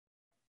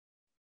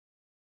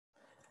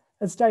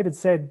as David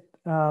said,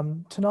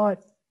 tonight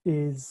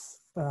is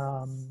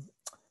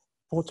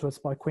brought to us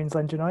by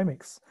Queensland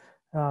Genomics,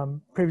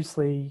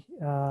 previously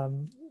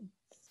known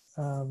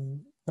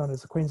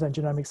as the Queensland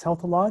Genomics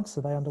Health Alliance,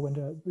 so they underwent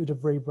a bit of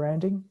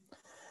rebranding.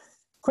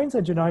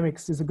 Queensland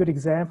Genomics is a good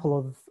example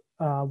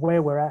of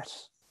where we're at,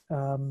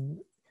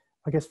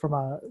 I guess, from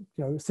a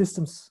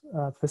systems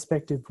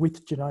perspective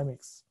with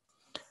genomics.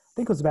 I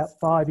think it was about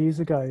 5 years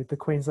ago, the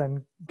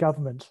Queensland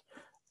government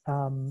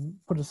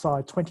put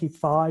aside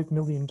 $25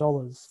 million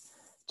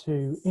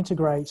to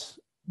integrate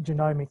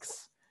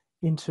genomics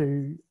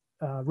into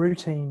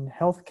routine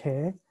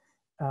healthcare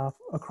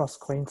across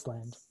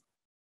Queensland.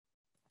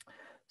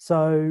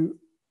 So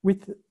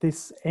with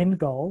this end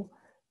goal,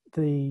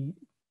 the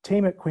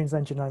team at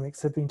Queensland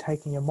Genomics have been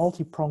taking a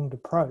multi-pronged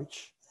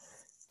approach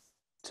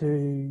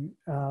to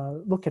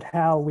look at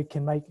how we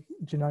can make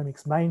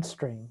genomics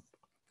mainstream.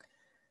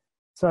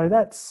 So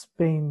that's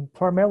been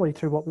primarily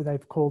through what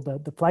they've called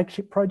the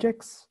flagship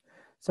projects.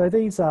 So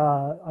these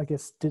are, I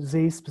guess,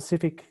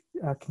 disease-specific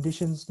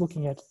conditions,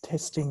 looking at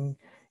testing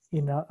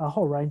in a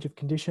whole range of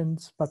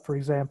conditions, but for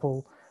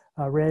example,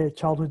 rare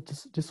childhood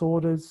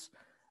disorders,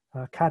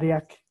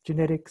 cardiac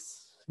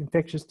genetics,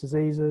 infectious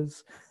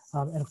diseases,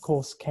 and of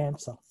course,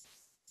 cancer.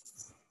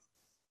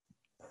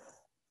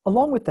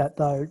 Along with that,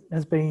 though,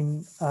 has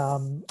been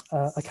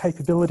a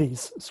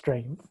capabilities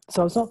stream.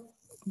 So it's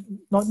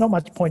not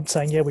much point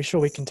saying, yeah, we're sure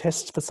we can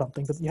test for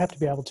something, but you have to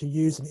be able to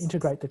use and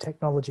integrate the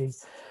technology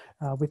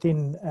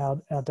within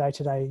our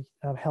day-to-day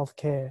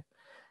healthcare.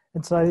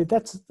 And so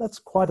that's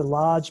quite a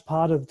large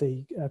part of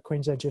the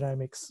Queensland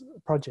Genomics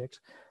project.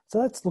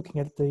 So that's looking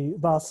at the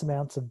vast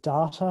amounts of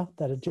data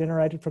that are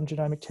generated from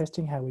genomic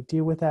testing, how we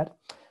deal with that,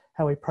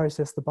 how we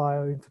process the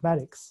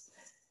bioinformatics.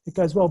 It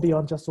goes well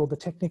beyond just all the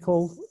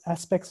technical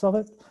aspects of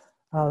it.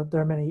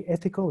 There are many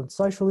ethical and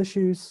social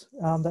issues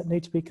that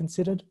need to be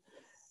considered.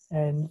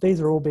 And these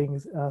are all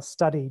being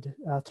studied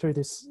through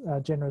this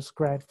generous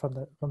grant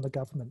from the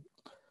government.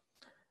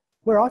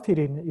 Where I fit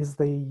in is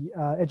the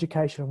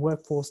education and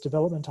workforce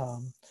development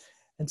arm.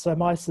 And so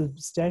my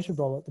substantive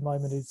role at the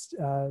moment is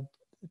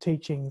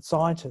teaching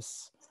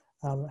scientists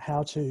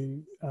how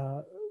to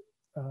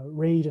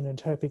read and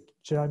interpret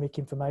genomic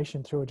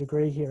information through a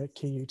degree here at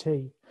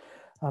QUT.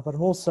 But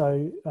I'm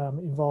also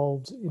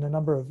involved in a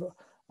number of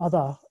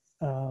other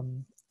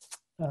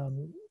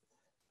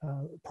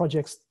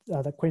projects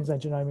that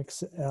Queensland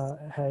Genomics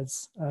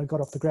has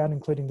got off the ground,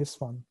 including this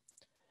one.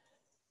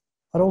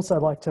 I'd also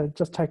like to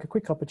just take a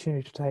quick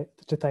opportunity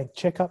to thank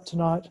Checkup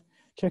tonight.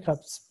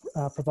 Checkup's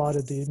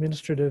provided the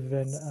administrative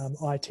and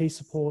IT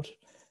support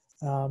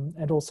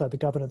and also the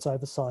governance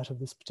oversight of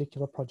this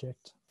particular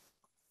project.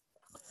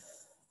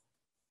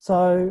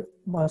 So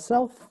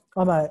myself,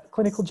 I'm a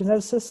clinical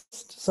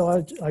geneticist.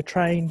 So I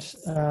trained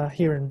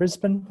here in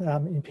Brisbane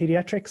in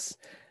paediatrics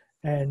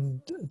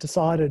and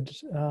decided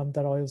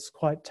that I was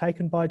quite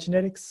taken by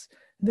genetics.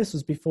 And this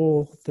was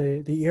before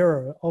the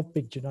era of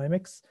big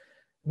genomics.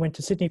 Went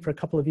to Sydney for a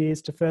couple of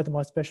years to further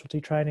my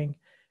specialty training,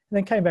 and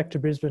then came back to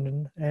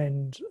Brisbane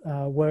and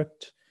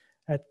worked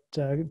at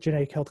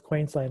Genetic Health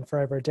Queensland for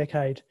over a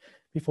decade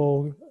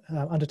before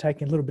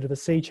undertaking a little bit of a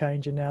sea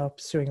change and now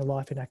pursuing a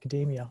life in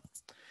academia.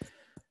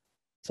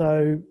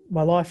 So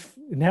my life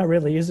now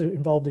really is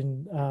involved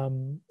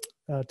in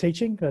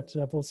teaching, but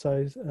I've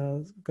also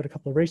got a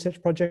couple of research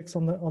projects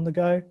on the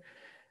go.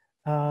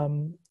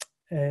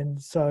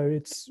 And so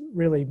it's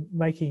really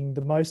making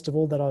the most of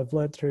all that I've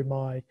learned through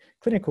my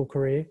clinical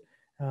career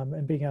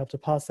and being able to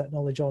pass that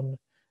knowledge on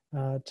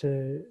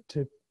to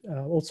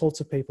all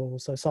sorts of people,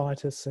 so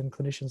scientists and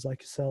clinicians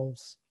like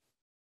yourselves.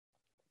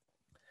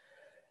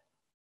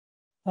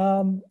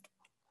 We're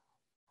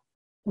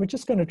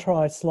just going to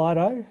try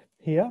Slido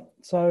here.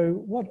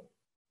 So what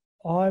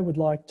I would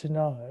like to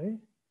know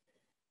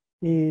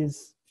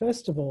is,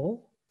 first of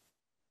all,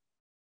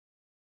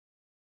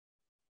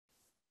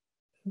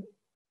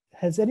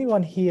 has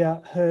anyone here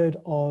heard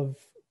of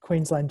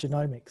Queensland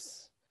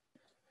Genomics?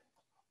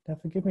 Now,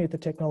 forgive me if the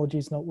technology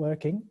is not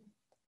working.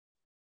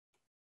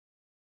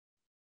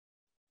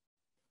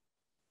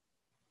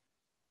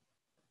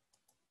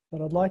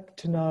 But I'd like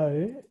to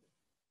know,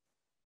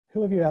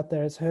 who of you out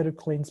there has heard of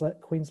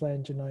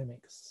Queensland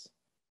Genomics?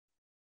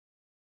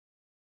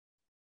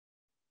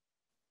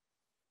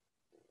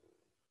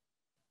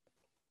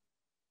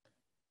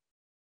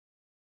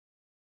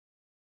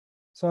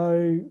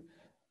 So,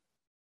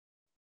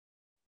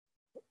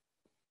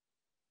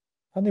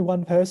 only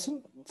one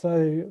person,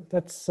 so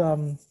that's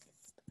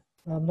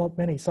not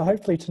many. So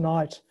hopefully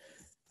tonight,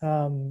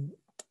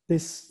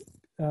 this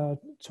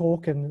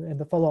talk and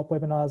the follow-up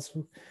webinars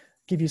will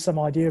give you some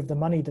idea of the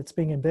money that's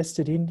being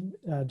invested in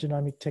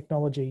genomic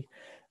technology.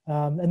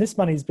 And this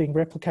money is being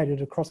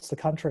replicated across the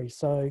country.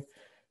 So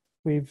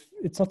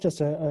it's not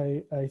just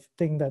a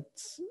thing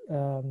that's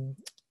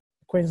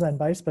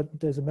Queensland-based, but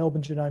there's a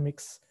Melbourne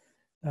Genomics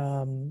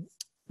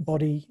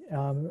body,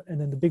 and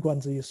then the big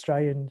ones are the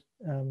Australian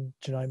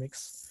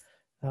Genomics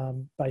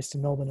based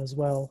in Melbourne as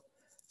well.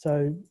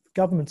 So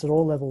governments at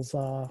all levels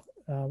are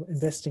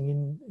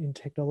investing in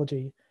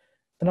technology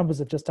The numbers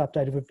have just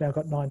updated. We've now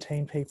got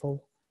 19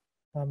 people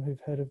who've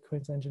heard of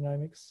Queensland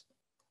Genomics.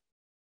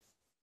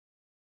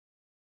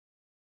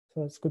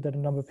 So it's good that a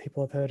number of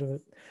people have heard of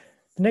it.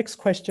 The next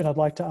question I'd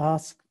like to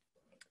ask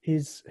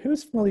is, who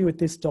is familiar with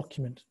this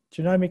document,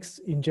 Genomics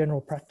in General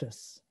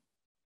Practice?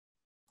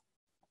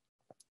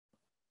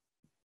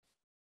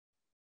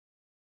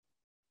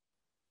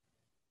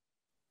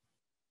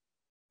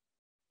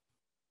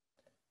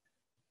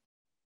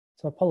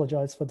 So I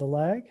apologise for the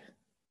lag.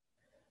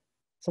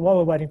 So while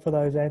we're waiting for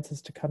those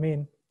answers to come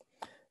in,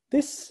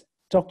 this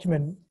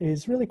document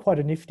is really quite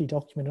a nifty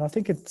document, and I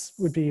think it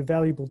would be a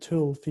valuable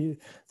tool for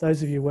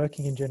those of you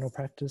working in general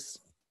practice.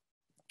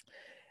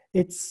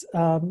 It's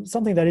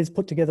something that is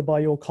put together by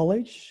your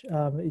college.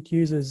 It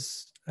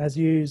has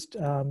used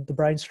the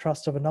brains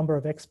trust of a number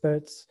of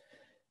experts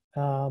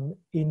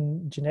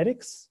in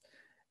genetics,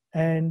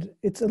 and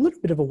it's a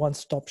little bit of a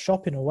one-stop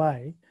shop in a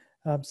way.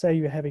 Say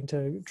you're having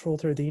to trawl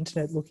through the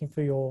internet looking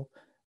for your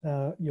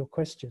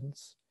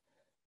questions,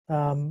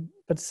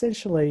 but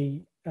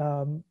essentially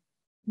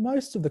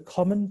most of the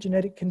common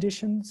genetic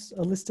conditions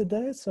are listed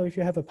there. So if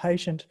you have a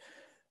patient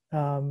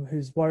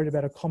who's worried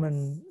about a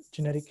common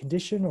genetic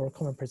condition or a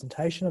common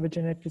presentation of a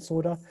genetic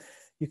disorder,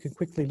 you can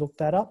quickly look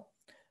that up.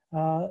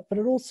 But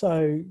it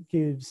also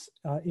gives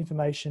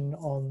information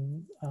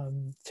on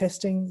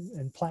testing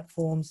and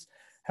platforms,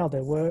 how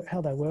they work,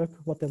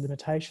 what their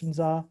limitations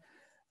are,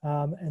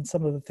 and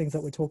some of the things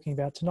that we're talking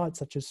about tonight,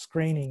 such as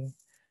screening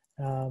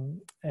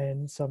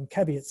and some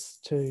caveats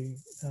to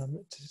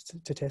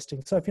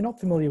testing. So if you're not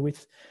familiar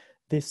with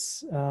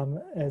this,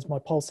 as my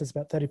poll says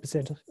about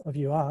 30% of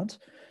you aren't,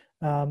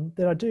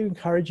 then I do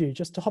encourage you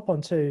just to hop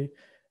onto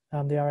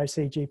the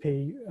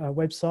RACGP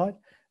website,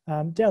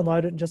 download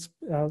it, and just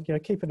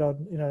keep it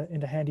on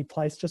in a handy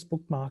place. Just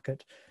bookmark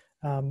it.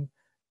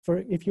 For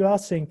if you are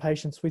seeing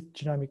patients with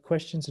genomic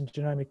questions and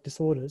genomic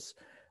disorders,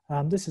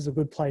 this is a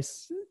good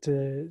place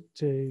to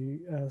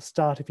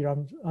start if you're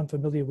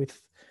unfamiliar with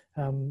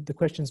the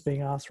questions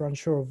being asked or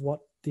unsure of what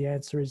the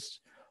answer is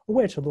or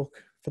where to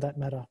look for that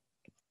matter.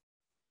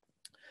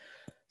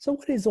 So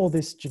what is all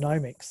this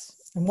genomics,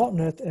 and what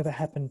on earth ever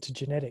happened to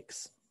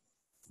genetics?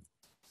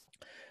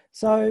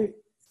 So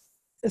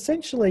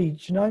essentially,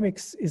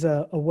 genomics is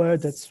a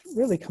word that's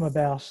really come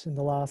about in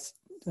the last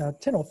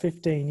 10 or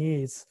 15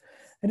 years,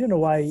 and in a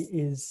way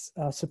is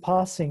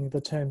surpassing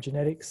the term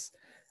genetics.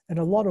 And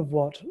a lot of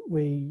what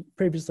we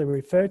previously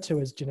referred to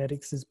as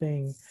genetics is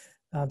being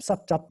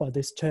sucked up by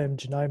this term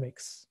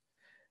genomics.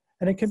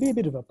 And it can be a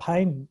bit of a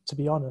pain, to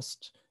be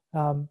honest,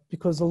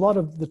 because a lot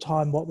of the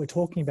time what we're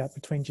talking about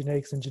between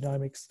genetics and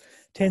genomics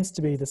tends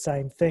to be the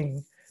same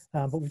thing,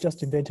 but we've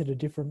just invented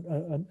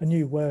a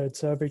new word.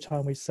 So every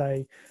time we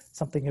say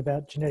something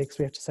about genetics,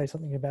 we have to say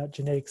something about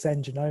genetics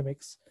and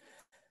genomics.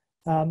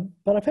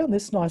 But I found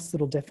this nice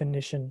little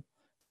definition,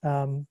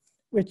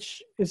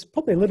 which is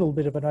probably a little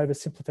bit of an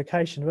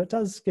oversimplification, but it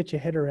does get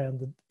your head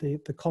around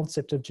the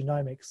concept of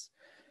genomics.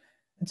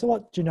 And so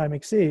what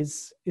genomics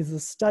is the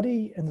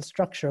study and the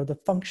structure of the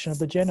function of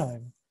the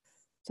genome.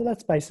 So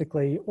that's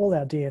basically all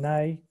our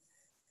DNA,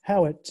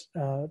 how it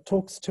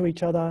talks to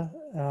each other,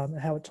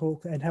 how it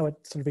sort of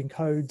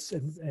encodes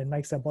and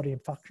makes our body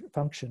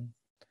function.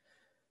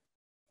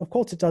 Of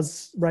course, it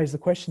does raise the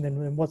question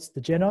then, what's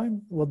the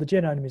genome? Well, the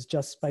genome is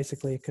just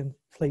basically a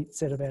complete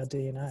set of our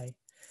DNA.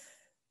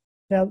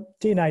 Now,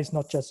 DNA is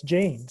not just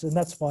genes, and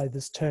that's why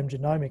this term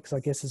genomics,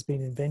 I guess, has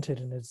been invented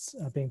and is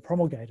being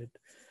promulgated.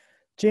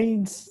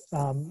 Genes,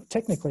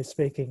 technically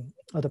speaking,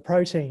 are the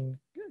protein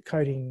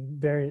coding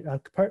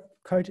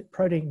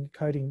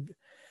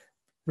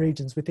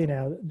regions within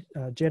our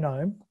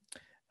genome,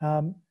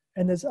 and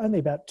there's only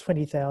about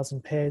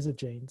 20,000 pairs of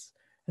genes,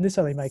 and this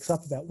only makes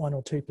up about 1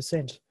 or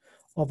 2%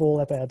 of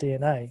all of our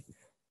DNA.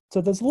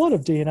 So there's a lot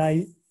of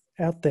DNA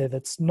out there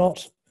that's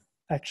not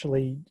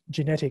actually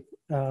genetic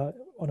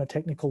on a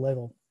technical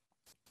level,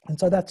 and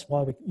so that's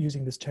why we're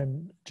using this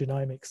term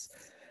genomics.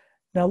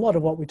 Now, a lot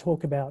of what we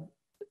talk about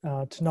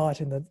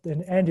tonight and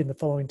in the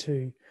following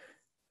two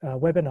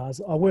webinars,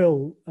 I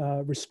will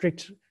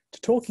restrict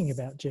to talking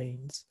about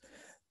genes,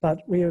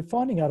 but we are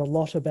finding out a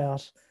lot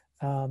about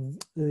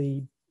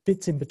the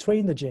bits in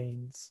between the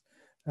genes,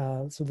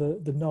 so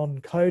the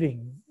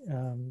non-coding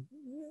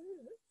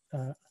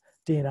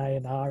DNA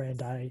and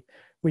RNA,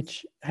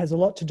 which has a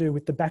lot to do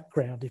with the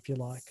background, if you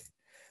like.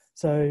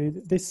 So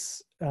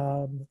this,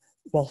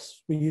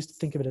 whilst we used to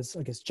think of it as,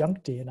 I guess,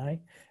 junk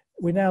DNA,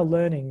 we're now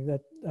learning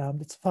that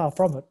it's far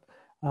from it.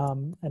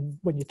 And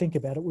when you think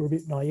about it, we're a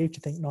bit naive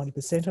to think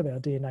 90% of our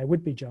DNA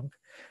would be junk,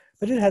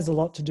 but it has a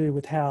lot to do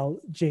with how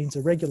genes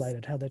are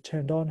regulated, how they're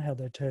turned on, how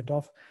they're turned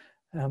off,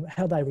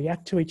 how they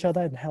react to each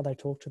other and how they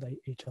talk to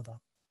each other.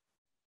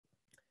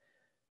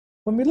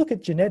 When we look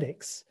at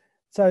genetics,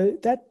 so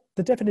that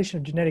the definition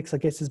of genetics, I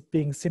guess, is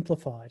being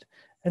simplified.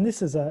 And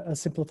this is a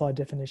simplified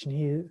definition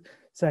here,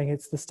 saying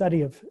it's the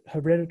study of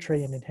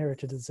hereditary and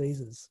inherited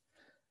diseases.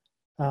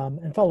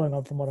 And following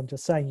on from what I'm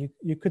just saying,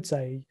 you could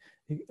say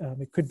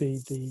it could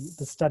be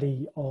the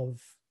study of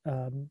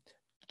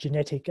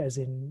genetic, as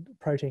in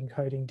protein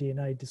coding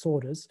DNA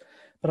disorders,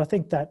 but I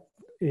think that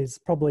is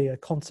probably a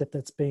concept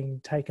that's being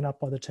taken up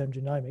by the term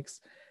genomics.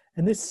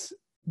 And this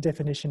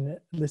definition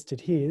listed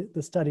here,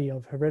 the study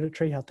of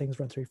hereditary, how things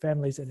run through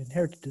families, and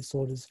inherited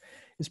disorders,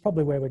 is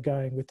probably where we're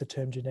going with the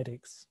term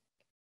genetics.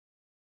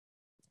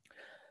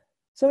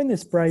 So in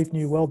this brave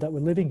new world that we're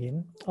living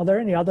in, are there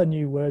any other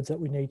new words that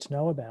we need to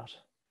know about?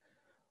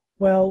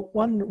 Well,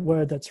 one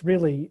word that's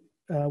really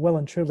well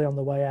and truly on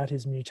the way out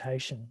is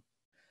mutation.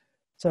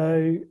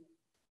 So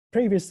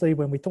previously,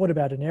 when we thought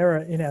about an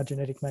error in our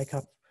genetic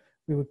makeup,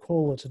 we would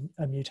call it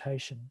a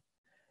mutation.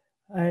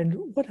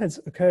 And what has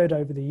occurred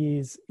over the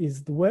years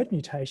is the word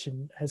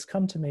mutation has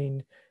come to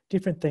mean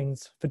different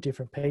things for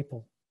different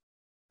people.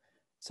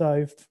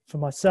 So for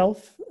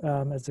myself,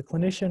 as a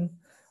clinician,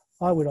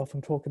 I would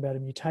often talk about a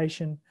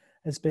mutation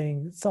as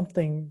being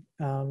something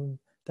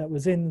that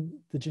was in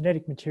the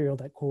genetic material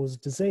that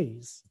caused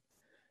disease.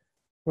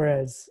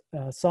 Whereas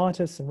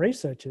scientists and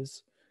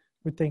researchers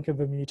would think of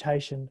a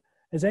mutation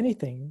as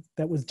anything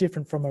that was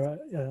different from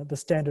the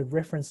standard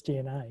reference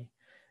DNA.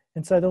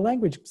 And so the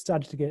language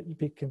started to get a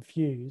bit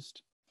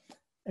confused.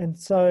 And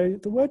so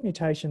the word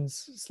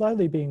mutation's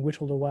slowly being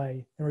whittled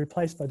away and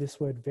replaced by this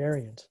word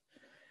variant.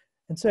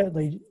 And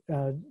certainly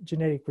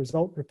genetic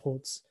result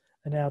reports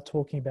are now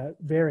talking about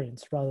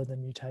variants rather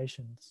than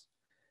mutations.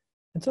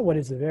 And so what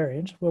is a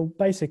variant? Well,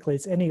 basically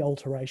it's any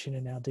alteration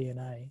in our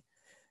DNA.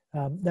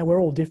 Now we're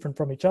all different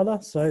from each other,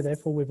 so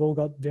therefore we've all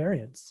got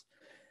variants.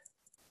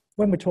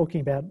 When we're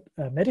talking about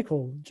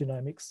medical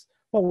genomics,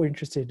 what we're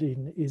interested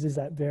in is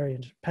that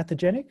variant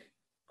pathogenic,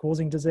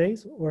 causing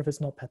disease, or if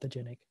it's not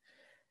pathogenic?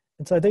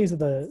 And so these are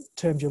the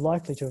terms you're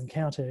likely to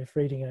encounter if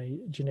reading a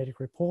genetic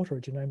report or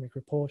a genomic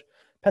report: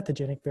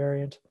 pathogenic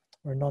variant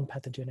or a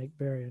non-pathogenic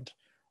variant,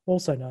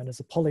 also known as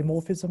a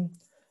polymorphism.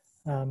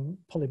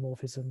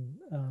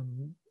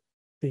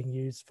 Being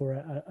used for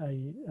a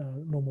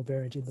normal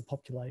variant in the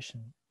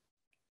population.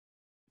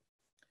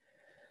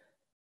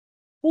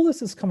 All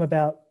this has come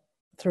about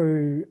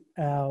through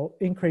our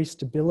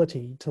increased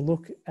ability to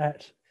look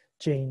at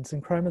genes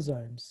and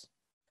chromosomes.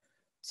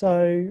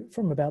 So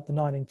from about the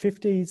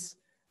 1950s,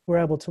 we're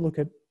able to look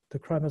at the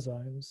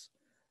chromosomes,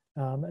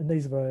 and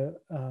these were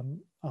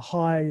a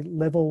high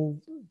level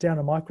down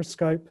a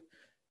microscope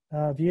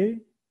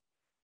view.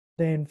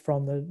 Then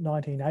from the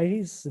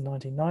 1980s and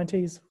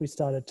 1990s, we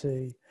started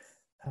to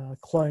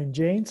clone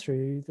genes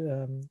through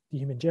the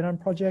Human Genome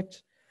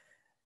Project,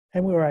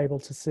 and we were able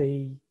to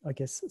see, I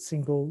guess,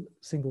 single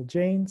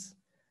genes.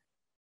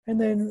 And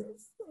then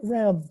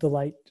around the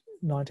late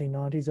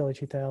 1990s, early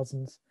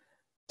 2000s,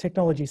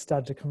 technology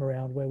started to come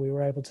around where we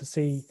were able to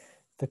see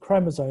the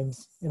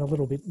chromosomes in a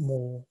little bit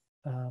more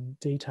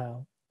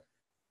detail.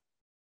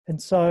 And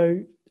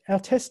so our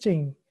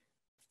testing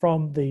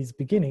from these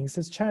beginnings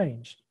has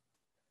changed.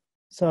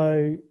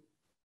 So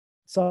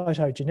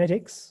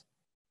cytogenetics,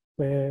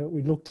 where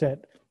we looked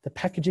at the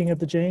packaging of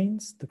the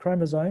genes, the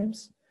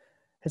chromosomes,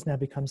 has now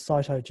become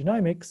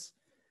cytogenomics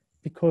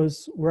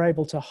because we're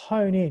able to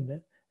hone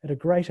in at a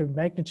greater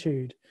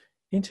magnitude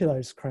into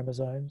those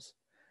chromosomes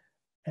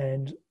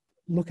and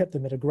look at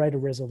them at a greater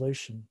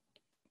resolution.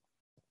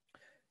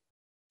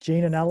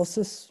 Gene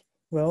analysis,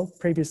 well,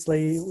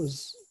 previously it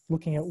was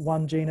looking at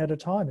one gene at a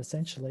time,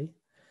 essentially.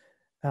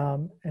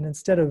 And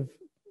instead of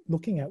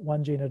looking at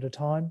one gene at a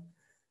time,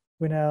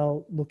 we're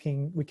now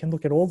we can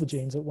look at all the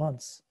genes at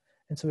once.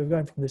 And so we're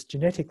going from this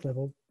genetic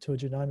level to a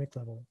genomic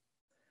level.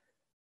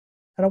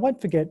 And I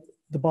won't forget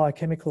the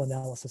biochemical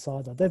analysis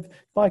either.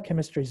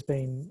 Biochemistry's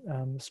been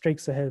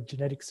streaks ahead of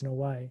genetics in a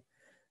way.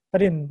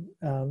 But in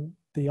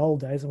the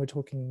old days, and we're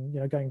talking,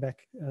 going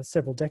back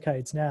several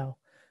decades now,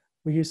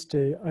 we used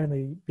to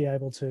only be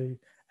able to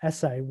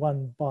assay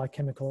one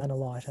biochemical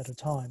analyte at a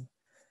time.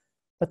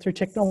 But through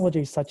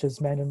technologies such as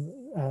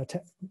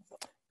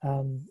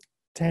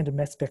tandem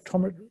mass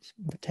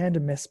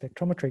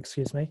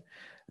spectrometry,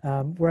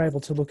 we're able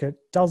to look at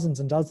dozens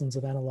and dozens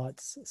of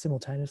analytes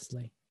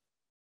simultaneously.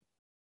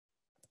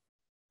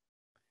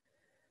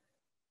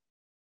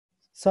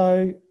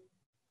 So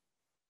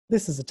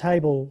this is a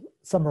table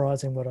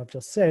summarizing what I've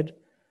just said.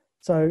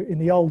 So in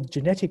the old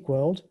genetic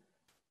world,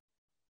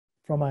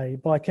 from a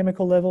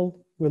biochemical level,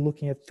 we're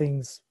looking at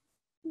things,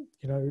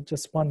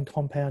 just one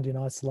compound in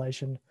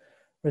isolation,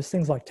 whereas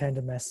things like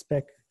tandem mass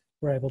spec,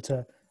 we're able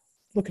to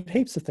look at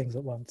heaps of things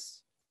at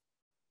once.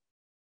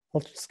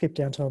 I'll skip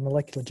down to a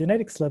molecular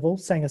genetics level,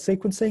 Sanger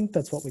sequencing.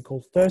 That's what we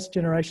call first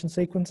generation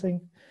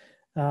sequencing.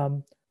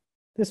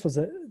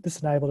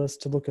 This enabled us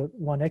to look at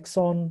one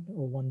exon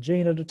or one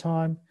gene at a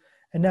time.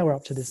 And now we're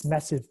up to this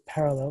massively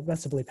parallel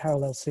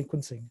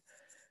sequencing,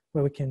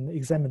 where we can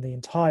examine the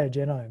entire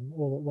genome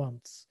all at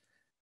once.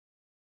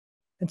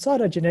 In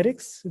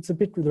cytogenetics, it's a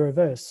bit the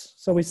reverse.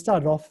 So we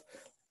started off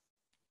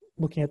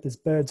looking at this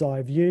bird's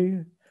eye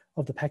view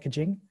of the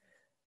packaging.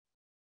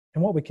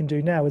 And what we can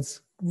do now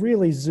is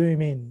really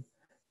zoom in.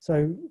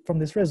 So from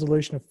this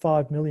resolution of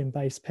 5 million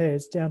base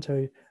pairs down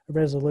to a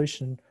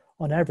resolution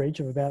on average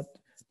of about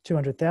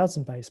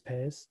 200,000 base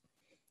pairs,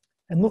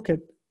 and look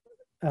at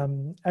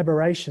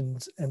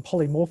aberrations and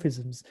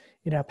polymorphisms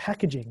in our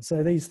packaging.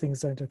 So these things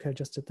don't occur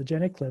just at the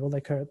genic level, they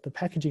occur at the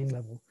packaging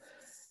level.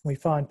 We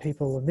find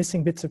people are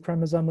missing bits of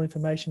chromosomal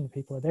information,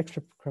 people have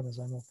extra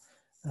chromosomal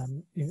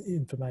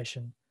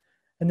information,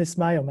 and this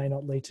may or may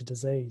not lead to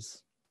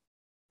disease.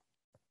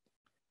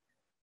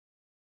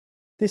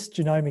 This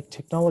genomic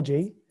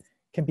technology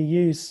can be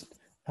used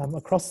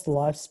across the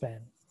lifespan.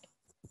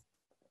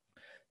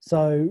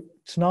 So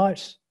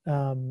tonight,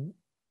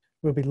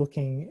 we'll be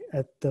looking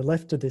at the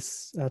left of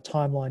this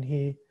timeline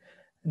here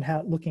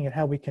and looking at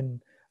how we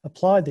can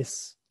apply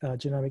this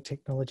genomic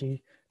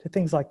technology to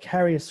things like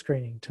carrier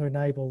screening to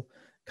enable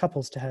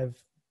couples to have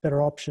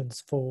better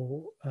options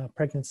for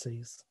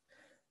pregnancies.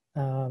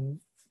 We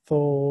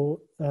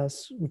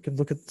can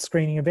look at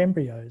screening of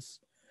embryos.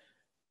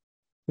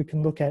 We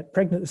can look at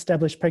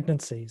established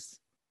pregnancies.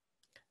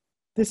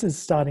 This is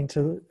starting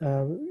to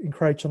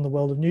encroach on the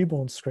world of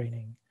newborn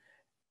screening.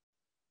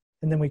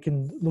 And then we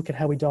can look at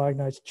how we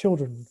diagnose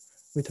children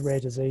with rare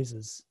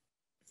diseases.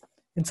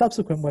 In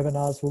subsequent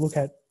webinars, we'll look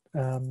at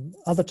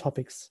other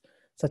topics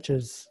such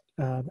as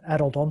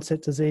adult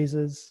onset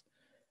diseases.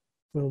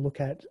 We'll look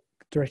at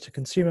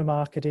direct-to-consumer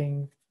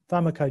marketing,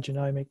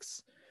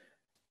 pharmacogenomics,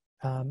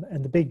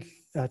 and the big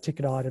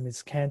ticket item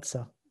is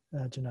cancer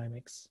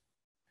genomics.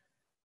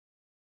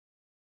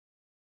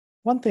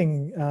 One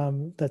thing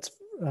that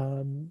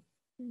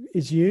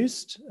is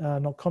used,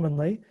 not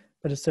commonly,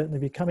 but is certainly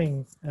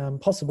becoming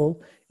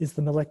possible, is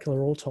the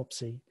molecular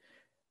autopsy.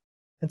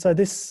 And so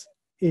this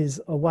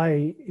is a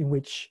way in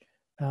which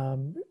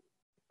the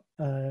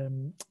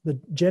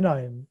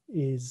genome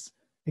is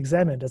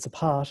examined as a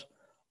part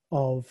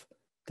of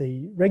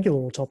the regular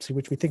autopsy,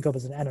 which we think of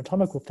as an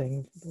anatomical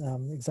thing,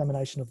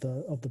 examination of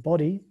the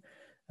body.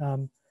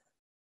 But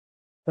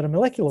a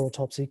molecular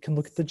autopsy can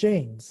look at the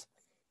genes.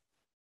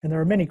 And there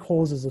are many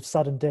causes of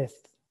sudden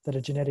death that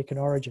are genetic in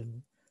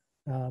origin,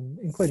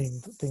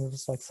 including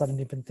things like sudden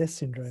infant death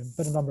syndrome,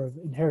 but a number of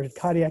inherited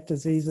cardiac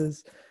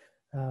diseases,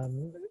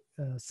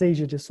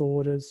 seizure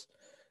disorders,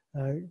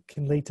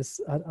 can lead to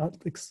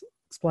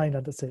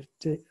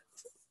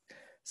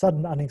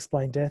sudden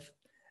unexplained death.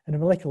 And a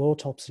molecular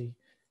autopsy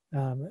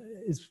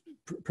is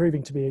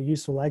proving to be a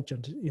useful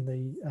adjunct in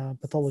the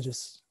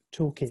pathologist's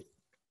toolkit.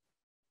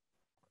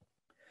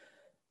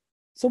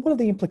 So what are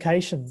the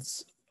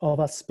implications of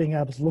us being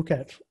able to look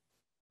at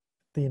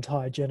the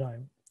entire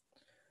genome?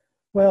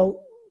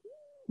 Well,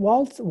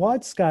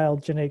 wide-scale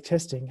genetic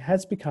testing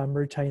has become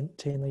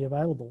routinely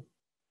available.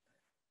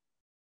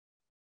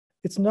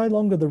 It's no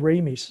longer the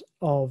remit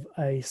of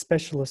a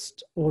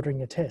specialist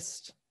ordering a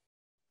test.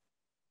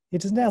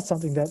 It is now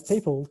something that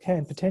people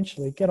can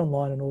potentially get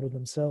online and order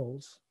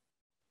themselves.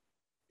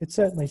 It's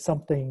certainly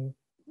something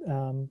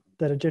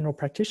that a general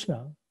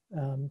practitioner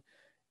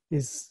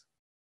is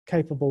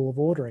capable of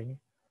ordering.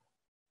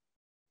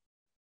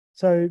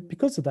 So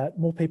because of that,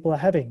 more people are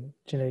having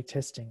genetic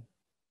testing.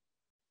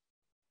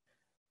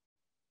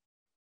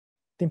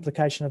 The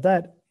implication of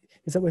that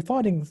is that we're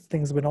finding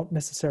things we're not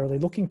necessarily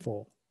looking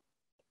for.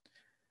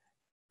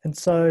 And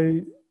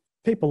so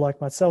people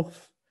like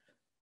myself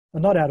are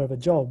not out of a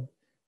job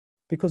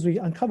because we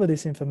uncover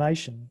this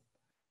information,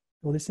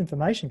 or this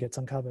information gets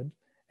uncovered,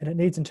 and it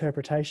needs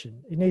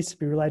interpretation. It needs to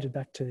be related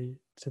back to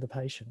the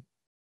patient.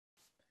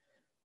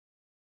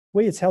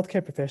 We as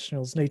healthcare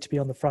professionals need to be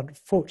on the front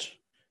foot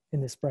in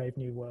this brave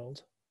new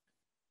world.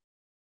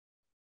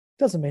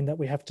 Doesn't mean that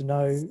we have to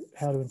know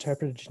how to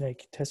interpret a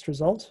genetic test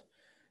result.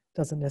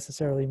 Doesn't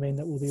necessarily mean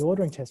that we'll be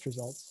ordering test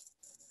results.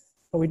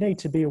 But we need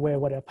to be aware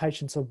what our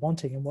patients are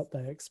wanting and what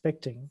they're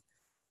expecting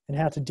and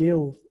how to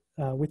deal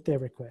with their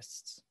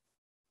requests.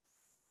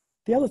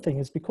 The other thing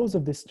is, because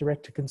of this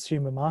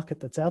direct-to-consumer market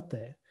that's out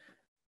there,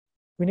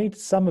 we need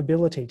some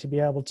ability to be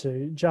able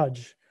to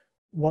judge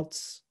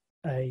what's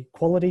a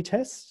quality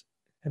test.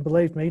 And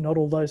believe me, not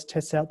all those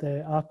tests out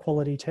there are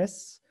quality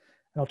tests.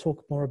 And I'll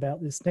talk more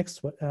about this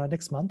next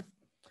month.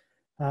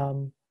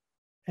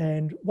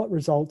 And what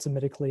results are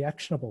medically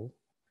actionable.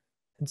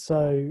 And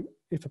so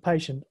if a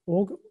patient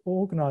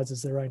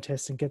organises their own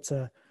test and gets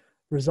a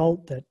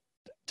result that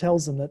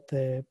tells them that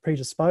they're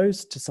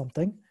predisposed to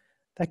something,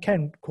 that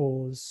can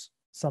cause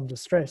some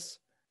distress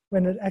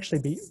when it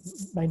actually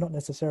may not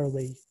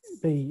necessarily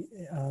be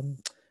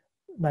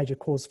major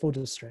cause for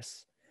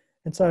distress.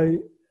 And so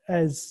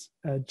as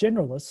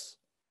generalists,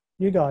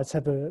 you guys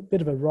have a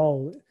bit of a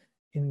role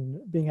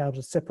in being able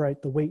to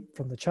separate the wheat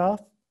from the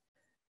chaff,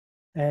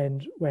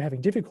 and we're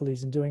having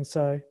difficulties in doing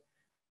so,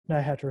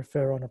 know how to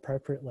refer on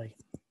appropriately.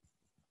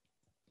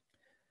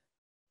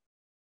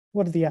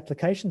 What are the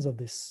applications of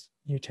this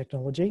new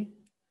technology?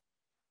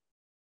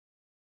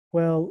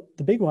 Well,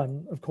 the big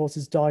one, of course,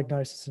 is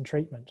diagnosis and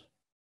treatment.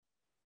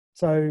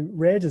 So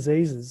rare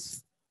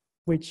diseases,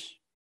 which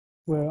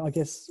were, I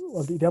guess,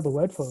 the other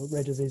word for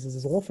rare diseases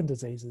is orphan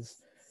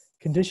diseases,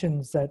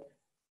 conditions that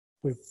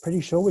we're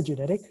pretty sure were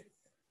genetic,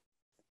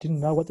 didn't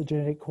know what the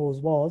genetic cause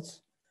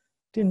was,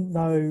 didn't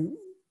know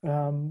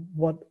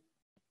what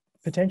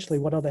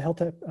other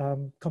health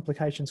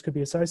complications could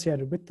be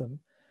associated with them,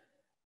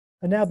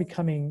 are now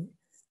becoming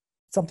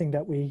something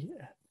that we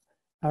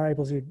are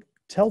able to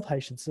tell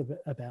patients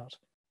about.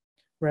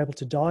 We're able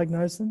to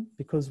diagnose them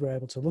because we're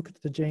able to look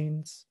at the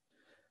genes.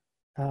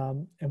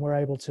 and we're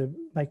able to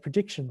make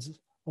predictions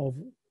of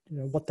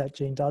what that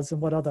gene does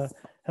and what other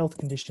health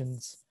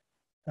conditions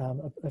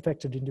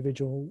affected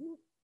individual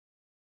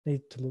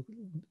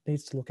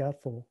needs to look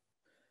out for.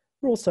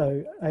 We're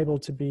also able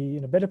to be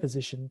in a better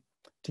position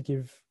to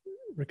give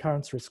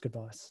recurrence risk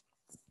advice.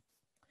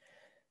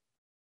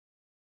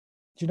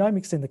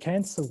 Genomics in the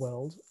cancer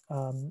world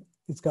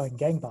is going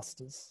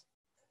gangbusters.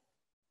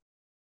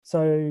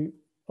 So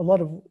a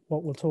lot of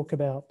what we'll talk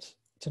about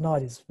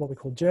tonight is what we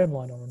call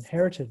germline or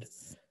inherited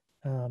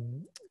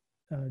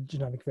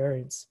genomic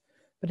variants.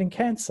 But in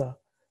cancer,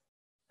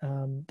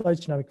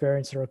 those genomic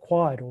variants are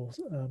acquired or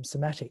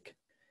somatic.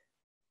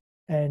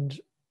 And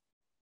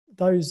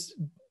those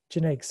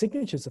genetic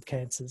signatures of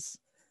cancers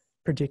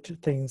predict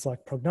things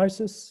like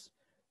prognosis.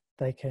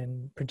 They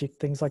can predict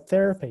things like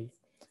therapy.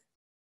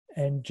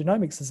 And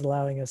genomics is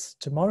allowing us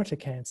to monitor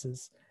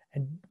cancers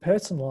and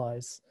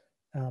personalize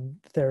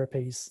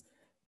therapies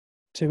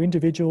to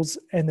individuals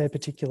and their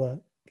particular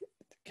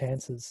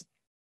cancers.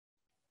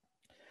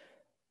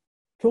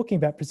 Talking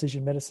about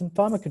precision medicine,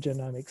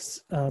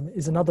 pharmacogenomics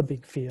is another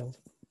big field,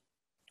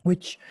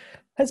 which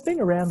has been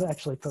around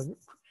actually for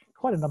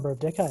quite a number of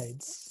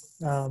decades.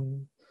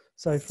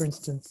 So for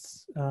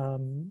instance,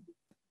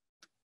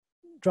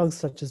 drugs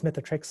such as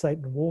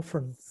methotrexate and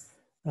warfarin,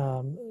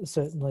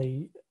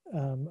 certainly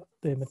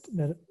their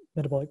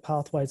metabolic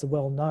pathways are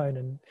well known,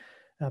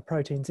 and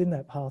proteins in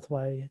that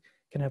pathway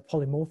can have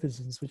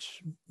polymorphisms,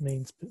 which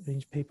means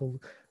people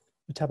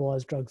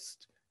metabolize drugs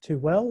too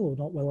well or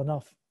not well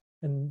enough,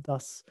 and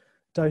thus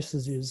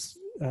dosages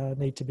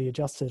need to be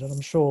adjusted. And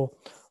I'm sure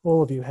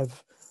all of you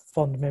have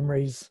fond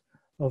memories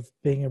of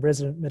being a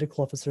resident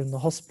medical officer in the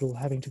hospital,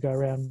 having to go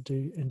around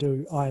and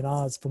do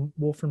INRs for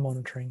warfarin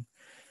monitoring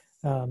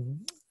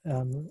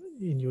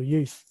in your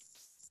youth.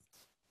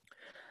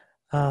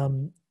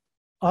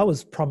 I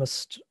was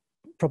promised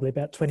probably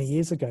about 20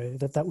 years ago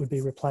that would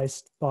be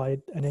replaced by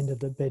an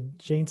end-of-the-bed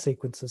gene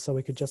sequencer, so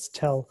we could just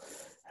tell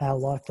how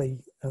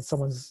likely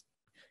someone's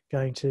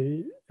going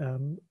to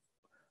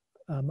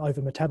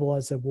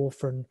over-metabolize their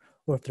warfarin,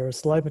 or if they're a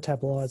slow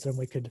metabolizer, and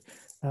we could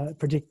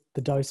predict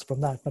the dose from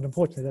that. But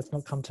unfortunately, that's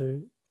not come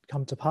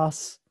to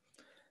pass.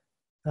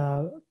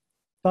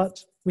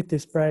 But with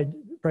this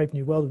brave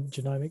new world of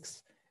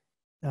genomics,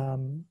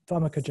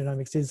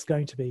 pharmacogenomics is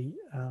going to be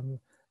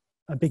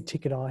a big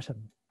ticket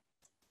item.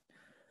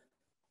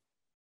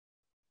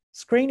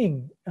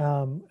 Screening,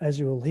 as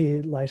you will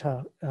hear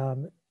later,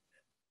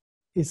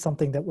 is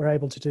something that we're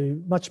able to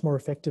do much more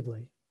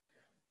effectively.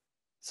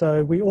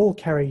 So we all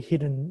carry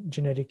hidden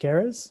genetic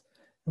errors,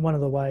 and one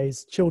of the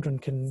ways children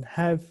can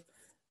have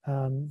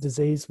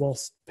disease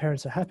whilst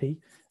parents are happy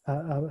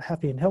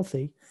and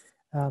healthy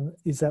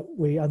is that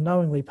we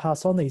unknowingly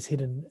pass on these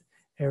hidden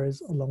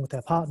errors along with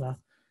our partner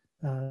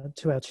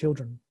to our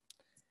children.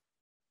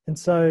 And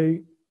so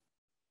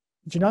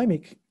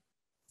genomic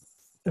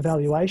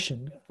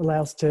evaluation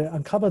allows to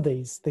uncover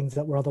these things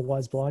that we're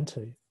otherwise blind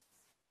to.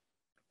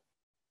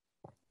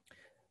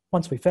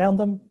 Once we found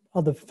them,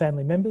 other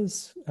family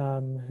members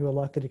who are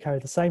likely to carry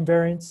the same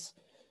variants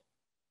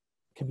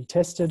can be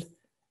tested,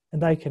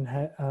 and they can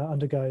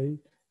undergo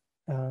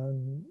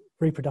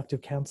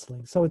reproductive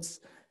counselling. So it's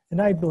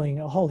enabling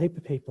a whole heap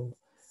of people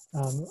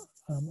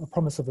a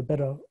promise of a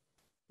better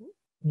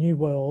new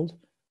world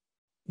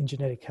in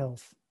genetic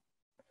health.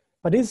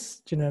 But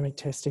is genomic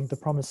testing the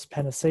promised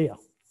panacea?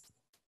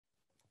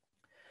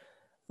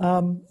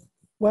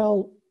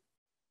 Well,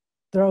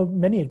 there are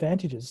many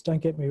advantages,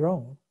 don't get me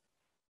wrong.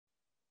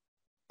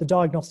 The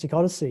diagnostic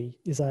odyssey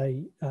is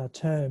a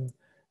term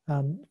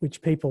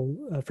which people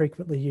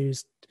frequently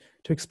use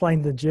to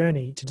explain the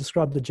journey, to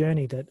describe the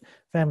journey that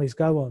families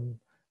go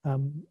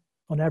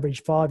on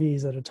average 5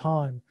 years at a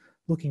time,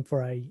 looking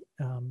for a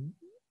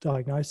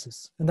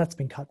diagnosis, and that's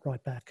been cut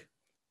right back.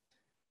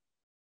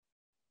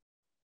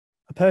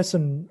 A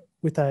person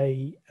with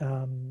a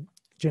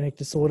genetic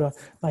disorder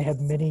may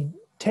have many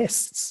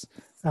tests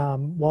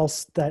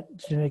whilst that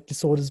genetic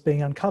disorder is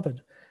being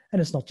uncovered, and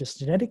it's not just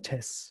genetic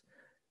tests.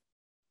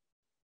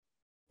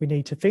 We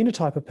need to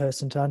phenotype a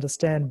person to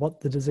understand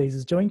what the disease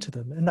is doing to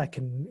them, and that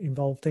can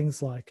involve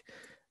things like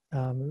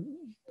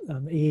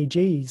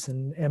EEGs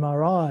and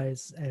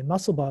MRIs and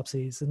muscle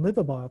biopsies and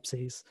liver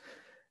biopsies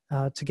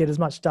to get as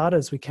much data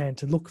as we can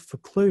to look for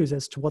clues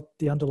as to what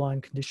the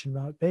underlying condition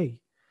might be.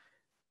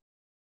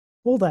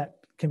 All that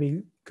can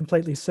be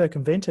completely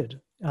circumvented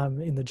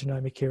in the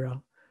genomic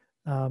era,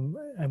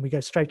 and we go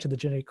straight to the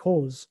genetic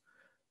cause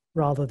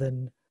rather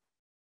than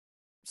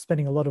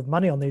spending a lot of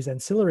money on these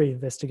ancillary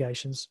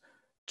investigations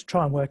to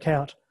try and work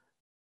out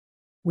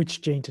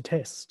which gene to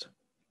test.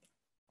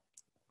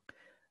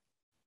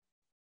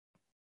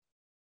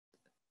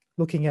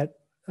 Looking at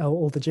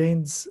all the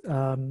genes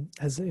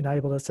has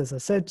enabled us, as I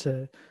said,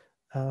 to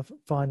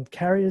find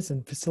carriers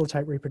and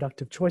facilitate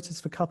reproductive choices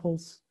for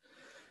couples.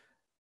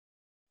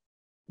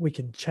 We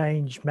can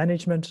change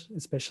management,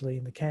 especially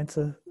in the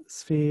cancer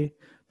sphere,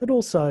 but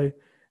also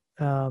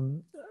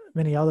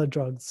many other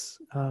drugs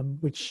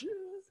which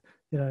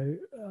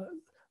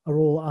are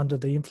all under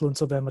the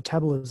influence of our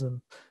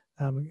metabolism,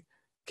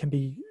 can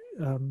be,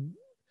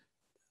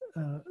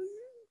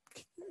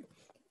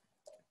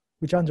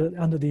 which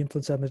under the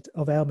influence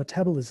of our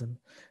metabolism,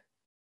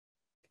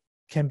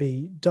 can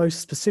be dose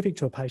specific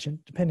to a patient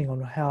depending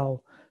on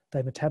how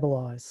they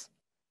metabolize.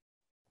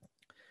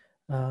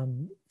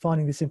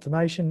 Finding this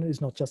information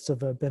is not just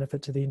of a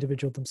benefit to the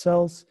individual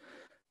themselves,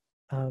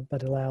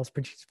 but allows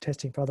predictive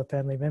testing for other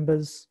family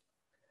members.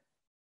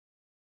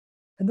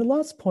 And the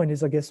last point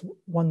is, I guess,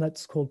 one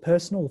that's called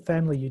personal or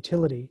family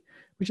utility,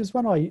 which is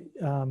one I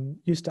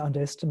used to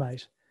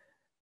underestimate.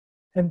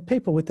 And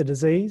people with the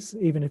disease,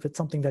 even if it's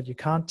something that you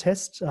can't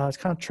test,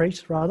 can't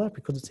treat rather,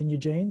 because it's in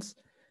your genes,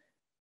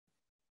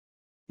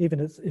 even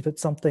if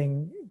it's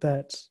something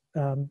that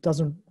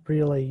doesn't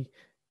really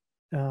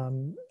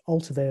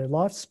alter their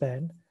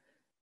lifespan,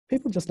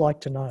 people just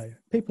like to know.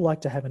 People like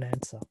to have an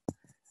answer.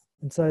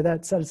 And so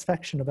that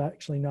satisfaction of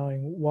actually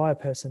knowing why a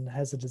person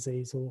has a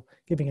disease or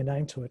giving a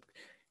name to it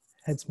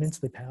is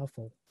immensely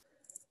powerful.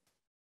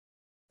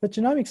 But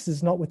genomics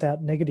is not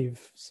without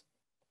negatives.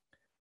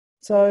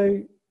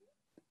 So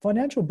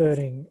financial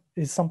burdening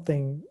is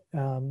something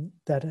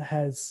that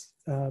has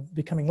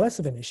becoming less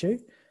of an issue,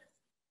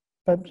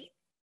 but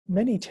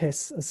many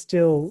tests are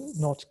still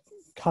not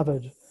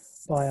covered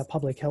by our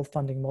public health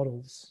funding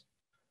models,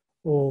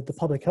 or the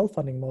public health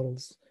funding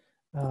models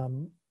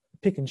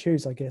pick and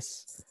choose, I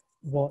guess,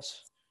 what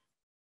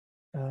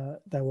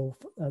they will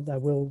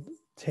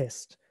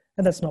test,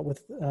 and that's not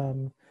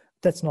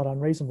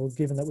unreasonable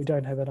given that we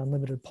don't have an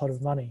unlimited pot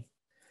of money.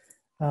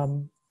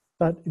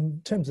 But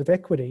in terms of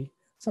equity,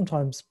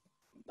 sometimes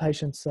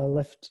patients are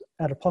left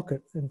out of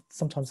pocket, and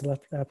sometimes they're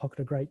left out of pocket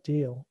a great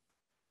deal.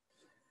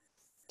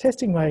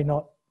 Testing may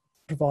not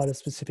provide a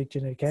specific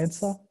genetic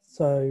answer,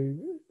 so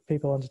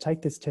people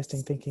undertake this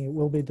testing thinking it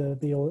will be the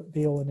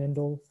be all and end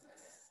all,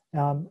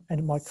 and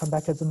it might come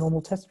back as a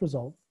normal test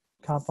result.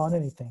 Can't find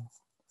anything.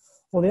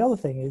 Or the other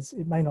thing is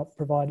it may not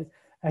provide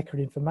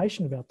accurate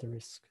information about the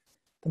risk.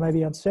 There may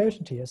be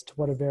uncertainty as to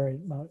what a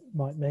variant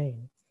might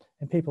mean,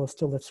 and people are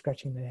still left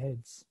scratching their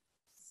heads.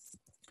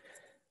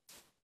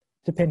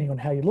 Depending on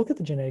how you look at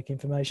the genetic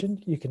information,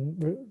 you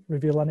can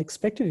reveal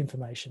unexpected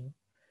information.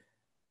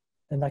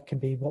 And that can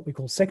be what we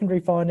call secondary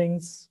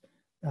findings,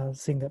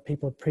 seeing that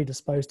people are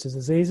predisposed to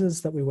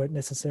diseases that we weren't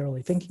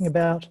necessarily thinking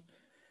about,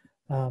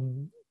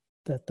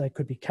 that they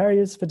could be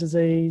carriers for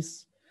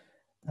disease.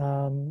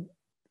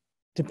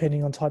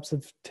 Depending on types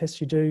of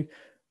tests you do,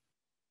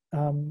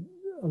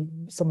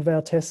 some of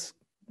our tests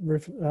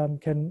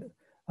can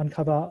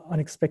uncover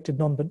unexpected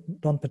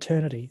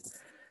non-paternity.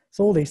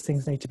 So all these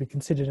things need to be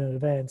considered in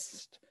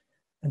advance,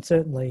 and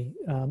certainly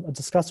are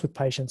discussed with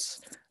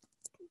patients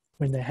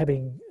when they're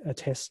having a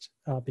test,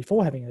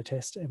 before having a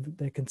test, and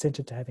they're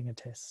consented to having a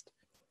test.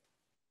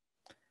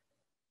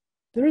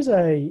 There is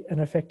an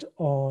effect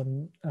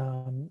on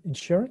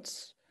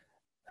insurance.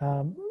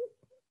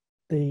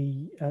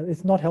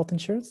 It's not health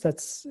insurance.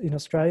 That's in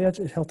Australia.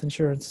 Health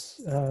insurance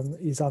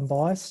is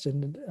unbiased,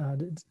 and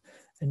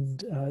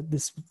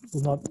this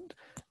will not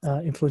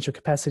influence your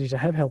capacity to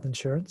have health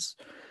insurance.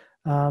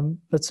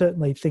 But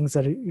certainly things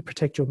that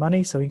protect your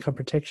money, so income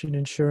protection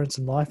insurance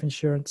and life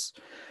insurance.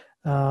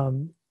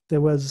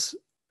 There was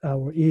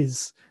or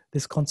is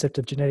this concept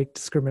of genetic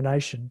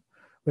discrimination,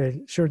 where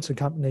insurance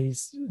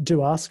companies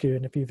do ask you,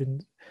 and if you've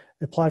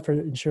applied for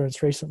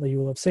insurance recently, you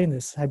will have seen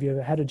this. Have you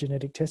ever had a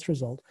genetic test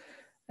result?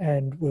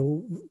 And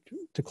will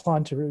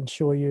decline to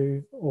insure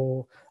you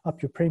or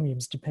up your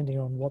premiums depending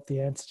on what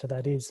the answer to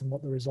that is and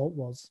what the result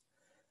was.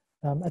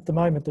 At the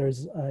moment, there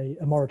is a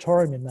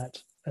moratorium in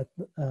that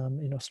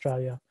in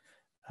Australia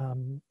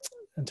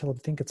until I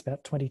think it's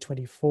about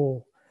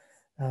 2024.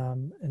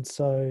 And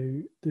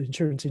so the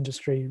insurance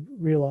industry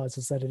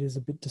realises that it is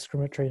a bit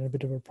discriminatory and a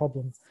bit of a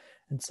problem.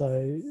 And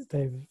so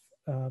they've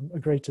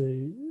agreed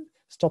to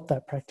stop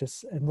that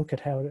practice and look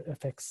at how it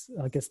affects,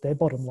 I guess, their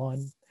bottom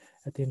line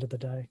at the end of the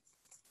day.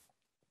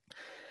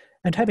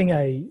 And having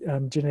a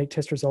genetic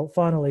test result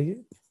finally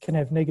can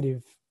have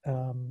negative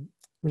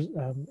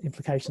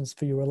implications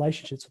for your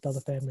relationships with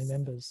other family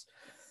members.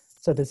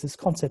 So there's this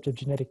concept of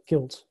genetic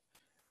guilt,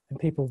 and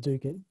people do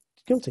get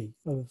guilty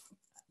of,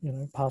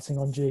 passing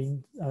on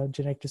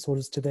genetic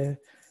disorders to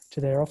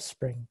their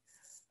offspring.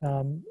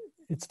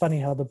 It's funny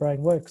how the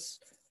brain works.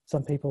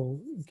 Some people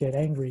get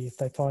angry if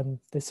they find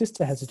their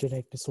sister has a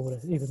genetic disorder,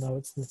 even though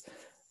it's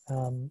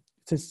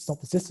not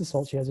the sister's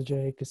fault she has a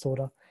genetic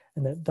disorder,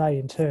 and that they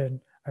in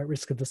turn are at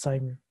risk of the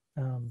same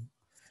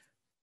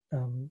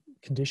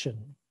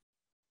condition.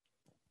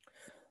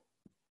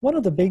 One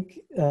of the big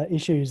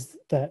issues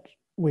that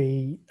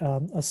we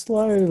are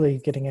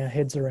slowly getting our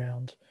heads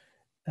around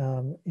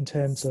in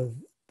terms of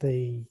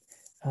the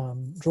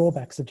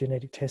drawbacks of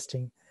genetic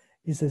testing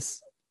is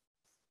this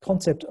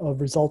concept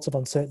of results of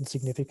uncertain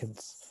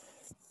significance.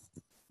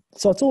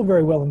 So it's all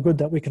very well and good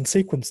that we can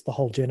sequence the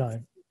whole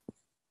genome,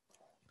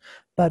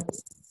 but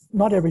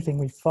not everything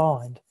we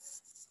find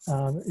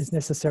is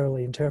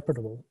necessarily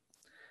interpretable.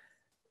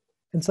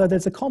 And so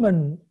there's a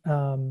common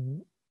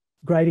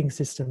grading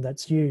system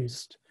that's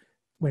used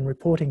when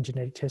reporting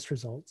genetic test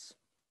results.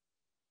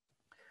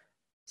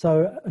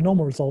 So a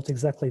normal result,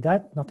 exactly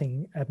that,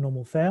 nothing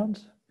abnormal found.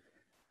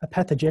 A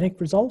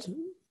pathogenic result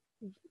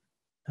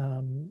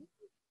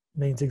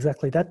means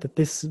exactly that, that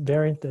this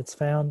variant that's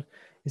found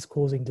is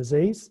causing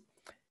disease.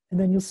 And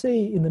then you'll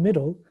see in the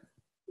middle,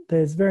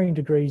 there's varying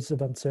degrees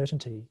of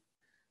uncertainty.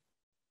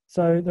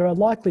 So there are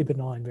likely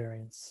benign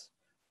variants.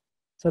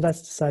 So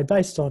that's to say,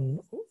 based on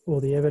all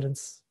the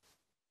evidence,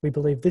 we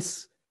believe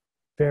this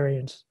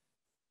variant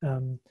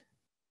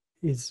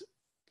is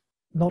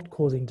not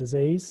causing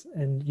disease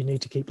and you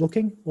need to keep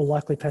looking, or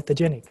likely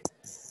pathogenic.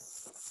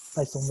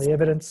 Based on the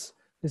evidence,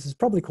 this is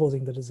probably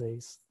causing the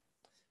disease.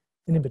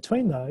 And in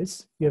between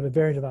those, you have a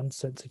variant of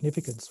uncertain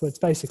significance, where it's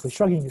basically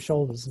shrugging your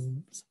shoulders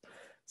and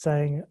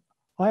saying,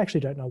 I actually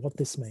don't know what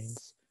this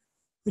means,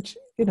 which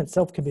in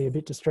itself can be a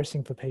bit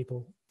distressing for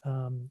people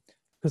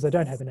because they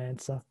don't have an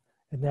answer.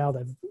 And now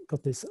they've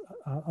got this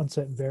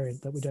uncertain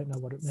variant that we don't know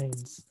what it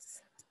means.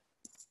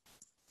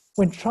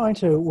 When trying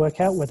to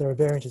work out whether a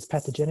variant is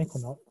pathogenic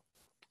or not,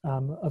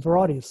 a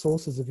variety of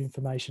sources of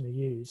information are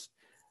used.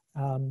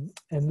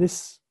 And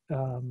this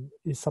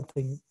is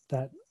something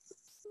that,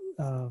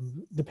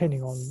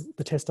 depending on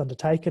the test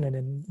undertaken and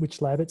in which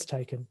lab it's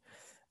taken,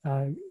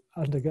 the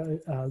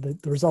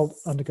result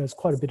undergoes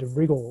quite a bit of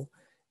rigor,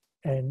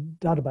 and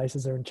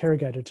databases are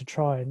interrogated to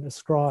try and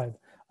ascribe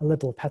a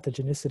level of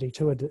pathogenicity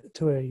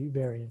to a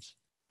variant.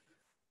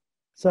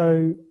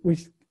 So we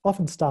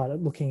often start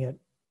at looking at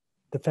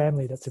the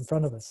family that's in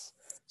front of us.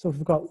 So if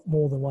we've got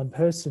more than one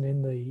person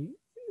in the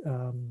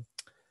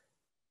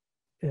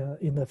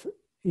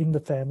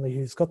family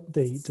who's got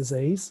the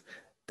disease,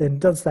 then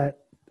does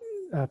that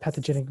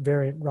pathogenic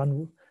variant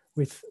run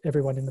with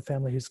everyone in the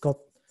family who's got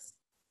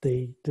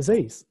the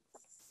disease?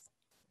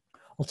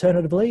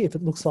 Alternatively, if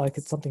it looks like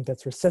it's something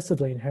that's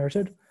recessively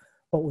inherited,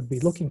 what we'd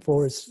be looking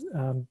for is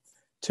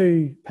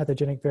two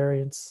pathogenic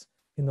variants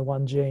in the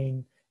one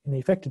gene in the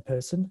affected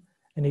person,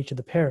 and each of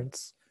the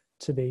parents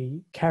to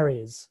be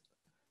carriers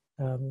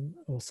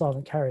or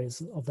silent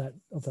carriers of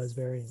those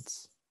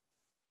variants.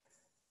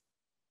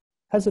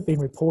 Has it been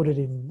reported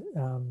in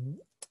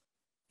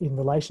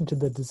relation to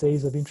the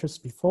disease of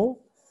interest before?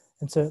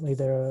 And certainly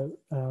there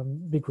are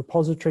big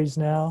repositories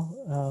now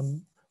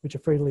which are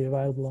freely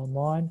available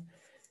online,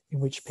 in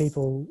which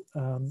people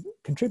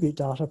contribute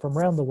data from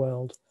around the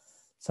world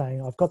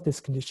saying, I've got this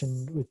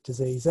condition with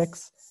disease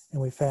X,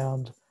 and we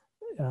found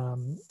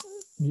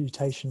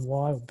mutation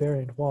Y or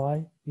variant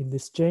Y in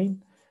this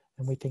gene,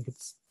 and we think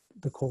it's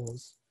the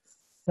cause.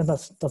 And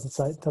that doesn't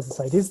say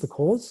it is the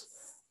cause.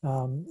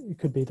 It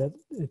could be that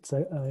it's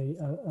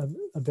a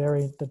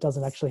variant that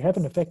doesn't actually have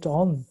an effect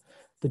on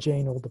the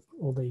gene or the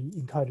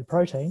encoded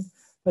protein,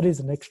 but is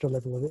an extra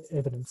level of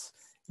evidence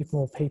if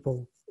more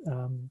people,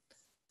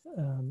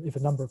 if a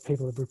number of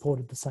people have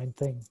reported the same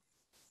thing.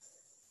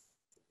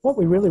 What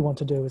we really want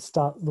to do is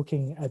start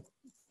looking at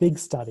big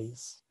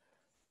studies.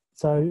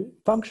 So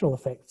functional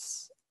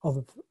effects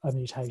of a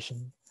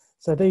mutation.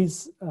 So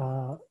these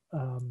are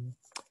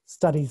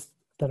studies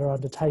that are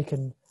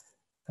undertaken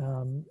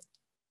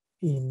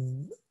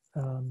in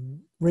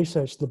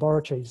research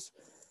laboratories,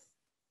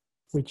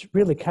 which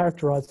really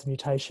characterize the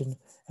mutation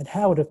and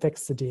how it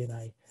affects the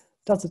DNA.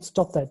 Does it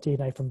stop that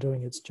DNA from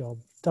doing its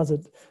job? Does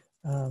it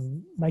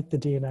make the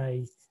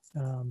DNA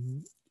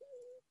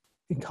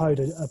encode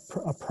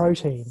a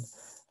protein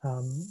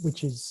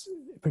which is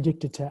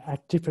predicted to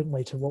act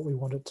differently to what we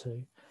want it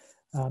to?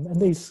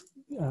 And these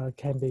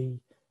can be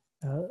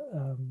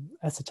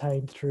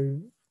ascertained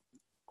through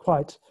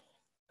quite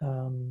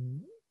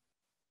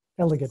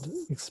elegant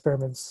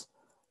experiments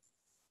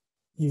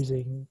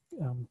using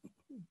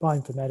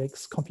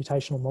bioinformatics,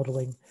 computational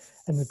modelling,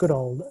 and the good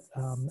old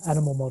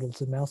animal models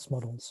and mouse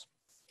models.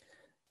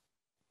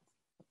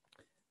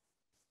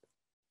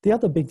 The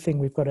other big thing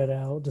we've got at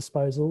our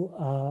disposal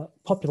are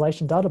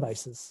population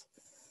databases.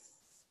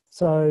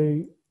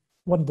 So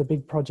one of the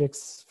big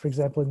projects, for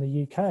example, in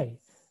the UK,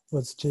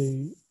 was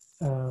to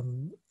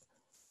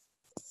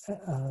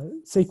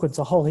sequence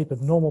a whole heap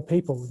of normal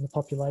people in the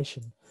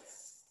population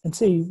and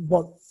see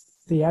what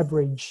the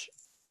average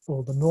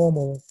or the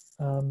normal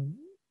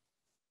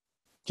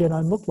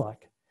genome looked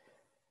like.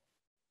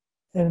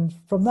 And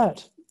from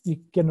that, you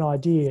get an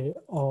idea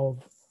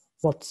of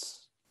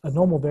what's a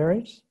normal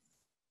variant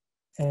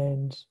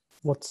and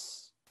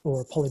what's, or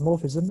a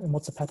polymorphism, and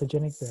what's a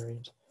pathogenic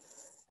variant.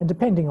 And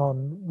depending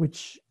on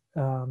which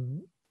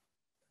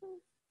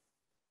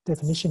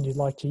definition you'd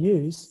like to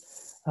use,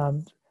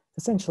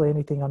 essentially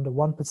anything under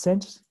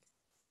 1%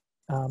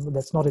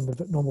 that's not in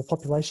the normal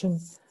population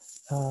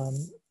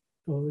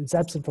or is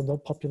absent from the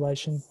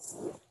population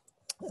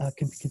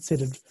can be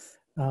considered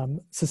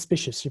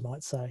suspicious, you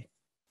might say.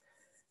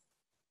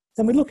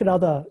 Then we look at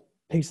other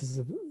pieces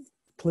of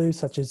clues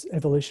such as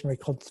evolutionary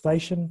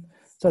conservation.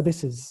 So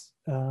this is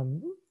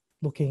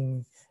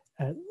looking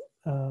at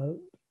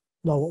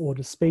lower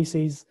order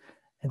species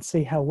and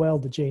see how well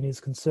the gene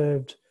is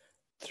conserved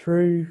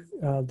through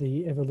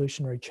the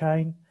evolutionary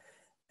chain.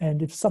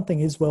 And if something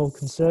is well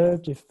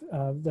conserved, if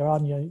there are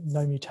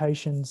no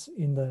mutations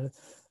in the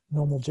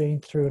normal gene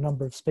through a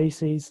number of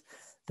species,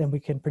 then we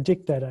can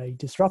predict that a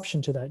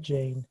disruption to that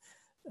gene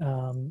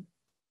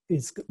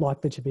is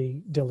likely to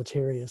be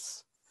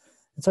deleterious.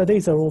 And so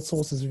these are all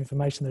sources of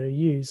information that are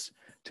used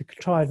to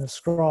try and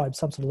ascribe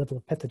some sort of level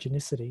of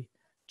pathogenicity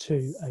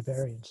to a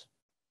variant.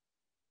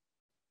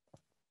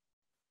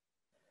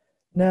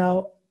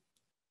 Now,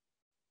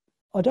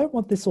 I don't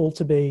want this all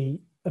to be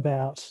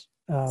about,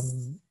 I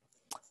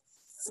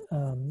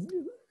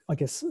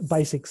guess,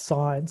 basic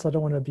science. I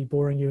don't want to be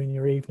boring you in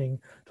your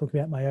evening talking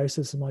about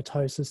meiosis and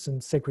mitosis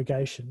and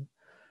segregation.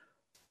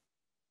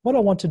 What I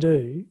want to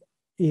do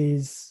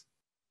is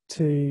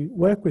to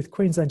work with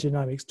Queensland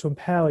Genomics to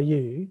empower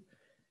you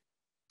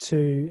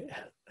to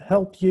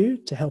help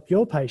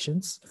your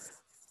patients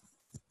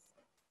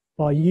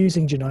by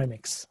using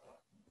genomics.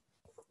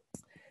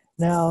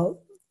 Now,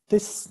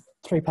 this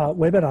three-part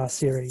webinar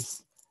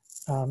series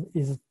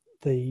is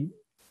the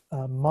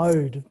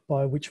mode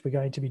by which we're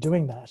going to be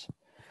doing that.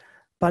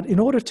 But in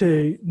order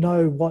to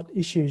know what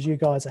issues you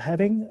guys are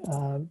having,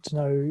 to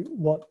know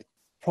what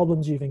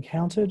problems you've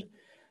encountered,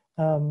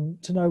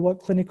 to know what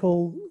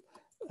clinical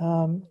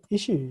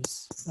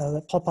issues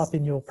that pop up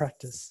in your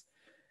practice,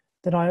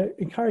 then I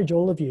encourage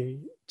all of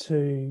you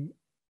to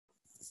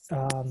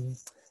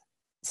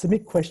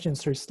submit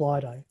questions through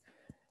Slido.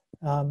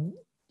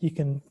 You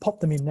can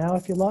pop them in now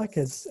if you like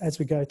as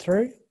we go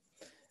through,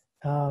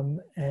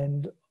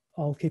 and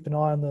I'll keep an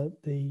eye on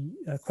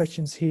the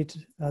questions here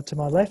to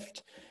my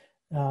left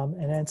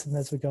and answer them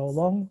as we go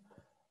along.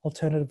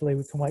 Alternatively,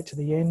 we can wait to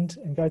the end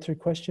and go through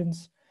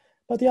questions.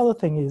 But the other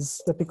thing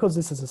is that because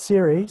this is a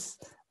series,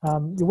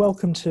 you're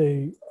welcome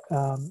to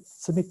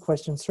submit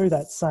questions through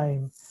that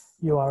same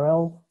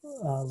URL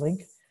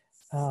link,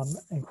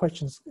 and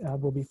questions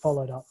will be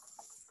followed up.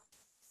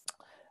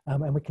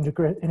 And we can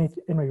address any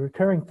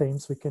recurring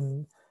themes we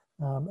can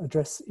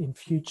address in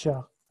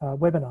future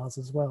webinars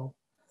as well.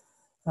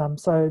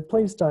 So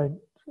please don't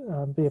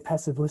be a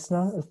passive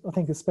listener. I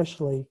think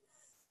especially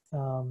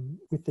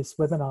with this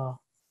webinar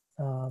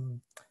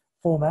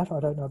format, I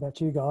don't know about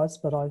you guys,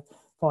 but I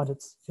find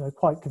it's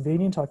quite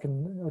convenient. I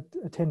can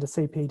attend a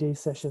CPD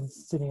session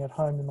sitting at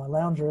home in my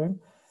lounge room,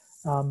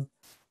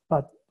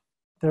 but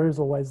there is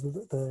always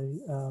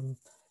the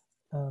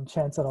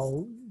chance that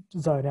I'll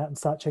zone out and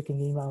start checking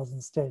emails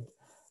instead.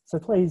 So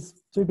please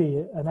do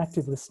be an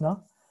active listener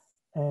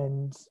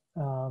and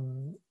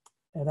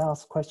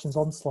ask questions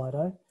on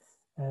Slido,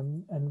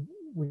 and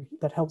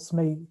that helps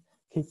me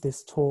keep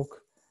this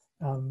talk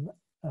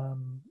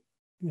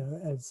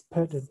as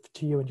pertinent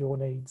to you and your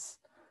needs.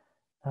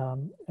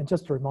 And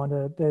just a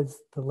reminder, there's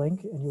the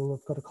link, and you'll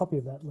have got a copy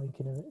of that link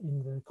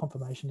in the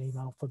confirmation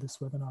email for this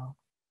webinar.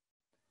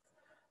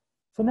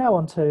 So now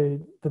on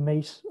to the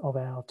meat of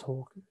our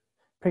talk,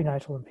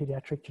 prenatal and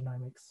paediatric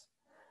genomics.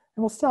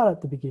 And we'll start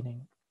at the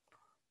beginning,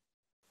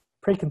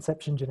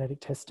 preconception genetic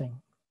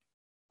testing.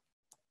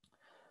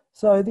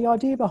 So the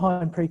idea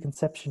behind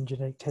preconception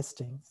genetic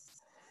testing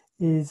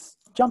is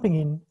jumping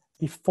in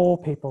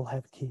before people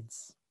have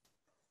kids.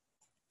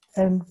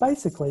 And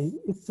basically,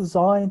 it's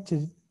designed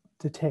to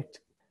detect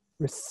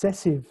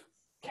recessive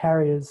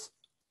carriers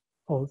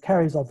or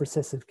carriers of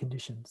recessive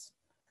conditions.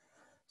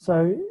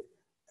 So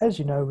as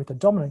you know, with a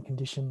dominant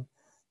condition,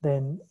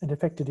 then an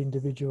affected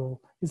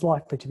individual is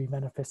likely to be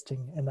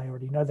manifesting, and they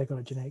already know they've got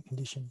a genetic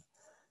condition.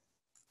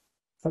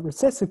 But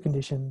recessive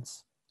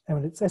conditions,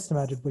 and it's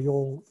estimated we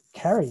all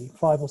carry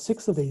 5 or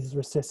 6 of these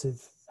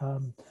recessive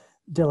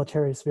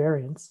deleterious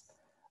variants,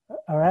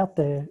 are out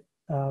there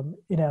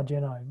in our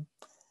genome.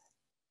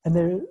 And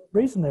the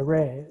reason they're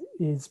rare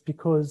is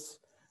because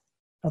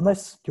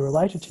unless you're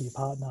related to your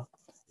partner,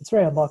 it's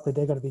very unlikely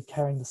they're going to be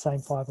carrying the same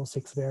 5 or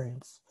 6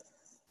 variants.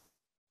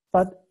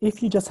 But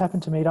if you just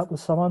happen to meet up with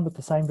someone with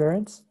the same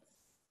variants,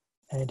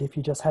 and if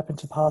you just happen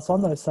to pass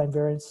on those same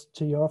variants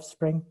to your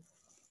offspring,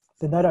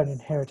 then they don't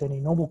inherit any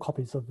normal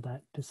copies of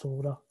that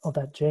disorder, of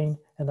that gene,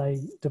 and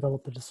they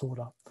develop the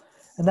disorder.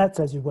 And that's,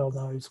 as you well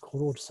know, is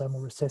called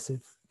autosomal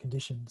recessive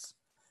conditions.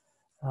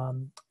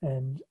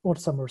 And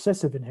autosomal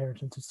recessive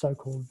inheritance is so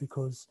called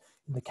because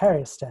in the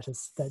carrier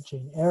status, that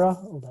gene error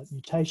or that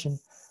mutation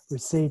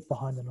received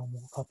behind the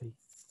normal copy.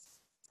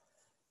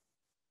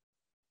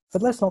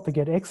 But let's not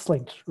forget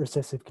X-linked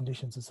recessive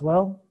conditions as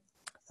well.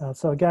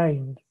 So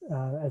again,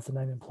 as the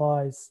name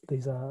implies,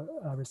 these are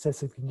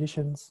recessive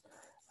conditions,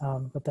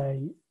 but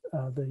the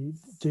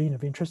gene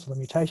of interest or the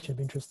mutation of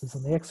interest is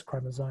on the X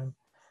chromosome,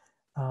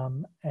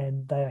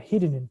 and they are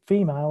hidden in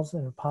females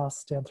and are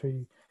passed down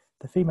through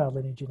the female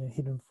lineage in a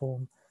hidden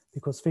form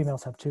because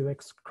females have 2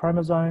 X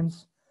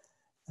chromosomes,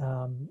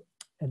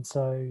 and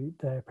so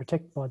they're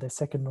protected by their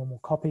second normal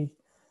copy.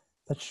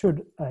 But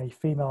should a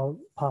female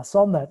pass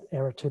on that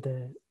error to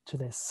their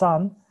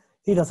son,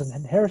 he doesn't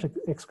inherit an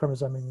X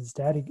chromosome in his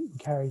dad,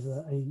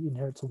 he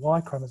inherits a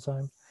Y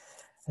chromosome,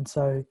 and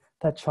so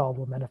that child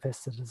will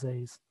manifest the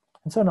disease.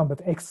 And so a number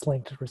of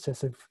X-linked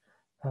recessive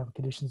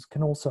conditions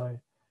can also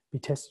be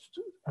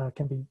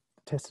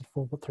tested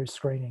for through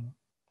screening.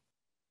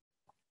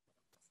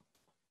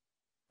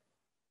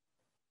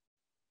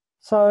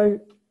 So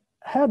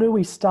how do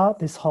we start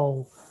this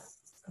whole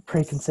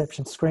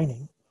preconception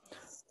screening?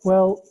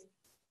 Well,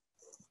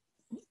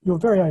 your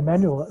very own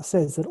manual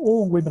says that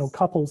all women or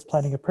couples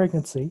planning a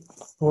pregnancy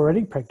or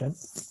already pregnant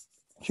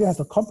should have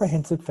a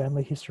comprehensive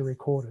family history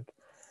recorded.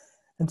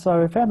 And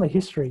so family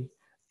history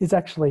is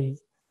actually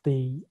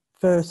the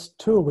first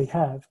tool we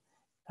have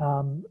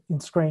in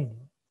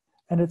screening.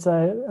 And it's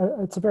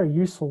a very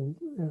useful,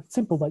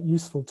 simple but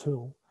useful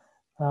tool.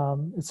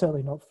 It's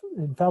certainly not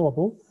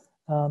infallible,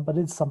 but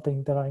it's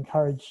something that I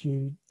encourage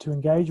you to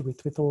engage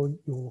with all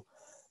your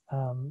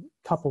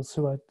couples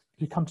who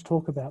come to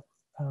talk about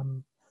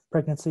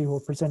pregnancy or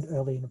present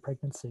early in a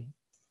pregnancy.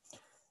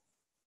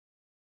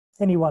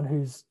 Anyone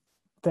who's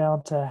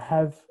found to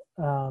have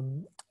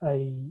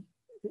a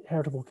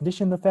heritable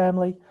condition in the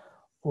family,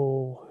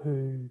 or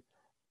who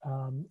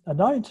are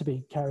known to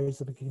be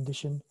carriers of a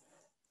condition,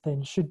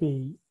 then should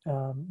be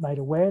made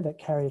aware that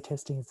carrier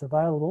testing is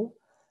available,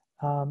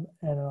 and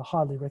are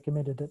highly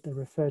recommended that they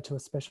refer to a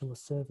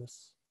specialist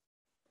service.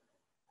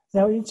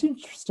 Now, it's an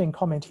interesting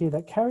comment here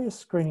that carrier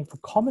screening for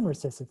common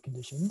recessive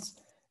conditions,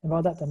 and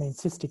by that they mean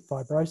cystic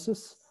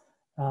fibrosis,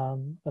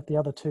 but the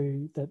other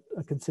two that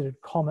are considered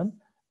common,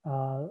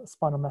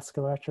 spinal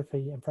muscular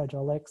atrophy and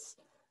Fragile X,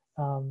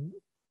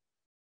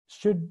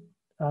 should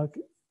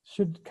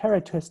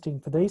carrier testing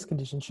for these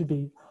conditions should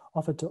be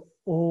offered to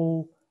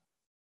all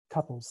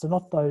couples. So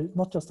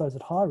not just those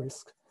at high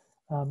risk,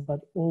 but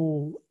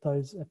all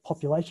those at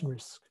population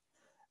risk.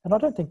 And I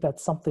don't think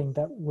that's something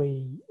that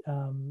we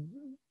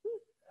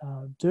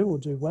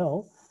do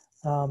well.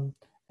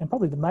 And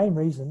probably the main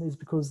reason is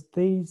because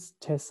these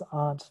tests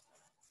aren't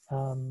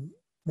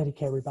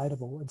Medicare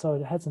rebatable, and so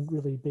it hasn't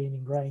really been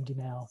ingrained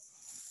in our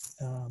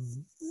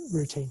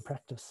routine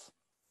practice.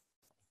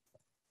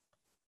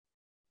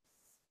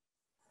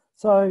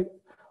 So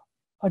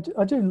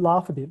I do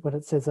laugh a bit when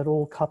it says that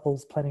all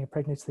couples planning a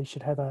pregnancy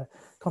should have a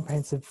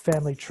comprehensive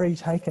family tree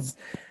taken.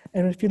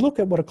 And if you look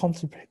at what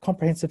a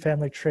comprehensive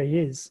family tree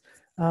is,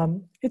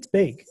 it's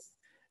big.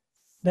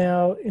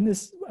 Now, in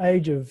this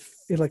age of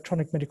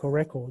electronic medical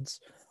records,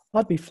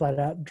 I'd be flat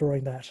out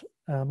drawing that.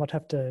 I'd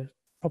have to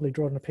probably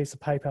draw it on a piece of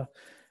paper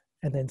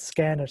and then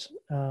scan it.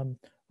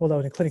 Although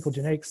in a clinical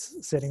genetics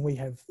setting, we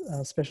have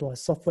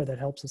specialised software that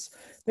helps us.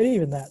 But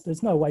even that,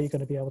 there's no way you're going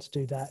to be able to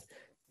do that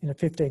in a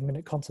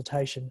 15-minute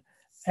consultation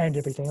and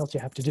everything else you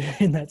have to do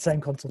in that same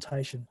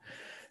consultation.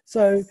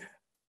 So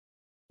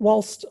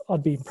whilst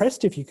I'd be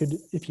impressed if you could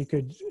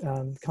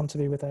come to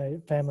me with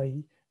a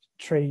family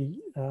tree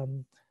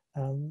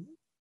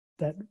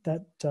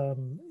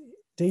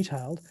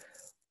detailed,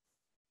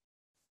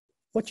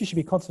 what you should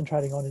be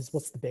concentrating on is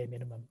what's the bare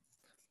minimum.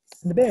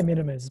 And the bare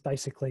minimum is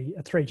basically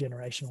a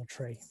 3-generational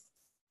tree.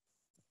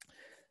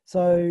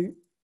 So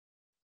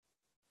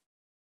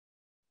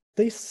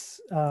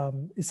this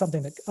is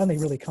something that only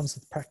really comes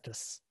with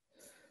practice.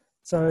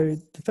 So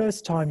the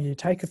first time you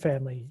take a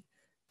family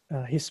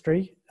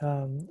history,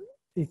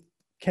 it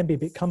can be a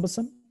bit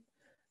cumbersome.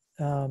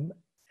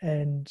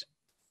 And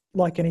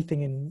like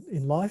anything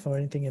in life or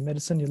anything in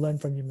medicine, you learn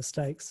from your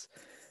mistakes.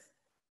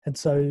 And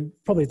so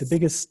probably the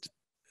biggest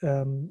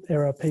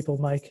error people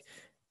make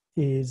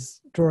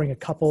is drawing a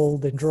couple,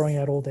 then drawing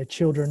out all their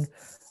children,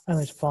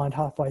 only to find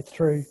halfway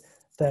through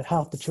that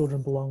half the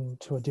children belong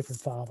to a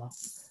different father.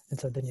 And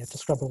so then you have to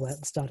scrub all that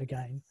and start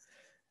again.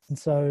 And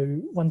so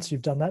once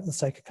you've done that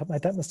mistake,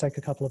 made that mistake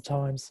a couple of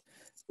times,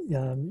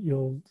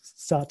 you'll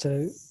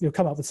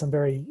come up with some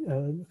very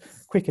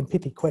quick and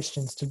pithy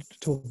questions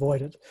to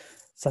avoid it,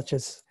 such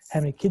as how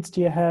many kids do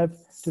you have?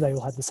 Do they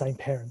all have the same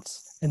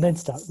parents? And then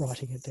start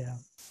writing it down.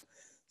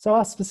 So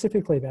ask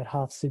specifically about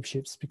half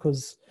sibships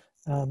because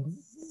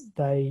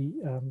they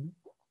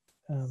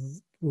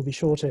will be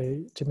sure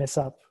to mess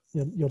up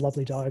your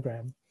lovely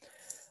diagram.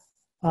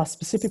 Ask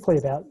specifically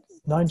about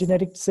known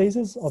genetic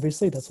diseases.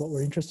 Obviously, that's what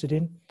we're interested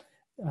in.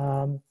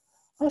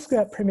 Ask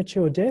about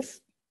premature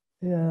death.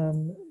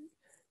 Is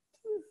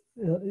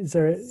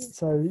there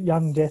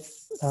young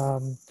death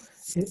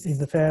in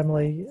the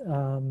family?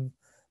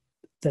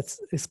 That's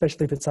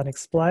especially if it's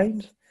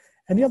unexplained.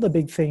 And the other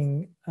big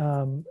thing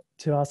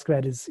to ask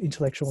about is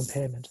intellectual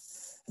impairment.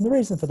 And the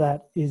reason for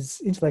that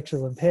is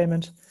intellectual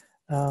impairment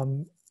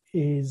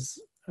is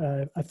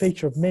a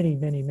feature of many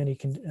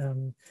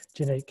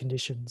genetic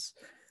conditions.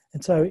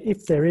 And so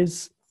if there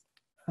is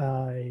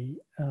a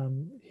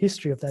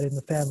history of that in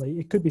the family,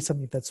 it could be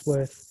something that's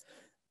worth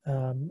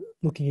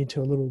looking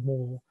into a little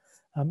more,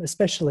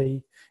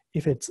 especially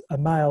if it's a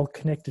male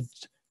connected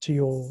to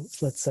your,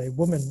 let's say,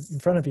 woman in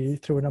front of you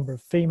through a number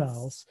of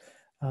females.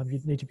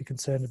 You'd need to be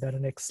concerned about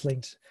an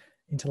X-linked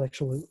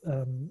intellectual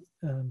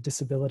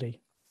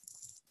disability.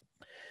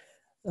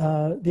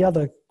 The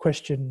other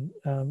question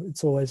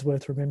it's always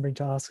worth remembering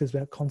to ask is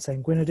about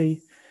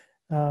consanguinity.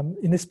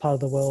 In this part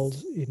of the world,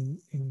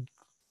 in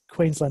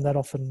Queensland, that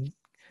often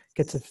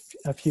gets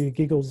a few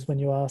giggles when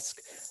you ask,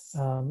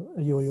 are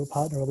you or your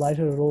partner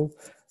related at all?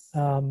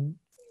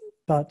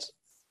 But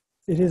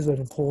it is an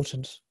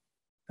important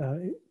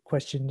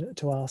question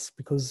to ask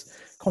because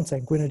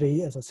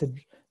consanguinity, as I said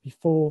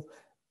before,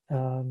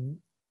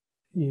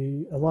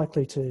 you are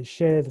likely to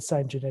share the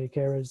same genetic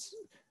errors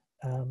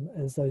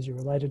as those you're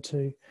related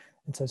to.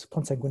 And so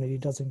consanguinity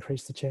does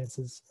increase the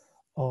chances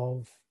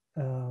of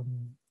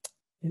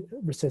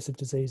recessive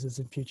diseases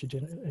in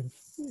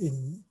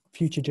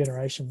future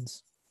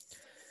generations.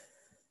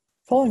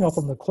 Following up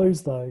on the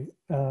clues though,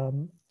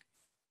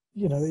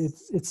 you know,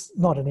 it's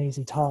not an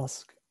easy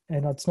task,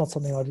 and it's not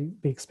something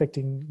I'd be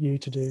expecting you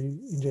to do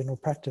in general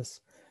practice.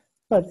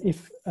 But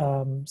if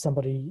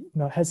somebody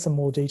has some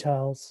more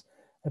details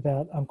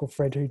about Uncle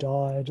Fred who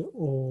died,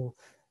 or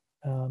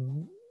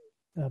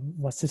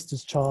my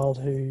sister's child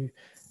who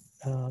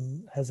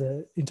has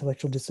an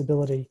intellectual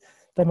disability,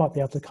 they might be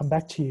able to come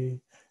back to you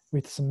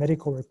with some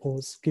medical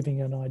reports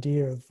giving an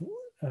idea of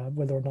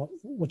whether or not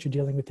what you're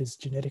dealing with is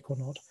genetic or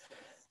not.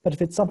 But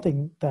if it's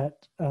something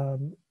that, for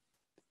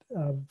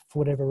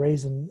whatever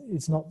reason,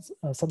 is not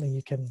something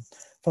you can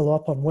follow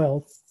up on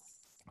well,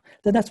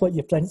 then that's what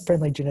your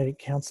friendly genetic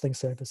counselling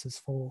service is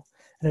for.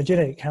 And a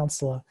genetic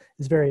counsellor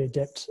is very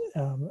adept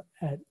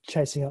at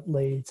chasing up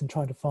leads and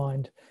trying to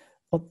find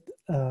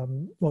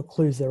what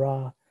clues there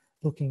are,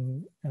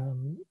 looking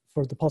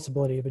for the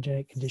possibility of a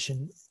genetic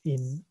condition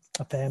in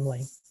a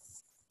family.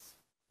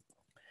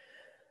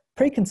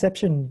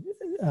 Preconception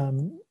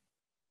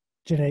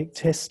genetic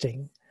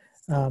testing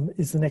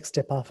is the next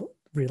step up,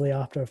 really,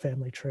 after a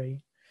family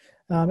tree.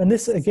 And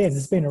this, again,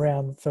 has been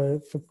around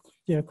for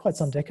quite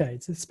some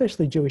decades,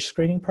 especially Jewish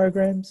screening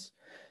programs.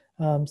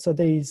 So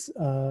these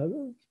are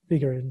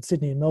bigger in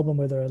Sydney and Melbourne,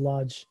 where there are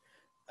large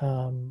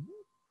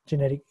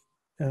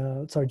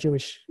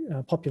Jewish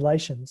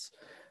populations.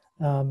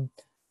 But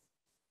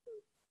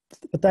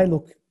they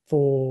look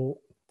for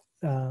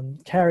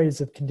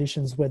carriers of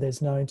conditions where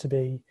there's known to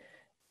be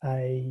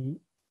a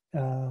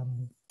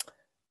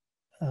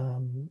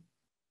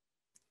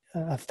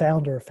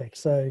founder effect.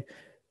 So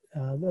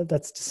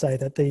that's to say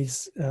that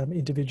these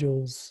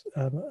individuals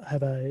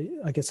have a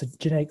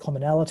genetic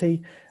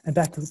commonality, and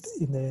back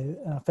in their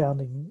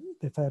founding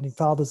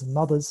fathers and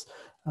mothers,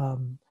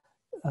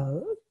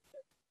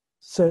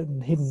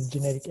 certain hidden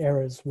genetic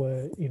errors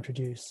were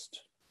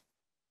introduced.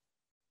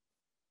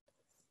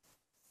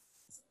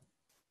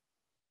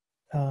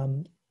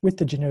 With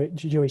the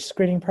Jewish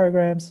screening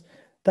programs,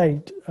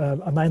 they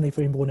are mainly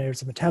for inborn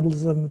errors of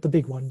metabolism. The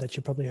big one that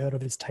you've probably heard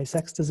of is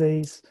Tay-Sachs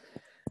disease.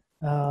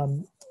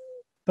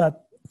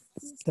 But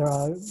there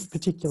are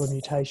particular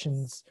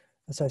mutations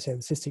associated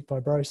with cystic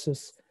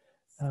fibrosis,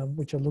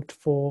 which are looked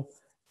for,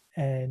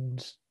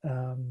 and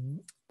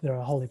there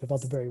are a whole heap of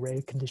other very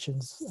rare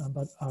conditions,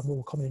 but are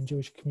more common in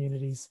Jewish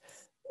communities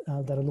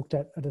that are looked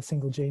at a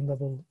single gene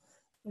level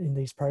in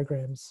these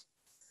programs.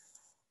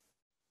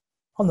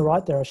 On the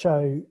right there, I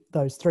show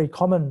those three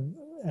common,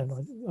 and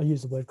I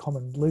use the word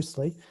common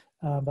loosely,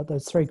 but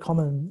those three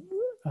common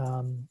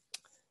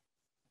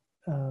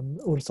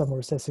autosomal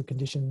recessive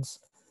conditions.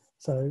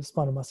 So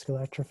spinal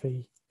muscular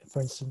atrophy,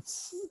 for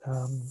instance,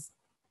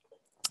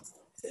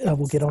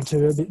 we'll get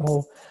onto a bit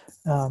more,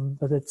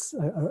 but it's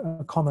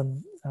a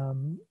common,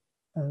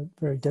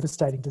 very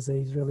devastating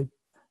disease, really,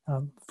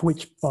 for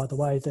which, by the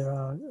way, there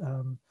are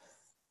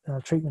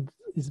treatment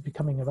is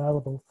becoming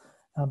available,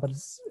 but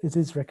it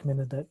is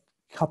recommended that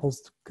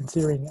couples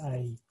considering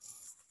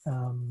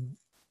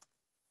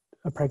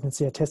a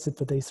pregnancy are tested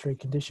for these three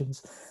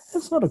conditions.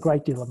 It's not a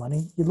great deal of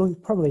money.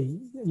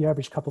 Your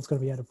average couple's going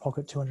to be out of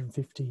pocket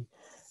 $250,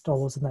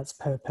 and that's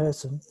per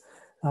person.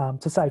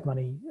 To save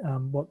money,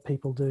 what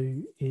people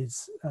do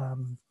is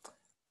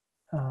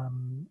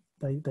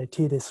they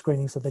tier their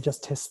screening, so they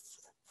just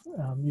test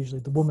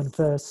usually the woman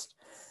first,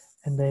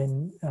 and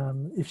then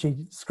if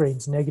she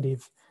screens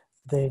negative,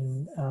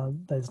 then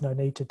there's no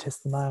need to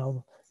test the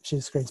male. If she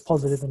screens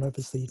positive, and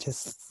obviously you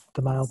test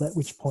the male, at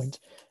which point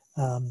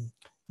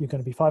you're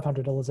going to be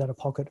 $500 out of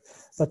pocket.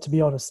 But to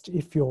be honest,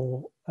 if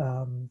you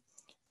find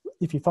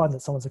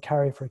that someone's a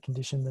carrier for a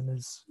condition, then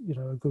there's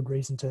a good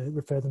reason to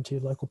refer them to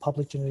your local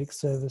public genetics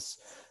service,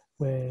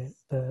 where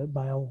the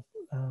male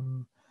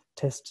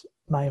test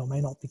may or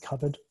may not be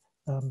covered,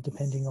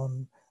 depending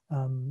on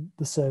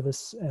the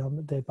service,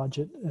 their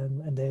budget,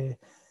 and their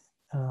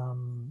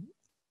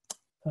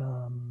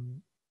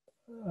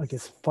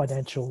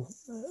financial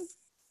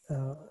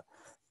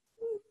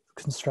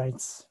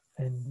constraints.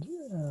 And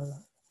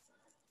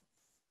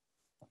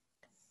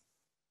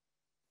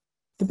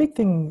the big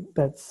thing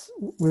that's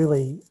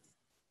really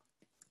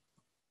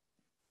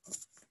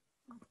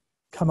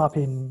come up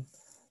in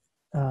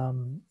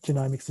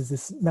genomics is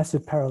this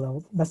massively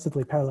parallel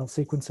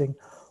sequencing,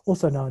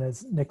 also known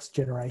as next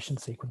generation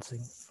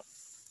sequencing.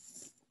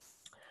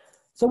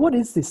 So what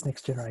is this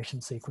next generation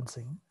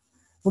sequencing?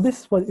 Well,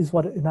 this is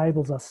what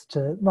enables us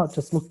to not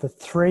just look for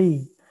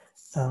three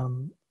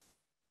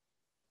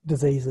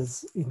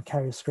diseases in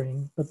carrier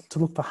screening, but to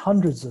look for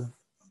hundreds of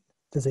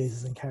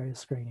diseases in carrier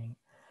screening.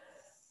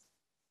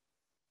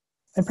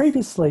 And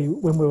previously,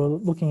 when we were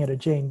looking at a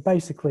gene,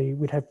 basically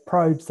we'd have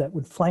probes that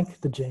would flank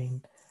the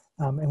gene,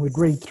 and we'd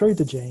read through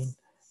the gene,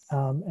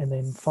 and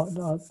then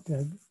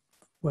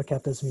work out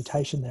if there's a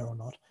mutation there or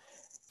not.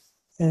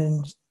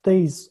 And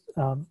these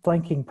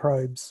flanking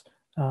probes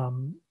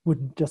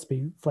wouldn't just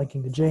be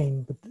flanking the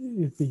gene, but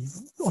it'd be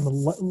on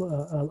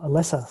a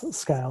lesser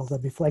scale.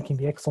 They'd be flanking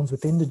the exons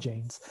within the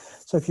genes.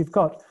 So if you've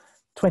got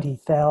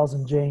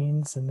 20,000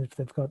 genes, and if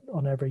they've got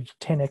on average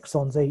 10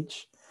 exons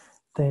each,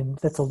 then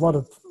that's a lot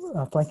of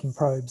flanking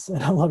probes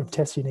and a lot of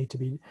tests you need to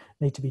be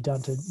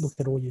done to look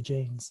at all your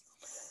genes.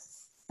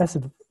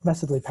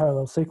 Massively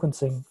parallel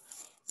sequencing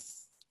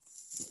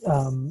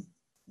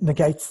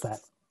negates that.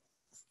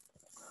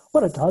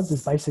 What it does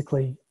is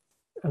basically,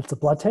 it's a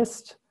blood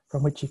test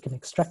from which you can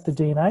extract the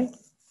DNA.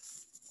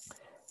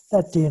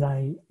 That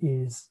DNA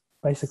is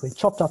basically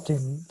chopped up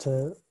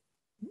into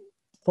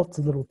lots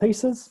of little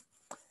pieces,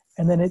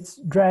 and then it's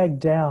dragged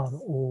down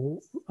or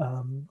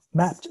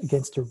mapped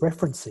against a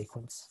reference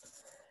sequence.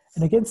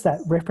 And against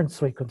that reference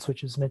sequence,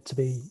 which is meant to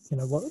be,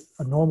 what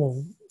a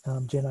normal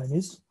genome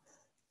is,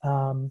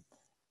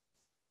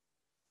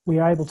 we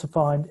are able to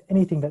find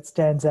anything that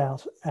stands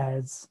out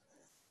as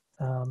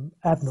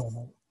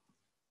abnormal.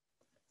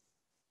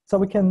 So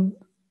we can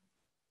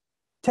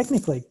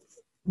technically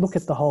look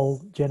at the whole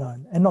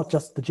genome, and not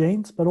just the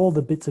genes, but all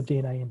the bits of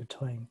DNA in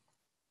between.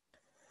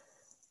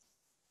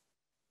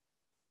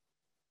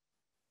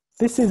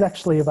 This is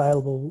actually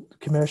available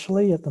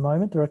commercially at the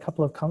moment. There are a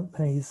couple of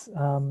companies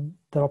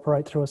that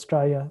operate through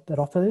Australia that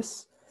offer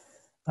this.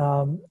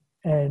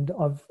 And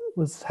I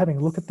was having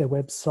a look at their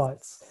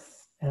websites,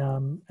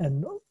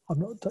 and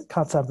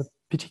can't say I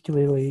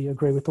particularly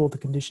agree with all the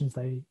conditions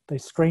they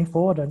screen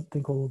for. I don't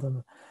think all of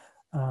them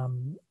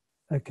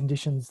are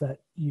conditions that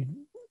you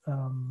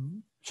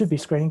should be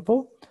screening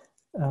for,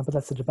 but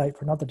that's a debate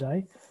for another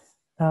day.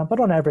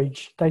 But on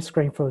average, they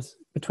screen for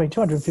between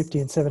 250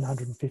 and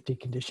 750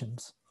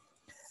 conditions.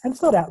 And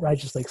it's not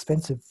outrageously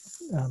expensive,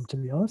 to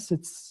be honest.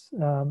 It's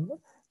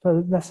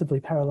for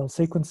massively parallel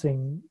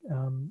sequencing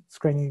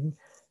screening,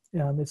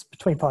 it's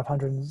between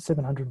 $500 and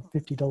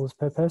 $750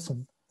 per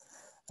person.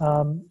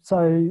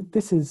 So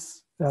this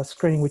is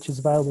screening which is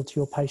available to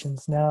your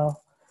patients now,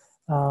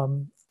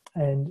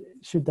 and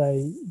should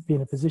they be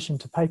in a position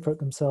to pay for it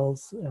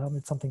themselves,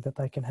 it's something that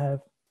they can have.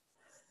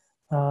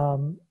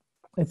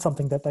 It's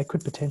something that they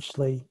could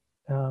potentially,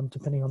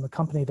 depending on the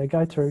company they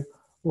go through,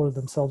 order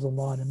themselves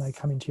online, and may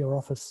come into your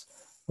office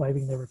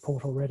waiving their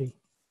report already.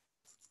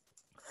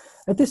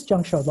 At this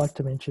juncture, I'd like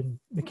to mention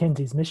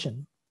Mackenzie's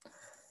mission.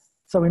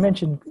 So we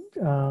mentioned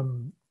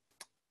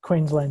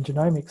Queensland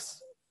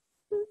Genomics.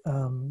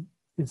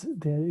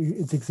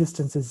 Its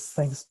existence is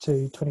thanks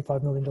to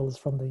 $25 million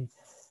from the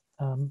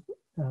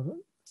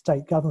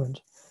state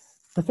government.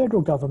 The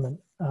federal government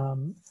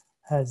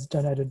has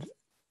donated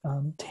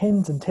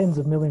tens and tens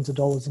of millions of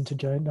dollars into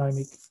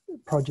genomic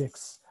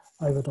projects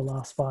over the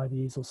last 5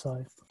 years or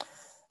so.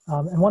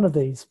 And one of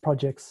these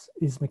projects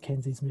is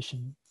Mackenzie's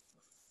mission.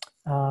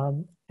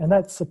 And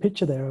that's a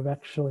picture there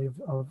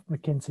of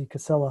Mackenzie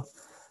Casella,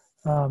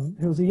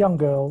 who was a young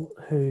girl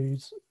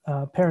whose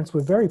parents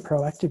were very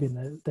proactive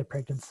in their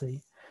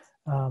pregnancy.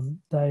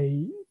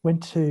 They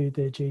went to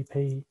their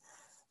GP.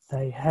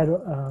 They had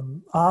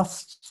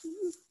asked,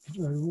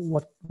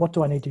 what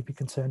do I need to be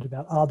concerned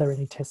about? Are there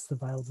any tests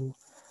available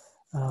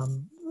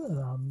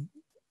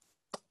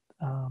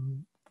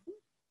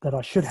that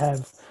I should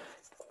have?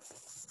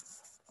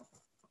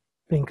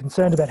 Being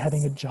concerned about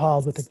having a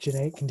child with a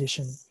genetic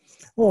condition,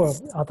 or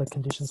other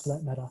conditions for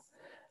that matter.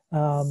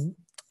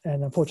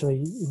 And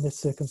unfortunately, in this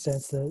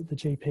circumstance, the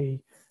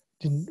GP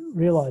didn't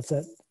realise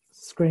that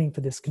screening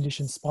for this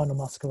condition, spinal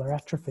muscular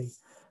atrophy,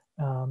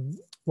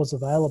 was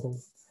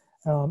available.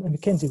 And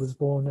Mackenzie was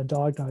born and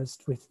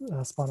diagnosed with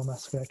spinal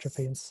muscular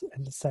atrophy and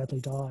sadly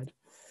died.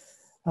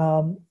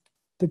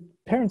 The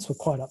parents were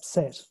quite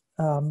upset,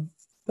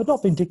 but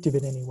not vindictive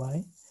in any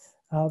way.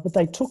 But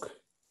they took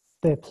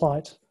their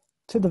plight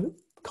to the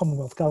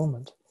Commonwealth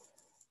government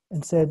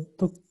and said,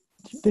 look,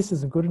 this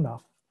isn't good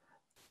enough.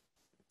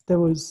 There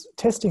was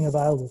testing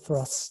available for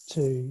us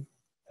to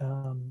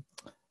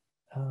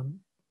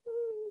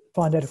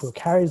find out if we were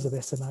carriers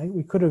of SMA.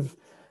 We could have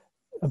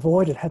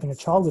avoided having a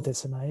child with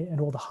SMA and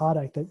all the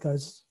heartache that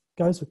goes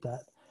with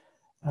that.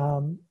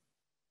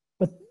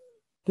 But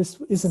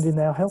this isn't in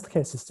our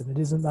healthcare system. It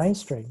isn't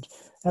mainstreamed.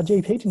 Our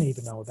GP didn't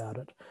even know about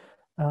it.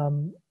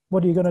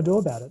 What are you going to do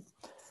about it?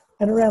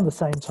 And around the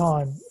same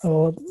time,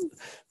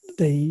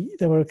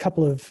 there were a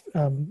couple of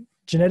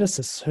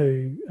geneticists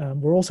who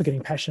were also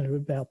getting passionate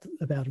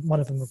about one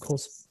of them, of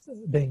course,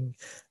 being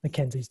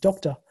Mackenzie's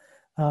doctor,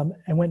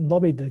 and went and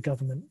lobbied the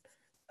government,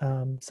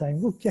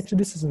 saying, look, actually,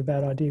 this isn't a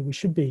bad idea. We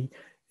should be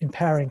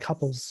empowering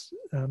couples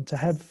to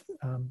have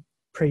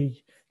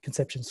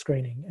pre-conception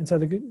screening. And so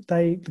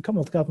the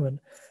Commonwealth government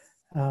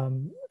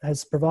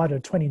has provided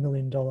a $20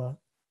 million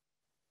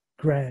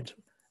grant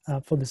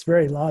for this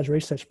very large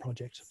research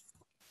project.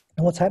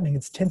 And what's happening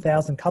is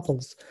 10,000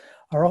 couples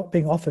are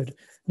being offered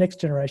next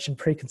generation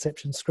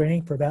preconception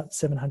screening for about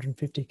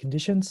 750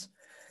 conditions.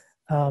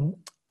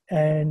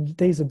 And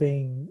these are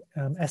being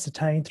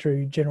ascertained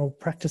through general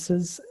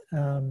practices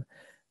and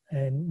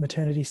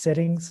maternity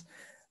settings.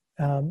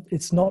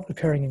 It's not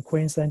occurring in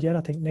Queensland yet.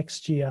 I think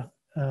next year,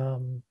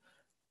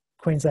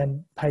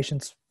 Queensland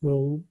patients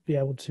will be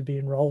able to be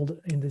enrolled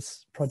in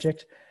this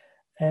project.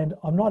 And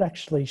I'm not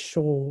actually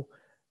sure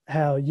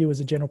how you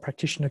as a general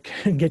practitioner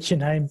can get your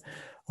name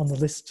on the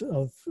list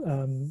of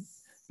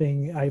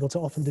being able to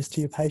offer this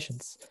to your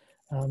patients.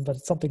 But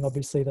it's something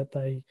obviously that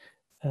they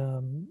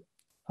are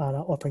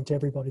offering to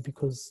everybody,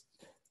 because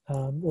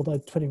although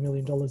 $20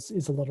 million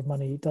is a lot of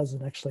money, it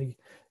doesn't actually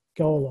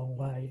go a long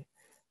way,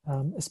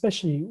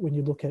 especially when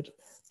you look at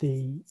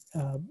the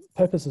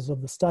purposes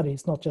of the study.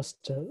 It's not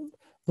just to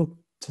look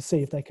to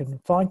see if they can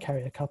find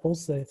carrier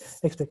couples. The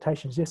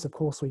expectations, yes, of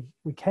course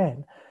we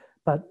can,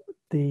 but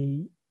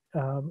the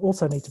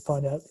also need to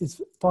find out,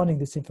 is finding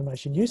this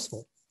information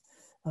useful?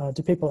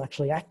 Do people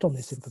actually act on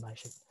this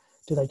information?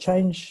 Do they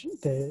change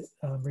their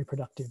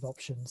reproductive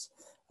options?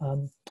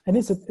 And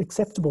is it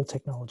acceptable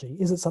technology?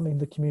 Is it something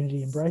the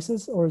community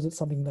embraces, or is it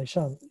something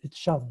it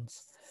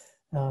shuns?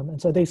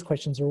 And so these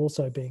questions are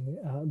also being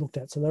looked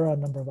at. So there are a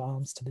number of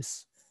arms to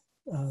this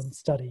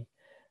study.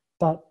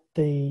 But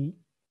the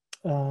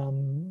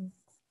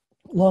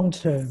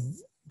long-term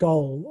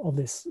goal of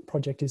this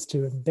project is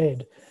to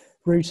embed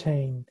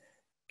routine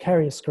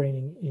carrier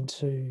screening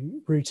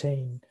into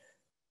routine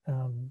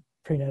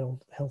prenatal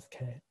health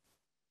care.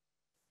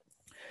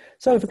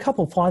 So if a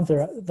couple finds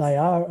they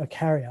are a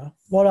carrier,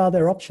 what are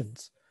their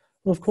options?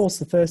 Well, of course,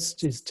 the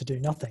first is to do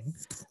nothing,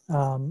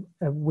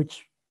 at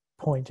which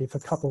point if a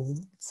couple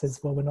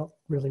says, well, we're not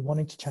really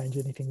wanting to change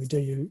anything we do,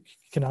 you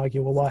can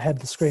argue, well, why have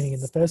the screening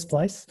in the first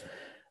place?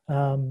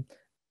 And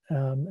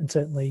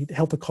certainly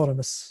health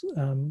economists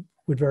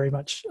would very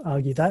much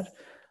argue that.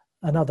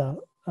 Another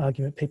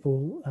argument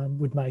people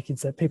would make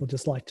is that people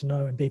just like to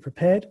know and be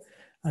prepared.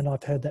 And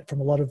I've heard that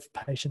from a lot of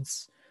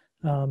patients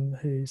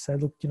who say,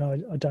 look, you know,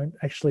 I don't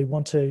actually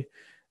want to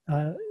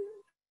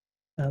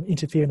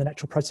interfere in the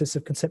natural process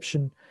of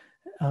conception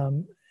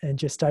and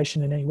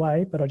gestation in any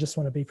way, but I just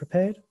want to be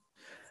prepared.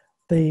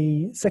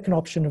 The second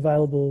option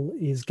available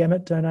is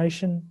gamete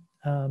donation.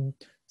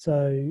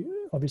 So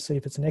obviously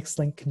if it's an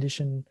X-linked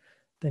condition,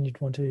 then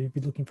you'd want to be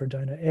looking for a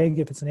donor egg.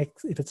 If it's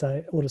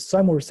a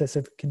autosomal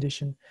recessive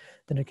condition,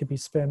 then it could be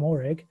sperm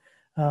or egg.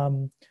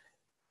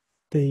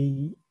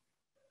 The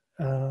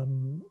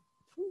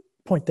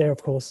point there,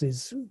 of course,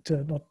 is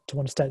not to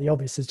want to state the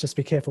obvious, is just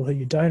be careful who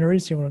your donor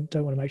is. You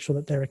don't want to make sure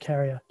that they're a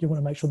carrier. You want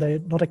to make sure they're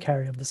not a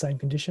carrier of the same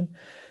condition.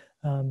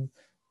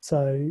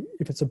 So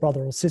if it's a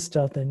brother or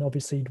sister, then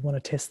obviously you'd want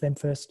to test them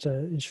first to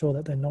ensure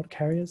that they're not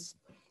carriers.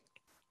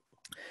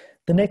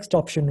 The next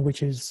option,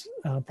 which is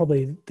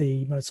probably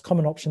the most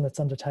common option that's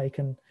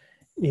undertaken,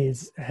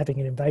 is having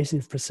an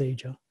invasive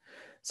procedure.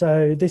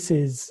 So this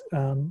is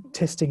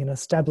testing an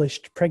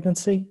established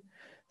pregnancy.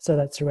 So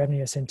that's through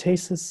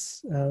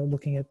amniocentesis,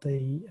 looking at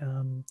the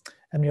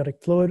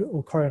amniotic fluid,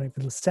 or chorionic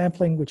villus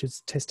sampling, which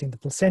is testing the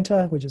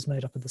placenta, which is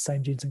made up of the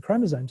same genes and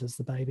chromosomes as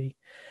the baby,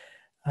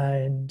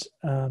 and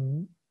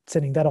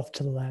sending that off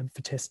to the lab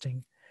for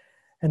testing.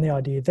 And the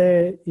idea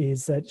there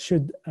is that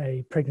should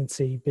a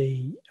pregnancy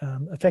be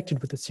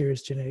affected with a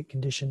serious genetic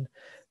condition,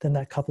 then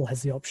that couple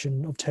has the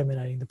option of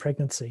terminating the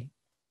pregnancy.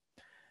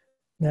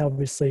 Now,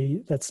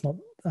 obviously, that's not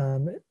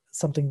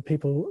something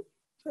people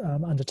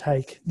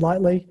undertake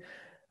lightly.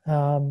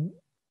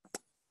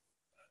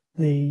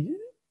 The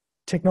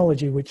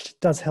technology which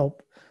does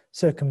help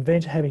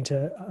circumvent having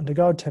to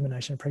undergo a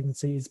termination of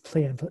pregnancy is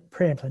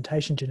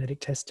pre-implantation genetic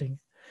testing.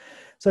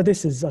 So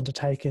this is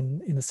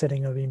undertaken in the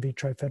setting of in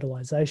vitro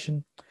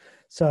fertilization.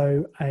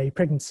 So a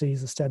pregnancy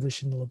is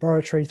established in the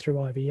laboratory through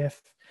IVF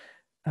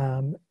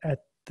at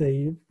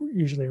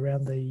usually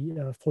around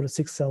the 4 to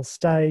 6 cell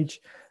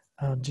stage.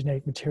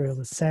 Genetic material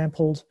is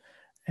sampled,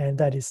 and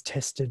that is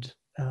tested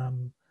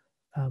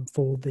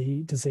for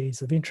the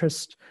disease of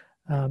interest.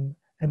 And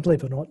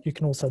believe it or not, you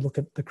can also look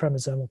at the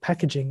chromosomal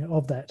packaging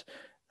of that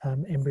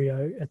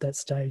embryo at that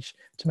stage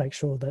to make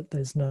sure that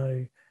there's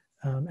no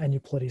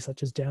aneuploidy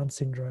such as Down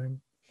syndrome.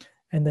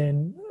 And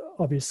then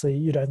obviously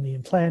you'd only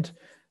implant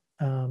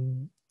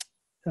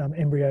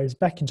embryos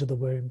back into the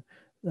womb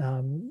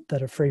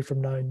that are free from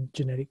known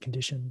genetic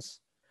conditions.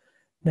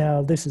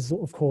 Now, this is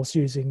of course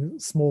using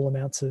small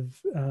amounts of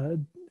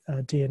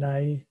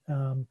DNA,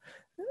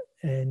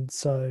 and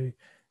so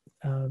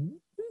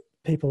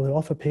people who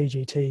offer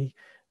PGT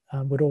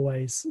would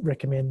always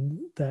recommend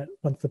that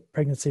once the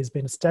pregnancy has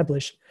been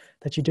established,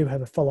 that you do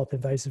have a follow-up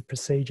invasive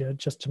procedure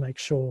just to make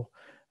sure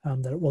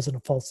that it wasn't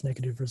a false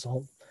negative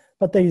result.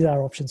 But these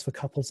are options for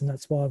couples, and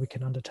that's why we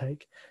can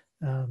undertake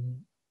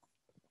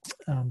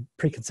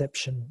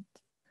preconception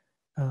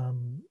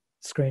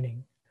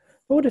screening.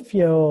 But what if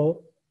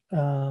your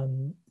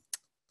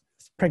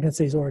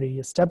pregnancy is already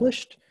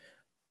established?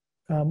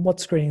 What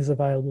screening is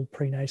available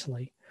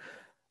prenatally?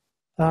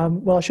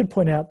 Well, I should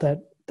point out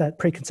that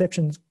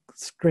preconception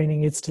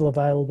screening is still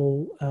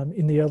available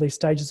in the early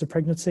stages of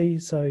pregnancy.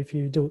 So if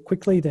you do it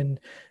quickly and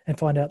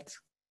find out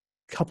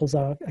couples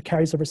are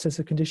carriers of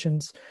recessive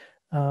conditions,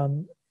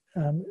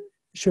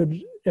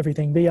 should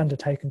everything be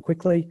undertaken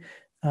quickly,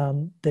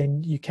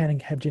 then you can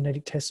have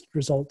genetic test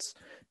results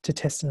to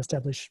test and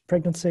establish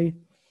pregnancy.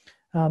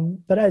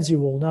 But as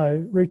you all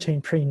know,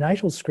 routine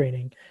prenatal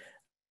screening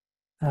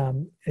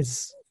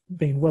has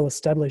been well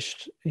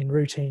established in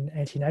routine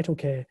antenatal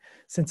care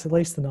since at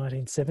least the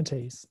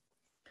 1970s.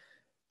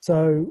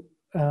 So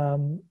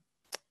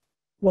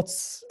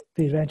what's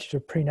the advantage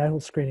of prenatal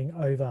screening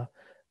over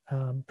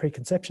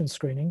preconception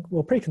screening?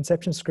 Well,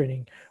 preconception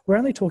screening, we're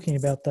only talking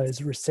about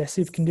those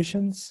recessive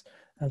conditions,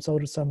 so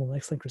autosomal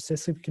X-linked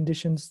recessive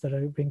conditions that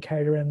are being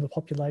carried around in the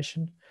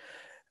population.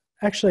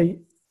 Actually,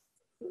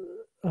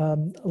 a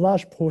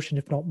large portion,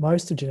 if not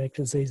most, of genetic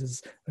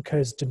diseases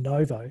occurs de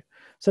novo.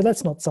 So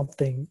that's not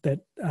something that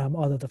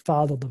either the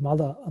father or the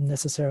mother are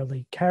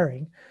necessarily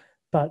carrying,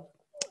 but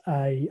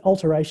a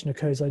alteration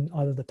occurs in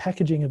either the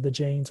packaging of the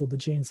genes or the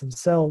genes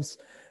themselves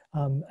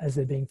as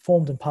they're being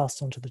formed and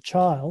passed on to the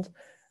child.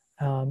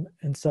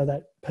 And so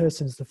that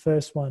person is the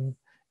first one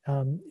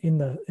in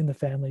the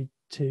family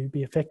to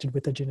be affected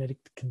with a genetic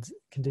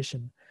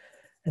condition.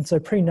 And so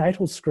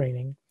prenatal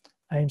screening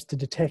aims to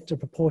detect a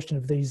proportion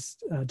of these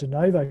de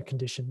novo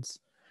conditions.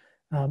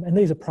 And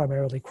these are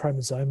primarily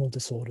chromosomal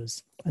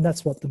disorders. And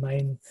that's what the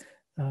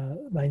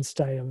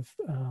mainstay of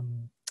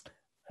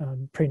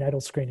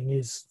prenatal screening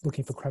is,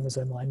 looking for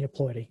chromosomal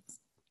aneuploidy.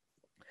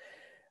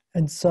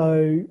 And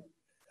so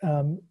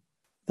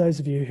those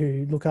of you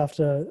who look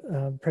after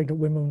pregnant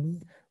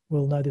women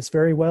will know this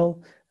very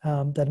well,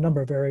 that a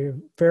number of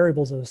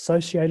variables are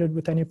associated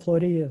with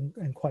aneuploidy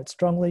and quite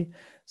strongly.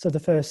 So the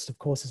first, of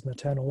course, is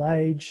maternal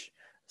age.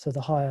 So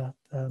the higher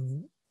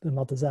the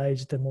mother's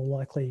age, the more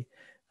likely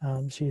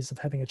she is of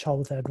having a child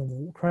with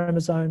abnormal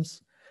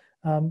chromosomes,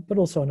 but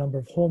also a number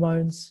of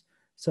hormones,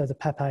 so the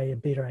PAP-A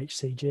and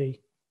beta-HCG.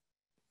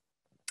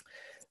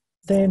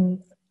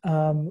 Then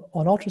on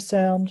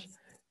ultrasound,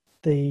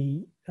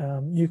 the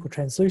nuchal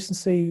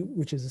translucency,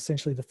 which is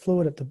essentially the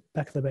fluid at the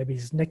back of the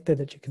baby's neck there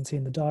that you can see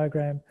in the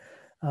diagram.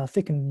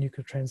 Thickened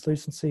nuchal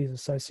translucency is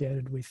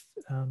associated with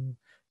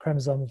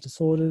chromosomal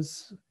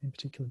disorders, in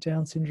particular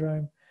Down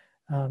syndrome,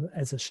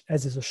 as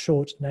is a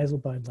short nasal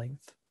bone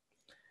length.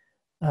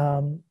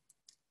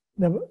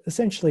 Now,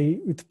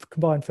 essentially, with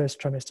combined first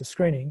trimester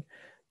screening,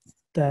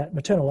 that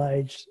maternal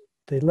age,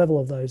 the level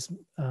of those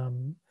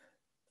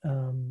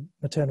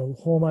maternal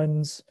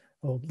hormones,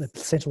 or the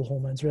placental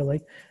hormones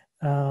really,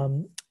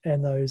 and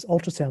those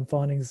ultrasound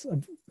findings are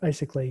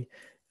basically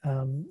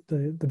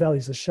the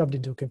values are shoved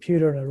into a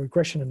computer and a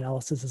regression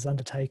analysis is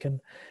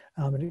undertaken,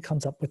 and it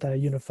comes up with a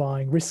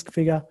unifying risk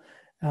figure.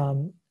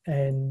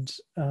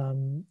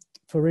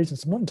 For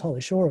reasons I'm not entirely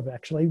sure of,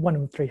 actually, 1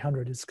 in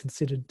 300 is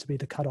considered to be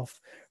the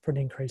cutoff for an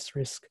increased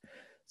risk.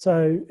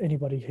 So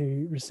anybody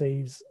who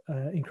receives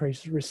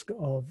increased risk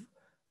of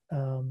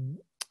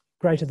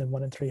greater than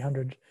 1 in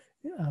 300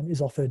 is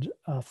offered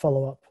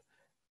follow-up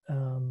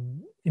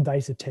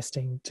invasive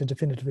testing to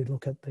definitively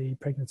look at the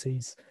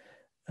pregnancy's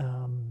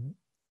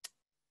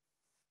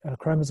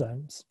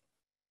chromosomes.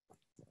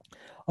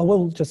 I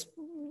will just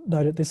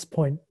note at this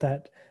point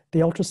that the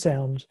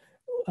ultrasound,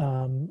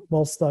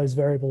 whilst those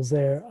variables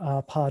there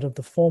are part of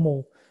the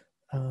formal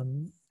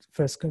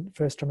first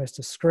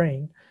trimester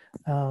screen,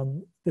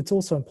 it's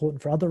also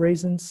important for other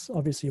reasons.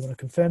 Obviously, you want to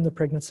confirm the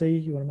pregnancy,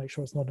 you want to make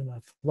sure it's not in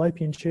a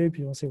fallopian tube,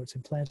 you want to see what's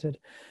implanted.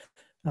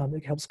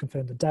 It helps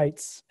confirm the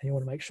dates, and you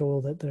want to make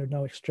sure that there are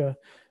no extra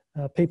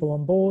people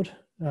on board,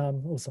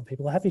 or some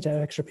people are happy to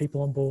have extra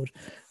people on board,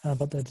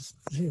 but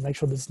make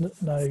sure there's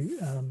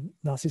no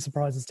nasty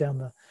surprises down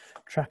the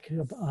track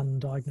of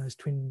undiagnosed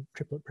twin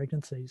triplet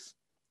pregnancies.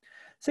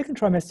 Second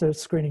trimester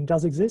screening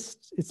does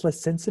exist. It's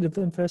less sensitive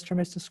than first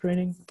trimester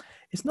screening.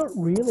 It's not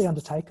really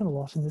undertaken a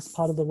lot in this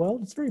part of the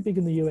world. It's very big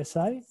in the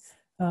USA,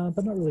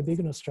 but not really big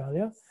in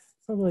Australia.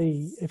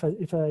 Probably if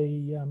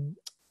a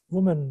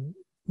woman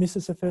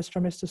misses her first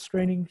trimester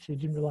screening, she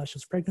didn't realise she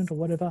was pregnant or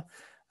whatever,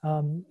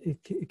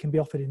 it can be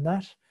offered in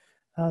that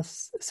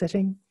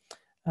setting.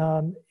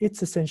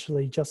 It's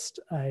essentially just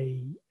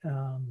a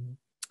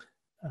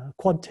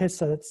quad test,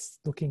 so that's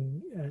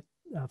looking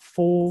at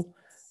 4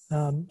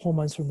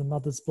 hormones from the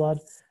mother's blood.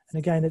 And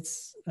again,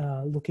 it's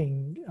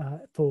looking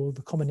for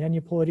the common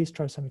aneuploidies,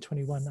 trisomy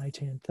 21,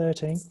 18 and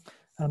 13,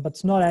 but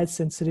it's not as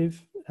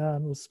sensitive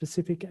or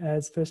specific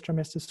as first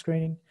trimester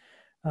screening,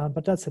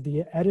 but does have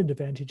the added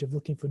advantage of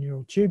looking for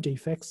neural tube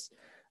defects.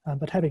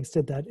 But having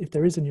said that, if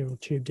there is a neural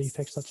tube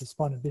defect such as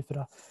spina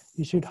bifida,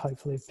 you should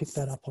hopefully pick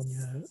that up on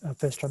your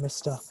first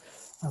trimester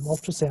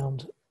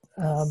ultrasound.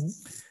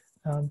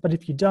 But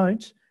if you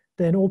don't,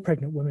 then all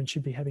pregnant women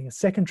should be having a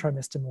second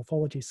trimester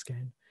morphology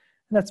scan.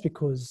 And that's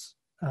because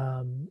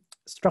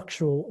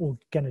structural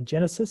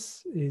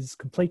organogenesis is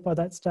complete by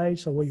that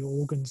stage. So all your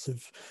organs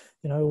have,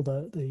 all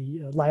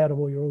the layout of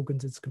all your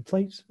organs is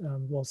complete,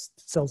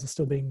 whilst cells are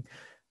still being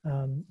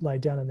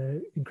laid down and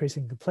they're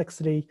increasing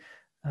complexity.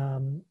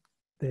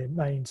 Their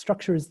main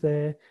structure is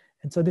there.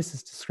 And so this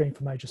is to screen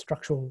for major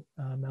structural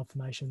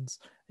malformations.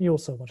 And you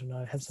also want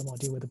to have some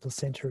idea where the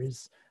placenta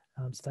is,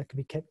 so that can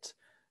be kept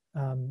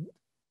in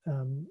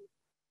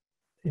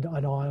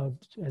an eye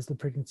as the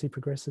pregnancy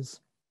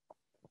progresses.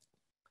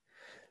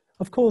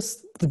 Of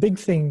course, the big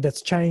thing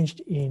that's changed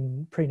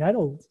in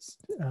prenatal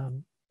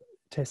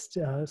test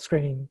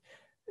screening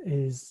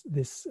is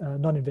this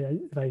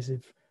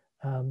non-invasive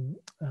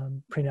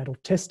prenatal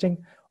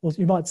testing, or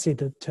you might see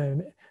the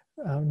term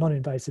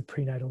non-invasive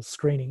prenatal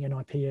screening,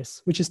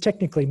 NIPS, which is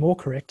technically more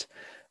correct,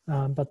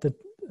 but the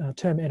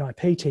term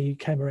NIPT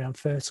came around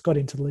first, got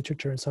into the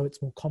literature, and so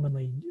it's more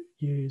commonly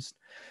used.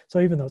 So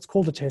even though it's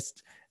called a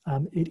test,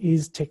 it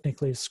is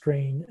technically a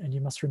screen, and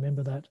you must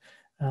remember that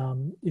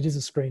it is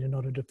a screen and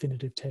not a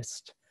definitive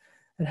test.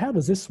 And how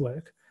does this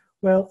work?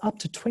 Well, up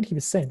to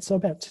 20%, so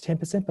about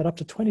 10%, but up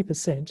to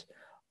 20%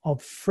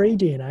 of free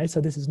DNA, so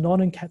this is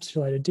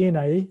non-encapsulated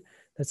DNA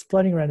that's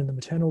floating around in the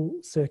maternal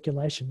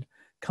circulation,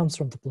 comes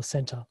from the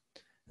placenta.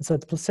 And so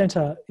the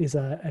placenta is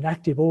an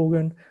active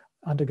organ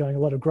undergoing a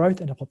lot of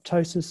growth and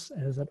apoptosis.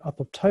 And as that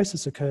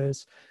apoptosis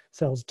occurs,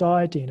 cells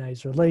die, DNA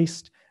is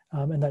released,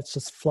 and that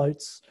just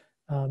floats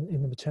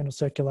in the maternal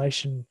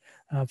circulation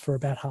for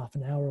about half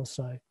an hour or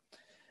so.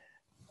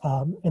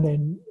 And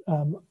then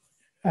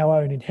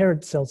our own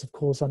inherent cells, of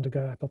course,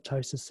 undergo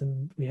apoptosis,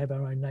 and we have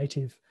our own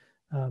native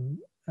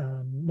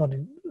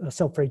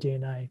cell-free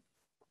DNA.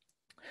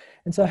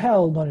 And so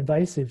how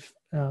non-invasive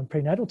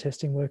prenatal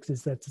testing works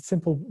is that it's a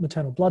simple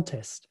maternal blood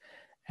test,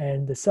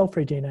 and the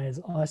cell-free DNA is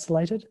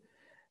isolated.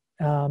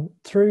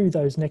 Through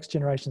those next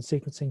generation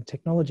sequencing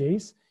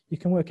technologies, you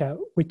can work out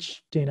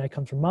which DNA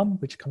comes from mum,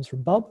 which comes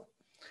from bub,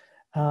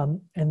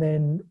 and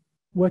then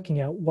working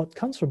out what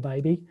comes from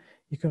baby,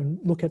 you can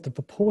look at the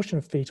proportion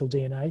of fetal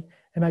DNA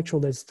and make sure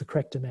there's the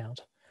correct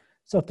amount.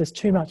 So if there's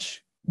too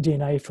much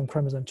DNA from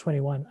chromosome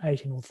 21,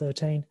 18 or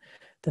 13,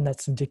 then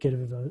that's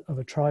indicative of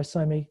a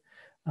trisomy.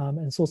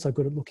 And it's also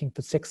good at looking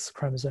for sex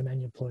chromosome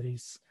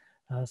aneuploidies.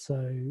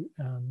 So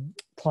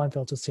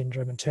Klinefelter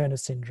syndrome and Turner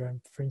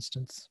syndrome, for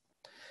instance.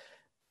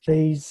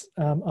 These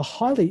are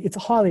it's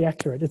highly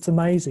accurate. It's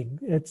amazing.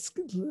 It's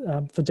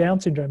for Down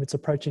syndrome, it's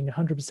approaching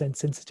 100%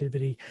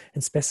 sensitivity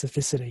and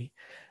specificity.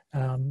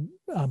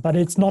 But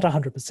it's not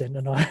 100%,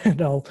 and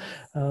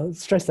I'll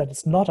stress that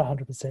it's not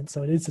 100%.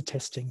 So it is a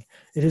testing.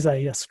 It is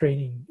a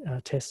screening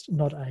test,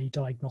 not a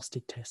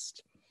diagnostic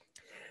test.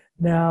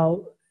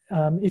 Now,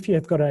 if you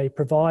have got a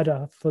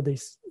provider for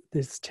this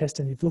test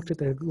and you've looked at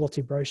the lots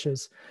of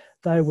brochures,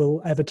 they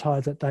will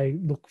advertise that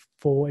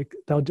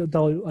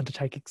they'll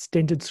undertake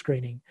extended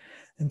screening,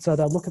 and so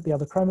they'll look at the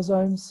other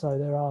chromosomes. So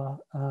there are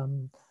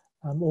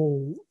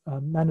all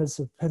manners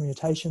of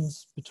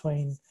permutations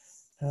between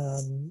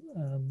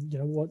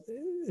what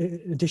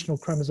additional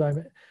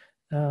chromosome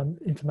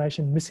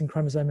information, missing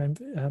chromosome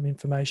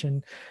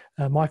information,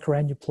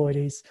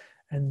 microaneuploidies,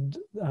 and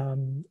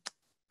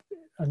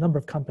a number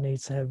of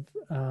companies have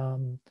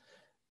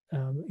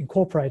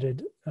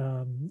incorporated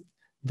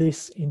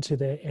this into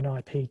their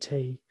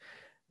NIPT.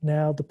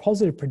 Now, the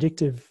positive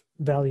predictive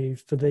value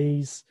for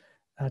these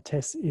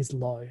tests is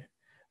low.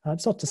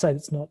 It's not to say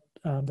it's not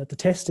that the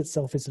test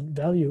itself isn't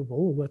valuable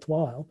or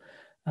worthwhile,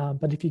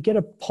 but if you get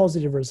a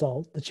positive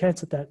result, the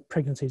chance that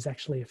pregnancy is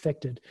actually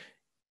affected,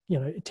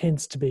 it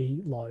tends to be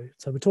low.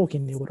 So we're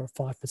talking the order of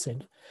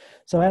 5%.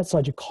 So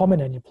outside your common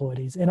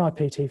aneuploidies,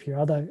 NIPT for your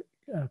other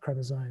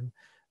chromosome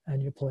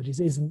aneuploidies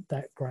isn't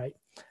that great.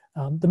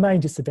 The main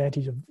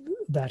disadvantage of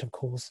that, of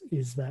course,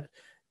 is that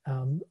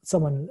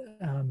someone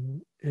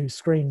who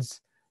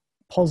screens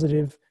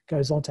positive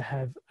goes on to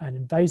have an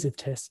invasive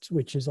test,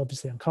 which is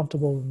obviously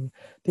uncomfortable and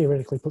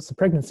theoretically puts the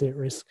pregnancy at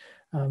risk,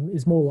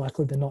 is more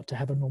likely than not to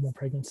have a normal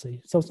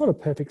pregnancy. So it's not a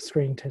perfect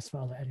screening test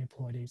for other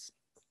aneuploidies.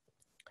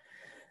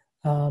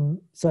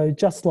 So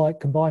just like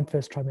combined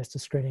first trimester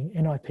screening,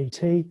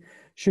 NIPT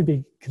should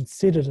be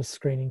considered a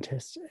screening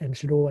test and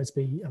should always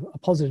be a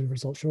positive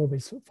result, should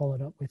always be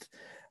followed up with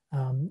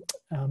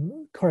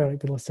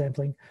chorionic villus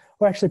sampling,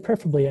 or actually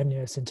preferably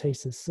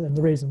amniocentesis. And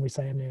the reason we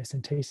say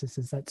amniocentesis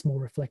is that's more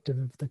reflective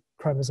of the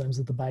chromosomes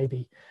of the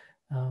baby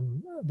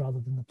rather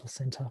than the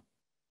placenta.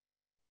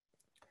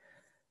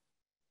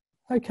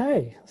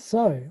 Okay,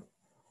 so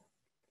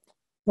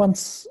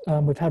once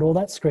we've had all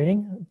that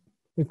screening,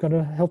 we've got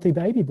a healthy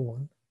baby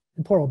born.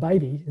 And poor old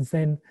baby is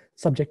then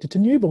subjected to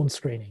newborn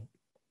screening.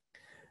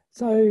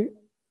 So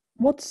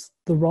what's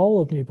the role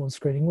of newborn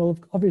screening? Well,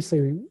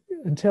 obviously,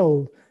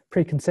 until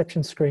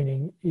preconception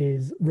screening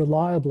is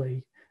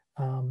reliably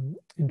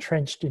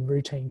entrenched in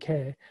routine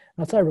care, and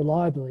I say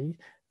reliably,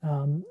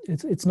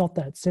 it's not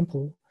that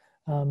simple.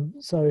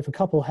 So if a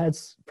couple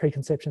has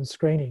preconception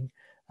screening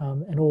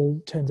and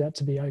all turns out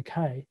to be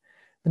okay,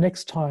 the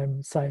next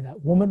time, say,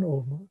 that woman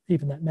or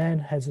even that man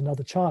has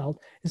another child,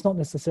 it's not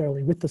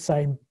necessarily with the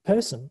same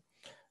person.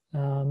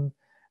 And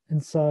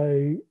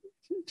so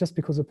just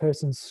because a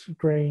person's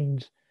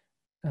screened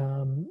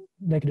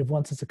negative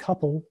once as a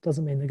couple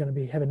doesn't mean they're going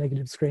to have a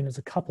negative screen as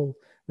a couple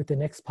with their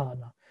next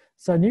partner.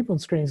 So newborn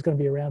screening is going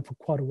to be around for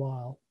quite a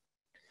while.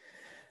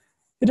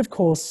 It, of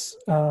course,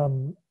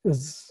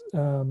 is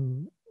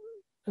the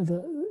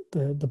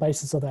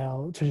basis of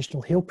our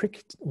traditional heel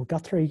prick or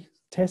Guthrie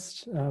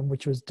test,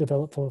 which was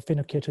developed for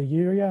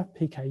phenylketonuria,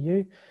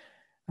 PKU.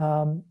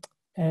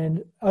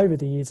 And over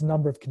the years, a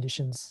number of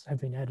conditions have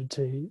been added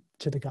to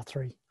the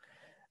Guthrie.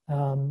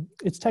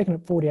 It's taken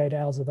at 48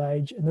 hours of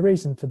age, and the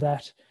reason for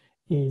that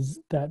is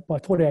that by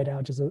 48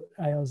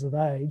 hours of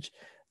age,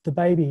 the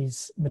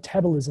baby's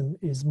metabolism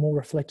is more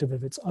reflective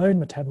of its own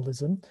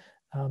metabolism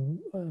of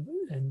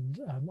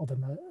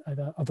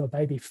a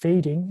baby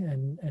feeding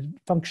and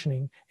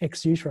functioning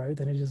ex utero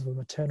than it is of a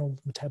maternal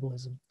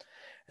metabolism.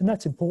 And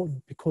that's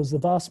important because the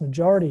vast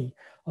majority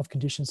of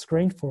conditions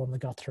screened for on the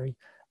Guthrie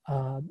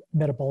are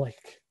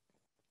metabolic.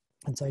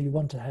 And so you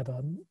want to have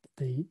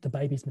the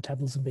baby's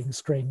metabolism being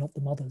screened, not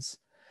the mother's.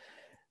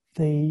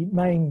 The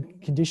main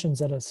conditions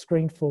that are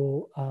screened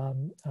for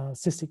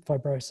cystic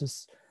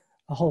fibrosis,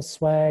 a whole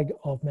swag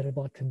of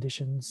metabolic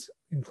conditions,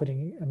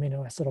 including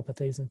amino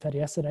acidopathies and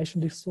fatty acidation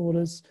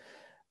disorders.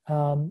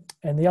 And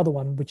the other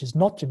one, which is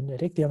not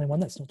genetic, the only one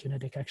that's not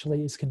genetic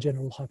actually, is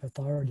congenital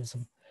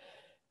hypothyroidism.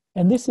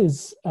 And this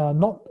is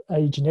not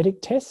a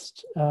genetic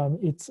test,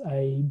 it's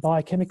a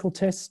biochemical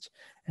test.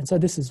 And so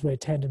this is where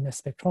tandem mass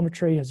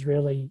spectrometry has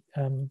really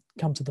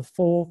come to the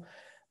fore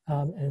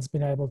and has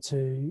been able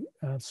to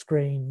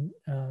screen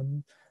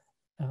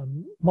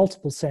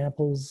multiple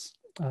samples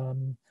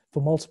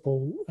for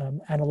multiple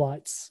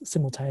analytes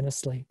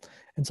simultaneously.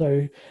 And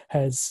so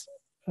has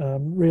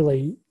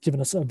really given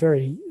us a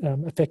very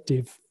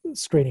effective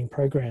screening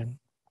program.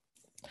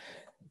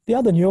 The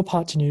other newer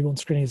part to newborn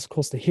screening is, of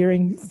course, the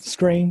hearing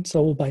screen. So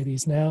all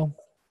babies now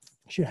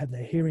should have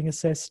their hearing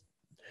assessed.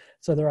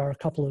 So there are a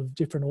couple of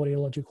different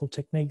audiological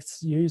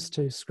techniques used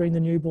to screen the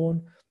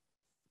newborn.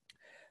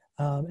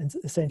 And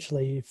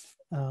essentially, if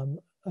a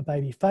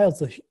baby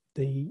fails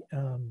the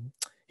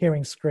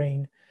hearing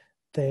screen,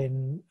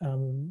 then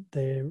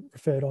they're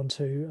referred on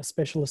to a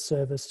specialist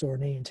service or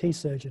an ENT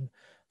surgeon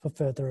for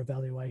further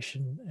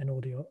evaluation and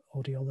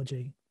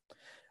audiology.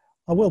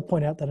 I will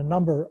point out that a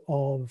number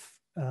of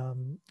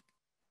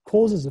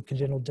causes of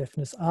congenital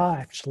deafness are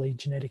actually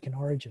genetic in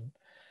origin.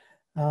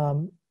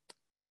 And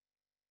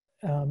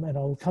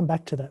I'll come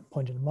back to that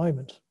point in a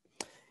moment.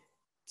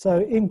 So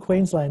in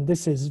Queensland,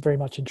 this is very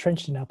much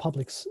entrenched in our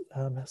public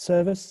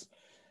service.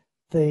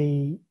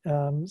 The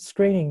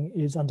screening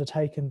is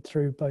undertaken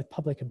through both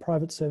public and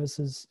private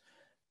services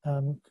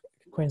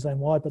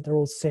Queensland-wide, but they're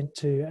all sent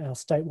to our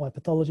statewide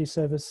pathology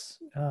service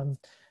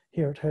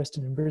here at Hurston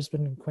in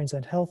Brisbane and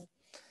Queensland Health.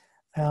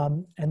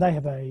 And they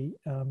have a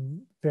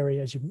very,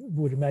 as you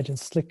would imagine,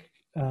 slick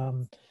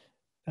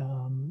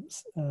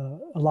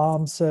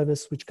alarm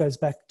service, which goes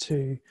back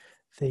to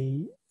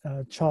the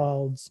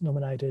child's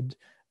nominated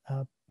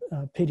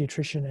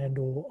paediatrician and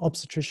or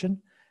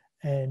obstetrician,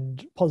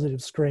 and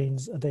positive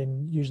screens are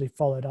then usually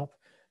followed up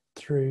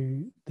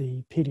through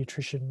the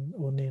paediatrician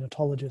or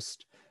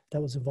neonatologist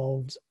that was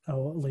involved,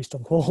 or at least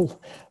on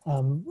call,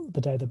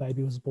 the day the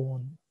baby was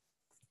born.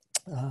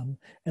 And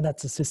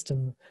that's a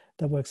system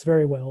that works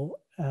very well.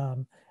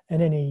 And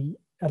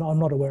I'm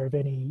not aware of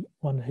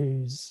anyone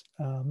who's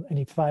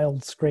any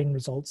failed screen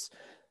results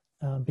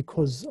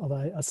because of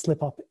a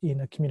slip up in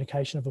a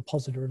communication of a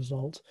positive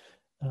result.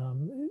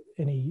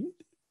 Any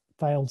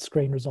failed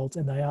screen results,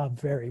 and they are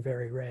very,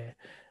 very rare,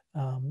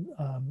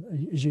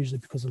 is usually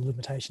because of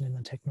limitation in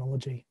the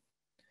technology.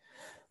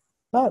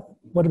 But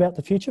what about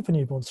the future for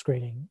newborn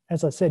screening?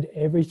 As I said,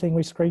 everything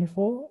we screen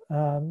for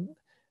on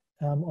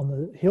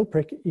the heel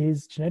prick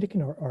is genetic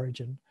in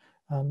origin.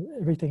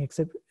 Everything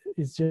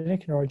is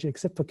genetic in origin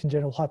except for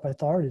congenital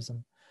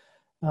hypothyroidism.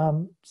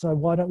 So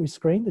why don't we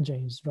screen the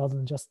genes rather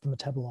than just the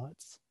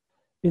metabolites?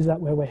 Is that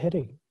where we're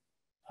heading?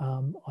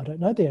 I don't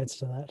know the answer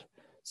to that.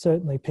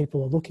 Certainly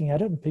people are looking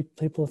at it and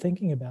people are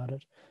thinking about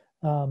it.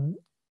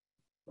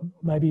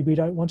 Maybe we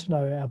don't want to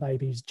know our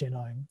baby's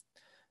genome.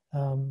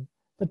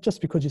 But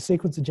just because you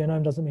sequence a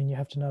genome doesn't mean you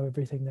have to know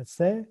everything that's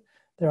there.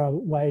 There are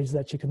ways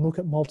that you can look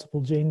at multiple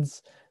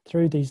genes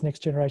through these next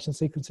generation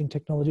sequencing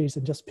technologies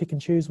and just pick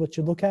and choose what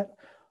you look at,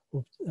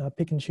 or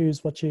pick and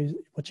choose what you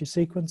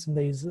sequence. And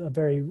these are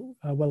very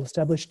well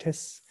established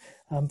tests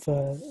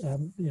for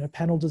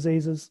panel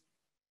diseases.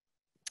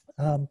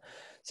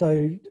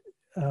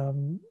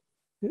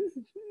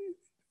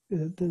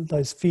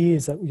 Those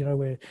fears that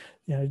we're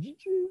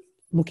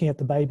looking at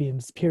the baby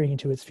and peering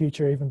into its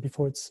future even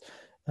before it's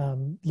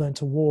learned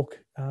to walk,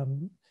 are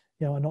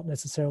not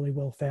necessarily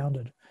well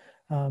founded.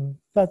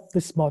 But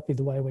this might be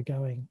the way we're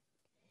going.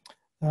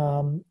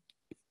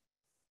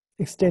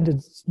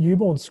 Extended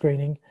newborn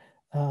screening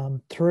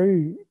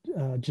through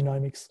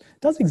genomics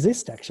does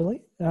exist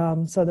actually.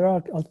 So there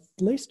are at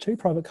least 2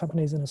 private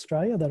companies in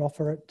Australia that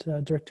offer it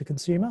direct to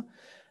consumer,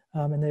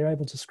 and they're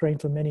able to screen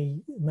for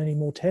many, many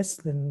more tests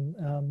than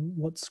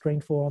what's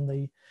screened for on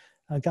the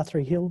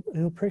Guthrie heel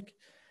prick.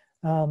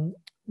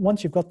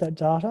 Once you've got that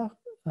data,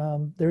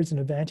 there is an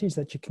advantage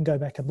that you can go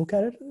back and look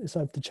at it.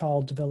 So if the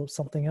child develops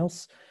something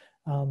else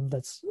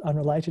that's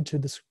unrelated to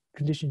the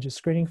conditions you're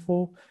screening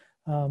for,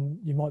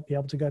 you might be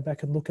able to go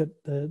back and look at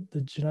the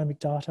genomic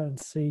data and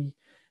see,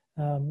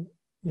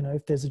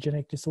 if there's a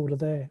genetic disorder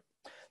there.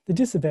 The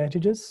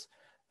disadvantages,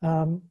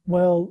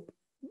 well,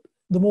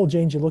 the more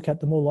genes you look at,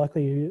 the more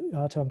likely you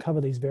are to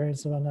uncover these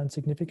variants of unknown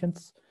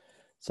significance.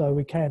 So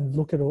we can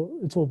look at all,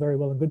 it's all very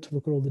well and good to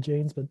look at all the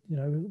genes, but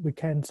we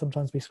can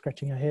sometimes be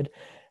scratching our head,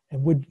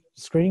 and would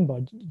screening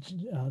by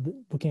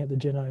looking at the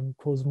genome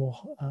cause more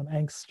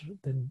angst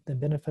than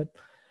benefit?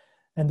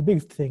 And the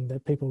big thing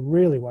that people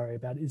really worry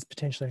about is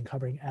potentially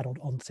uncovering adult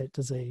onset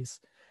disease.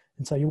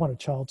 And so you want a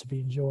child to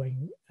be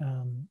enjoying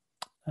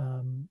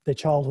their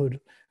childhood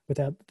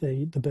without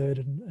the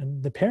burden,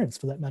 and the parents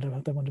for that matter,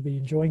 they want to be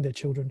enjoying their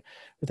children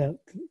without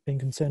being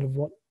concerned of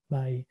what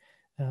may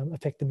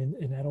affect them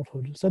in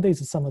adulthood. So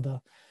these are some of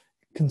the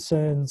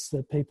concerns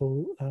that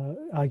people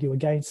argue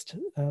against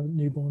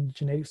newborn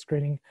genetic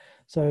screening.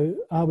 So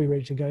are we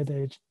ready to go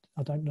there?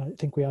 I don't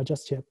think we are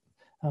just yet,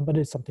 but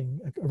it is something,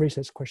 a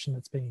research question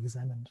that's being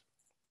examined.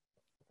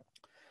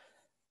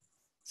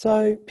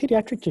 So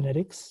paediatric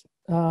genetics.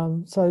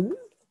 So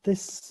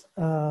this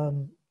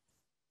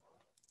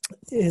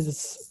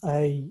is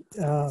a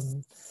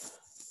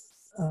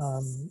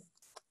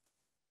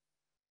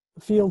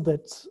field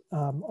that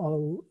I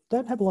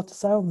don't have a lot to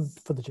say on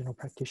for the general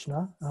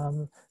practitioner,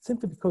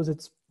 simply because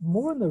it's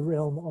more in the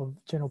realm of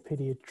general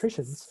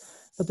paediatricians,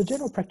 but the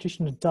general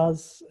practitioner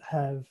does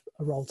have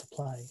a role to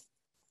play.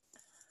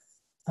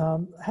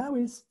 How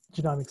is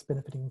genomics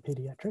benefiting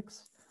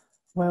paediatrics?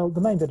 Well,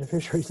 the main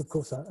beneficiaries, of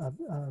course, are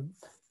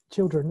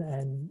children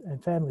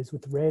and families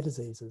with rare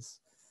diseases.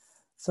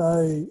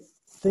 So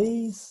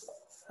these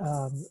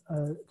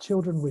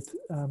children with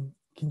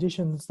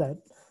conditions that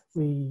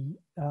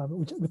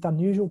with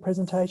unusual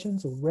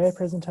presentations or rare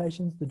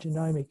presentations, the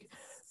genomic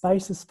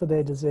basis for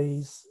their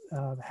disease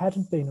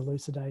hadn't been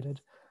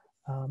elucidated,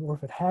 or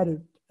if it had,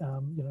 it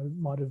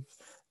might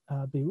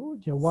have been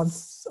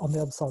once on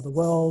the other side of the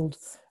world.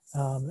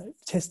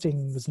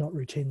 Testing was not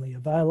routinely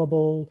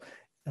available.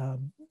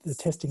 The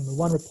testing in the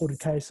one reported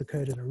case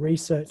occurred in a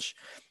research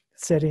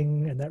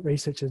setting, and that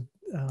research had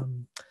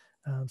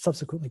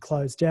subsequently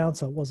closed down,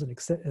 so it wasn't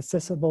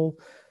accessible.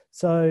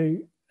 So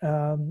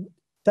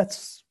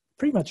that's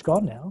pretty much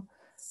gone now.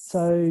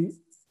 So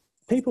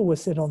people were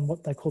sent on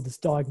what they call this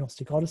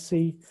diagnostic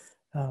odyssey,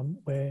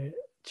 where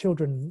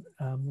children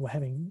were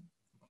having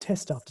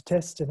test after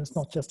test, and it's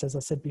not just, as I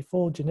said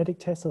before, genetic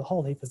tests, a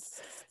whole heap of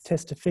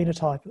tests to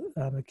phenotype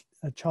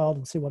a child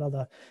and see what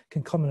other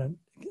concomitant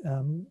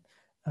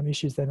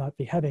issues they might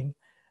be having,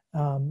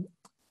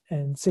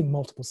 and seeing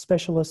multiple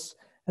specialists.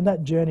 And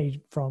that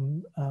journey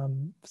from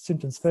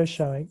symptoms first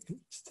showing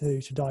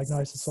to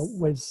diagnosis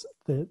was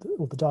the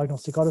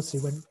diagnostic odyssey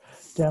went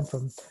down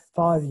from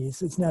 5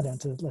 years. It's now down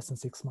to less than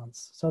 6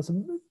 months. So it's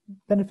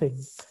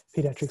benefiting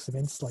paediatrics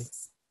immensely.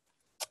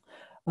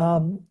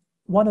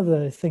 One of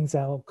the things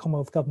our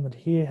Commonwealth Government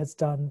here has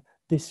done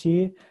this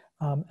year,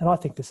 and I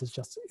think this is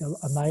just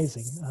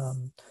amazing.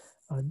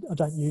 I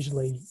don't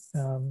usually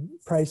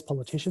praise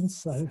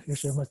politicians. I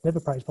actually almost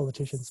never praise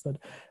politicians, but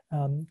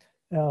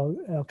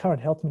our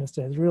current health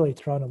minister has really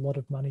thrown a lot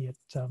of money at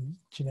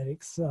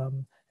genetics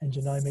and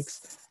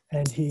genomics,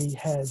 and he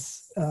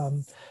has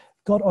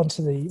got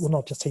onto the, well,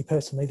 not just he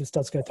personally, this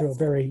does go through a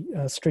very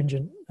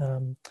stringent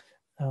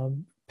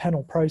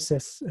panel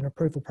process and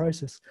approval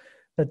process,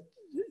 but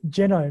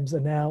genomes are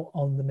now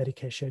on the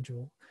Medicare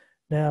schedule.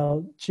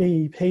 Now,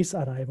 GEPs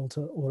are unable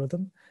to order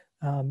them.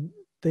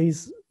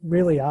 These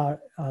really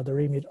are the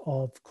remit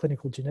of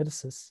clinical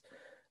geneticists.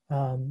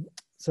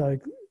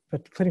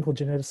 But clinical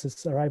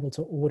geneticists are able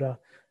to order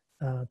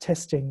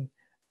testing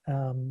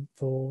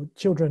for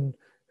children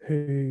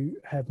who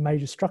have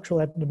major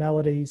structural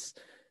abnormalities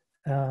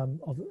and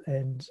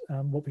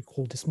what we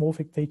call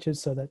dysmorphic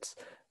features. So that's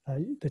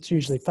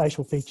usually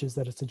facial features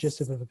that are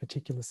suggestive of a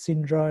particular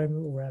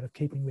syndrome or out of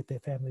keeping with their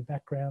family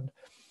background.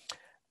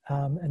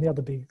 And the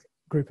other big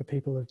group of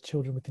people are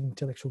children with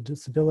intellectual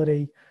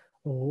disability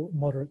or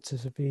moderate to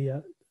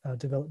severe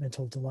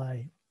developmental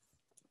delay.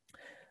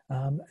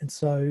 And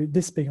so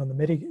this being on the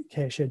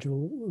Medicare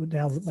schedule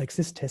now makes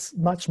this test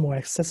much more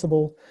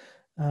accessible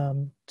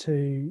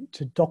to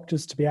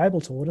doctors to be able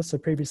to order. So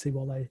previously,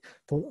 while they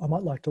thought I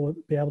might like to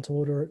be able to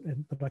order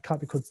it, but I can't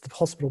because the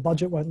hospital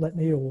budget won't let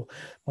me, or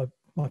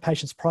my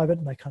patient's private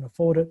and they can't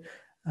afford it.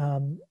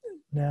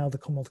 Now the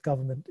Commonwealth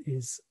Government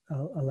is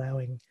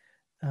allowing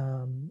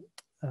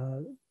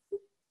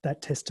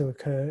that test to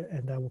occur,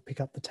 and they will pick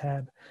up the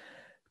tab.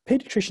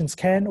 Paediatricians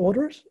can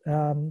order it,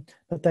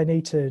 but they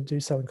need to do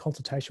so in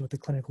consultation with the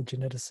clinical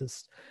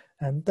geneticist.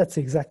 And that's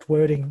the exact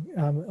wording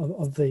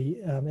of the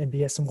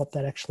MBS and what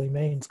that actually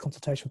means,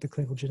 consultation with the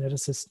clinical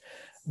geneticist.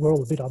 We're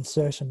all a bit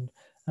uncertain,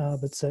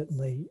 but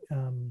certainly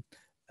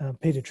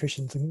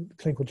paediatricians and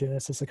clinical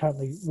geneticists are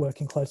currently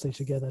working closely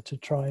together to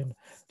try and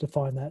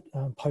define that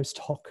post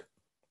hoc.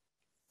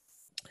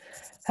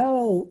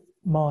 How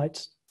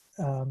might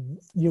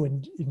you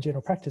in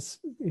general practice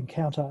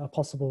encounter a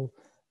possible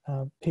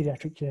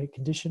paediatric genetic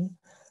condition?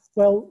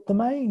 Well, the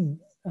main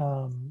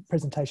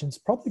presentation is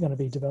probably going to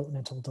be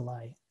developmental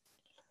delay.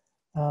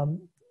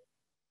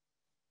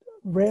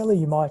 Rarely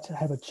you might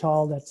have a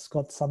child that's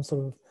got some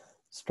sort of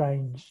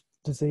strange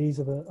disease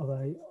of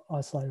a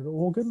isolated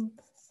organ,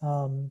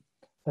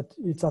 but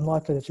it's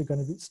unlikely that you're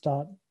going to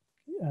start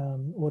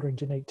ordering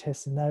genetic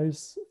tests in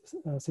those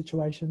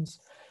situations.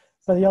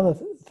 But the other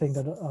thing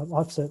that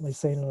I've certainly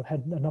seen, and I've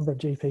had a number of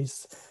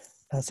GPs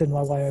send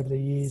my way over the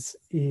years,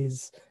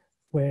 is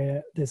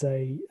where there's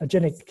a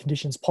genetic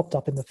condition's popped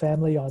up in the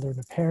family, either in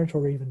a parent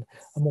or even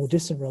a more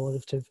distant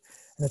relative,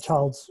 and the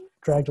child's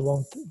dragged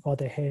along by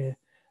their hair,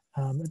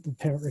 the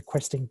parent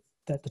requesting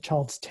that the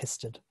child's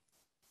tested.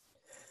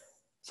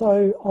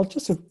 So I'll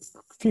just a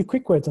few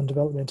quick words on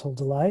developmental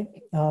delay,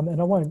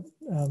 and I won't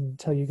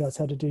tell you guys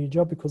how to do your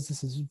job because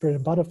this is bread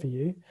and butter for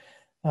you.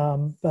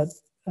 But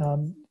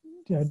you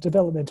know,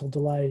 developmental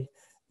delay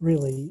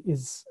really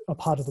is a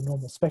part of the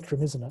normal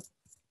spectrum, isn't it?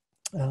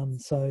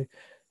 So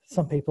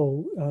some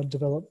people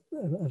develop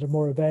at a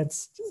more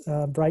advanced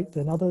rate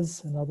than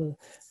others,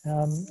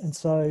 and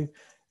so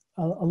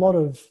a lot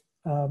of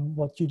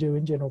what you do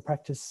in general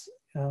practice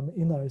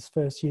in those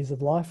first years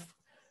of life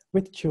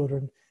with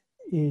children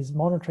is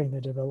monitoring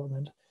their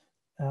development,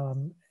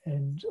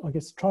 and I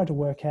guess trying to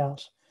work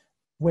out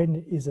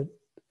when is it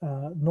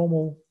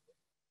normal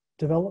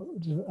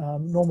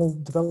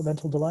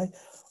developmental delay,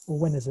 or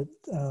when is it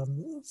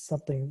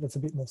something that's a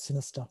bit more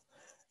sinister.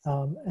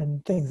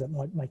 And things that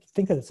might make you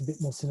think that it's a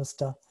bit more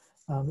sinister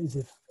is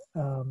if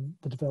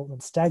the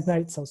development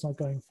stagnates, so it's not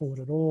going forward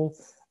at all.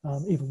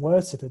 Even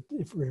worse, if it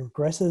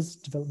regresses.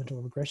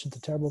 Developmental regression is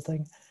a terrible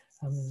thing.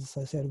 Is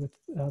associated with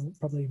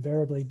probably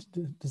invariably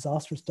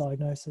disastrous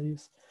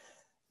diagnoses.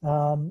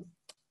 The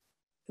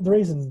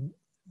reason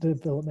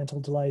developmental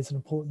delay is an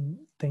important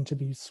thing to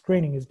be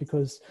screening is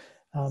because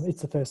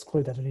it's the first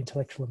clue that an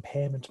intellectual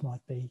impairment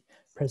might be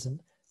present.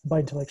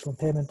 By intellectual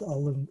impairment, I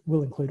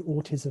will include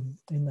autism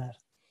in that.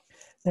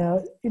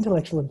 Now,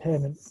 intellectual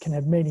impairment can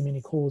have many,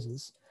 many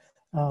causes,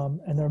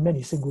 and there are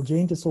many single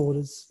gene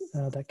disorders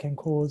that can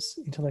cause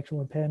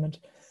intellectual impairment,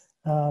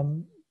 but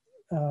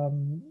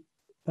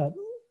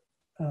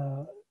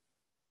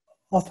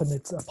often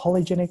it's a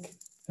polygenic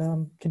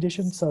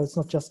condition, so it's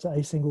not just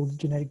a single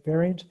genetic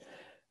variant.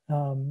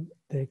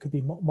 There could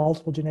be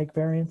multiple genetic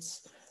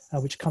variants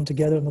which come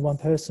together in the one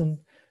person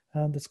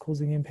that's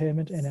causing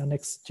impairment, and our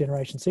next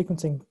generation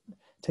sequencing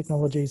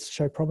technologies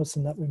show promise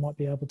in that we might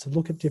be able to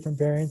look at different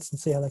variants and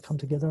see how they come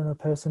together in a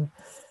person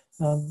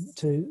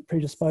to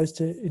predispose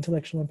to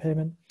intellectual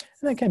impairment.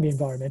 And that can be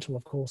environmental,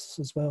 of course,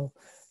 as well.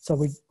 So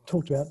we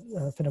talked about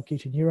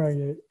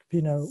phenylketonuria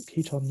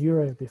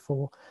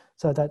before.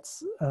 So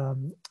that's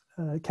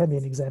can be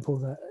an example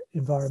of an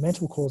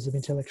environmental cause of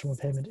intellectual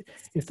impairment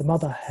if the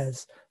mother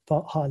has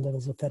high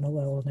levels of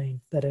phenylalanine,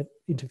 that it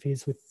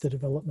interferes with the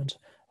development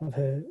of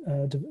her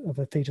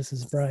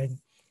fetus's brain.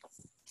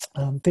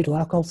 Fetal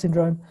alcohol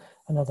syndrome,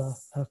 another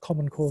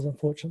common cause,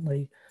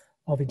 unfortunately,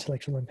 of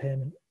intellectual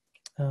impairment.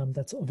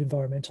 That's of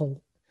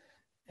environmental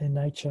in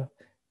nature.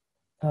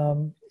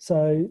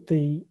 So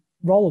the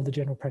role of the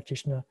general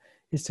practitioner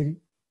is to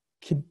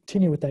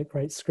continue with that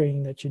great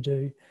screening that you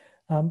do.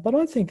 But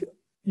I think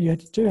you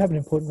do have an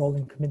important role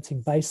in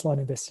commencing baseline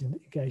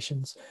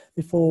investigations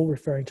before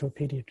referring to a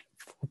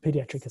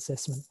paediatric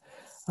assessment.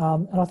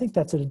 And I think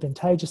that's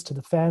advantageous to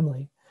the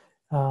family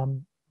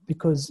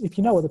because if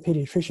you know what the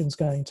paediatrician's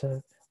going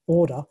to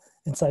order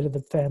and say to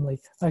the family,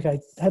 okay,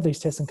 have these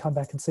tests and come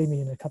back and see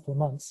me in a couple of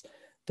months,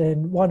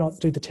 then why not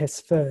do the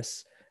tests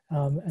first?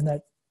 And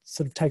that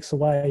sort of takes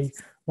away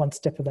one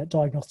step of that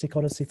diagnostic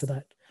odyssey for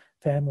that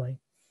family.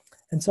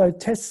 And so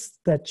tests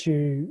that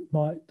you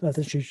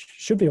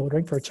should be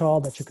ordering for a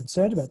child that you're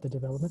concerned about the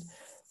development,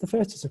 the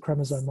first is a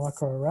chromosome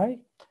microarray.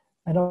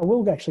 And I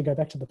will actually go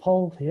back to the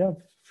poll here.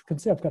 You can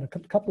see I've got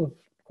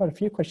quite a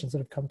few questions that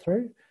have come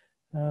through.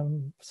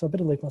 So I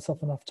better leave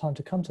myself enough time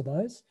to come to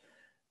those.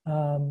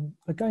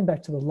 But going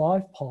back to the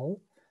live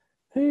poll,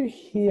 who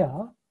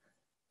here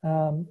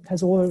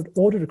has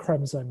ordered a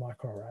chromosome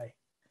microarray?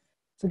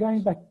 So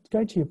going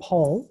to your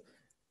poll,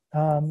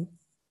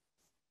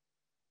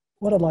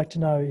 what I'd like to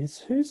know is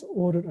who's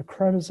ordered a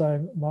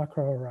chromosome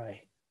microarray?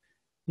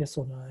 Yes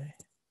or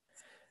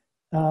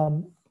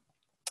no?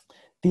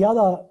 The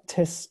other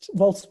test,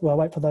 well, I'll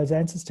wait for those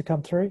answers to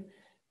come through.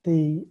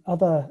 The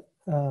other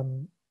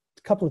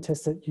couple of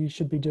tests that you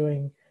should be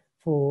doing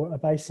for a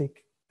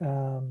basic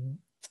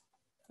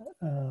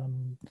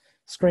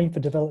screen for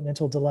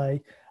developmental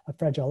delay are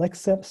Fragile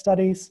X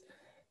studies.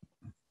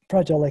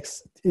 Fragile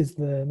X is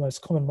the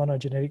most common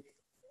monogenetic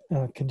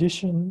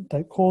condition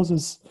that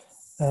causes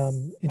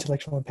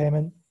intellectual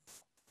impairment,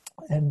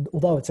 and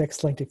although it's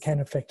X-linked, it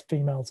can affect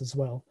females as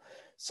well.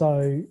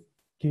 So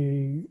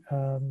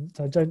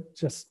so don't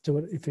just do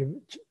it if your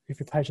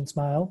patient's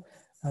male.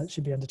 It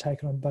should be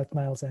undertaken on both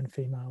males and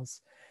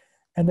females.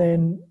 And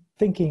then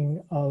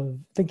thinking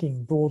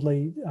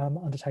broadly,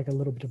 undertake a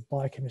little bit of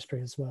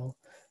biochemistry as well.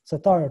 So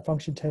thyroid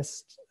function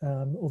tests,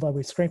 although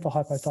we screen for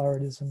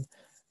hypothyroidism,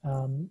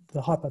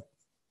 the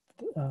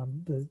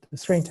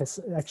screen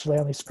test actually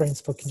only screens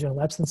for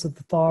congenital absence of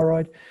the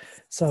thyroid.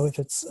 So if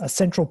it's a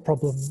central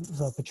problem,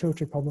 so a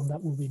pituitary problem,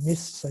 that will be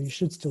missed. So you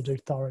should still do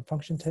thyroid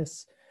function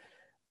tests.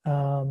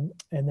 And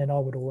then I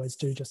would always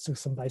do just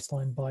some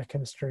baseline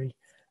biochemistry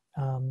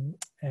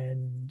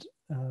and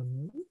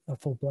a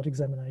full blood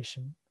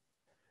examination.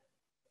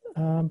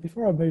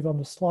 Before I move on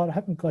the slide, I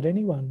haven't got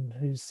anyone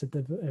who's said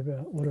they've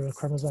ever ordered a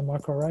chromosome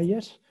microarray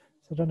yet.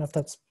 So I don't know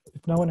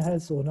if no one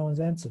has or no one's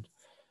answered.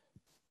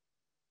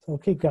 So I'll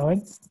keep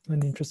going in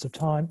the interest of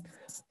time.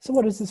 So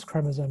what is this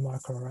chromosome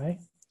microarray?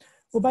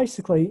 Well,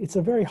 basically, it's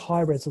a very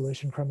high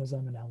resolution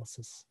chromosome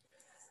analysis.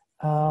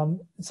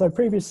 So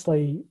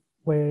previously,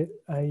 where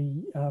a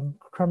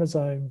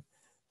chromosome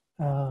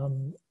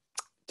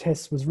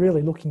test was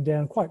really looking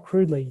down quite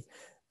crudely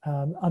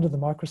under the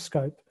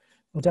microscope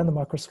or down the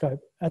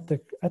microscope at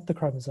the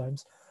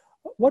chromosomes,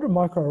 what a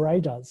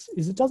microarray does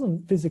is it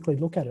doesn't physically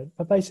look at it,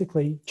 but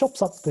basically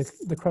chops up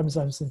the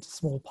chromosomes into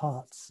small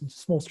parts, into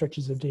small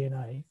stretches of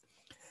DNA,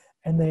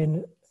 and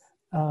then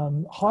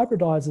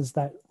hybridizes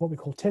that, what we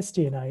call test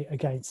DNA,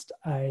 against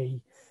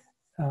a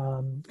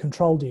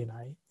control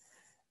DNA.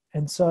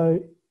 And so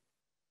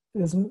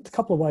there's a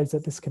couple of ways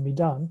that this can be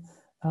done,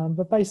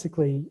 but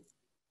basically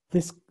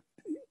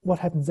what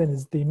happens then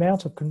is the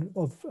amount of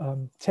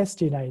test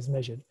DNA is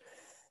measured.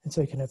 And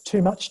so you can have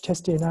too much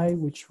test DNA,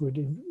 which would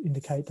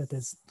indicate that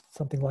there's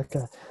something like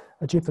a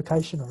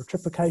duplication or a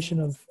triplication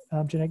of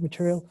genetic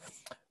material,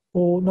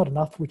 or not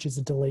enough, which is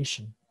a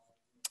deletion.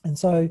 And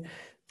so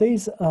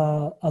these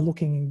are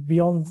looking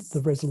beyond the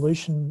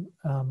resolution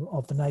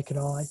of the naked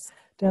eye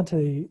down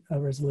to a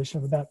resolution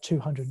of about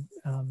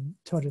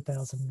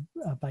 200,000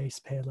 base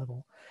pair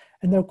level.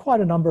 And there are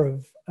quite a number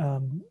of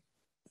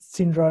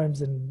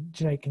syndromes and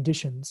genetic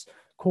conditions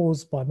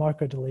caused by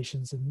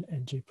microdeletions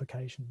and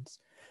duplications.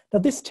 Now,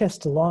 this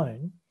test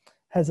alone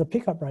has a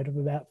pickup rate of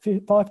about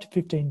 5 to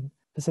 15%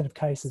 of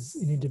cases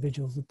in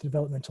individuals with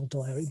developmental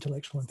delay or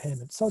intellectual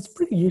impairment. So it's a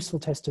pretty useful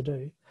test to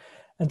do,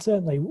 and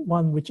certainly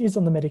one which is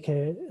on the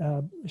Medicare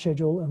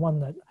schedule, and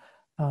one that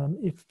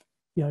if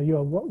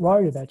you're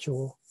worried about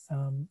your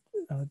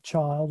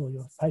child or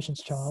your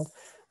patient's child,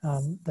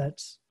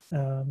 that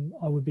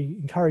I would be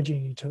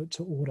encouraging you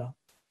to order.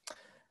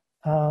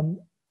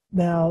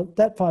 Now,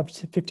 that 5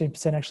 to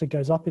 15% actually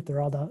goes up if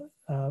there are other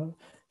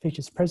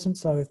features present.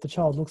 So if the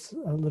child looks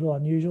a little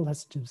unusual,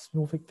 has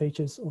dysmorphic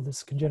features, or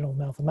there's congenital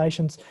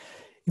malformations,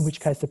 in which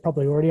case they're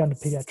probably already under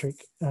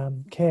paediatric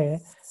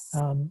care,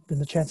 then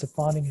the chance of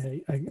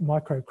finding a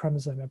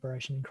microchromosome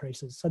aberration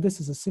increases. So this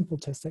is a simple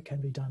test that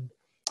can be done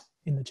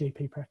in the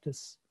GP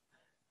practice.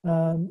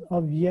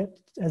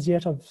 As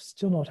yet, I've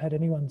still not had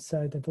anyone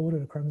say they've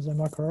ordered a chromosome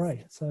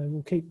microarray, so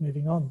we'll keep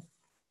moving on.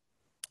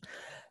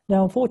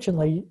 Now,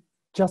 unfortunately,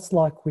 just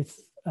like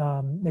with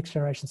next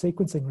generation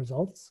sequencing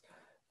results,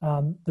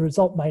 the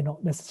result may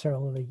not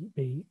necessarily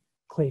be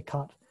clear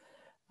cut.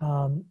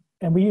 And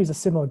we use a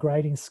similar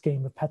grading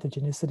scheme of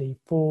pathogenicity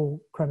for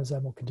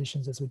chromosomal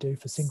conditions as we do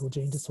for single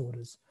gene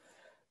disorders.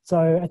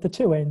 So at the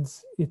two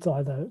ends, it's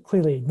either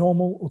clearly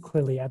normal or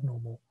clearly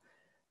abnormal.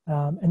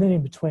 And then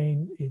in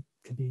between, it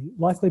could be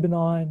likely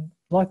benign,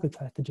 likely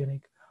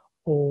pathogenic,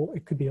 or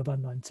it could be of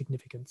unknown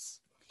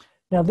significance.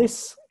 Now,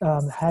 this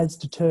has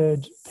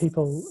deterred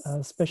people,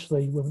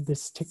 especially when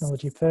this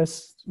technology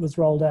first was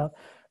rolled out,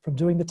 from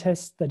doing the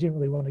test. They didn't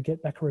really want to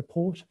get back a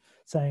report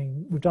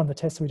saying, we've done the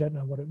test, we don't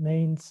know what it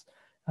means,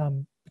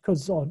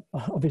 because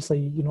obviously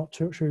you're not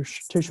too sure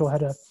how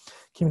to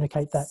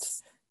communicate that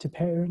to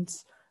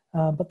parents.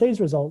 But these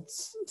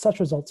results, such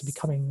results are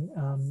becoming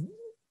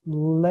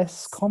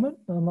less common,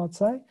 I might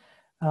say,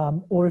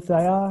 or if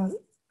they are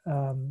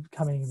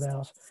coming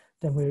about,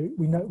 then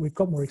we know we've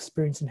got more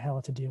experience in how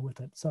to deal with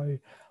it. So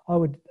I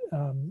would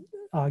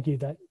argue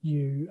that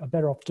you are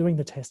better off doing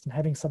the test and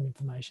having some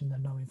information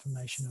than no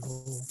information at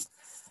all.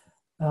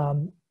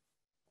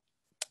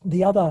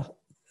 The other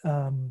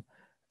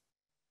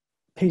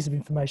piece of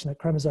information that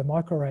chromosome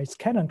microarrays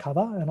can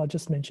uncover, and I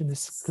just mentioned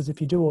this because if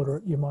you do order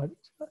it, you might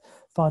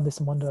find this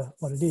and wonder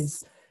what it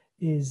is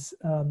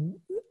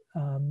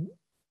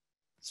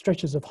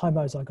stretches of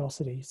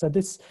homozygosity. So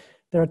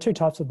there are two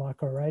types of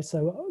microarrays.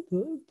 So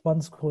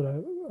one's called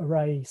an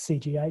array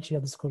CGH, the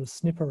other's called a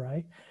SNP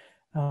array.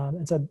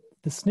 And so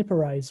the SNP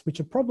arrays,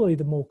 which are probably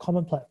the more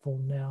common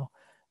platform now,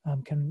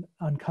 can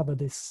uncover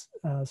this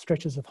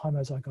stretches of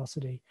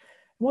homozygosity.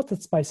 And what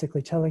that's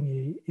basically telling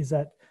you is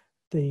that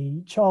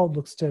the child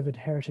looks to have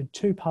inherited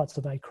 2 parts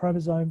of a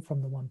chromosome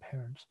from the one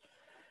parent.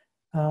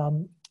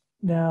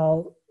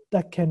 Now,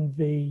 that can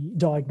be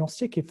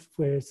diagnostic if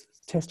we're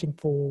testing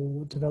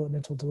for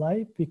developmental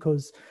delay,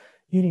 because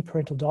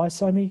uniparental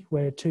disomy,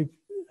 where 2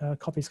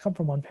 copies come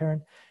from one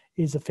parent,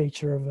 is a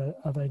feature of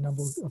a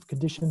number of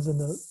conditions. And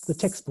the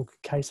textbook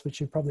case, which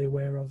you're probably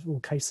aware of, or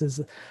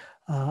cases,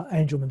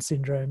 Angelman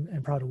syndrome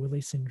and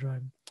Prader-Willi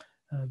syndrome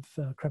of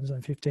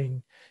chromosome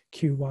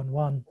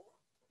 15q11.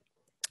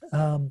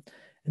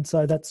 And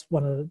so that's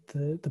one of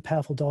the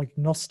powerful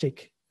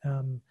diagnostic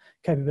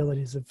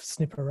capabilities of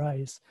SNP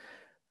arrays.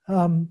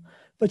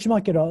 But you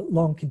might get a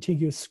long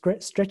contiguous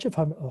stretch of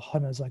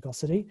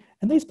homozygosity,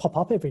 and these pop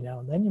up every now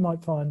and then. You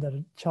might find that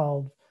a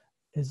child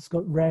has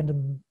got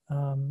random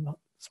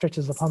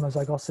stretches of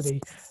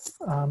homozygosity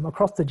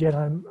across the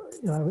genome,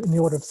 in the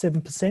order of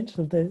 7%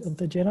 of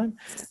the genome.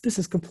 This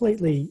is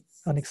completely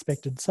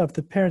unexpected. So if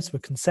the parents were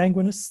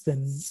consanguineous,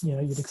 then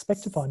you'd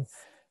expect to find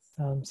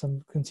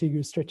some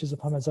contiguous stretches of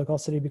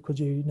homozygosity, because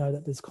you know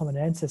that there's common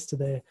ancestor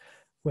there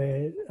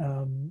where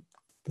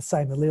the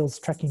same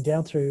alleles tracking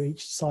down through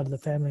each side of the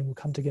family will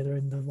come together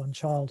in the one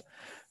child.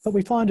 But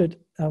we find it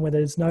where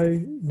there's no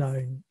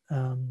known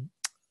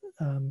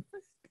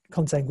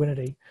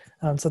consanguinity.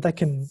 So that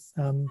can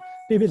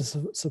be a bit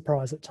of a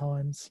surprise at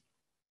times.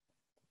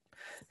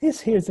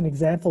 Here's an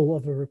example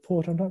of a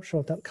report. I'm not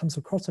sure if that comes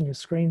across on your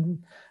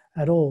screen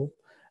at all.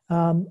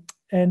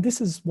 And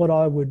this is what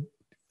I would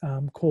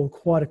call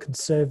quite a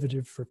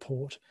conservative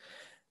report.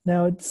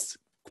 Now, it's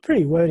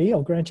pretty wordy,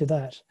 I'll grant you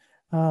that.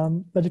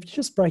 But if you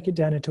just break it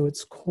down into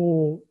its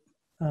core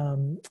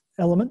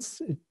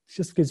elements, it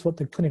just gives what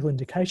the clinical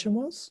indication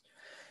was.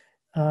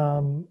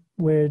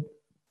 We're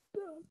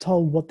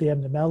told what the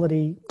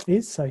abnormality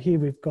is. So here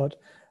we've got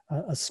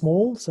a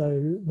small, so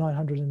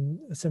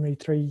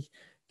 973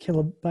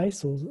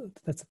 kilobase, or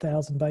that's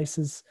 1,000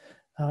 bases,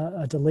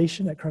 a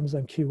deletion at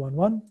chromosome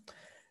Q11.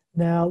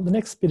 Now, the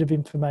next bit of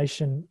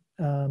information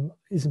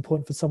is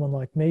important for someone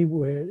like me,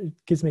 where it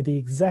gives me the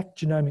exact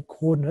genomic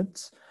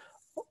coordinates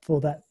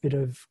for that bit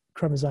of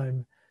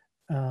chromosome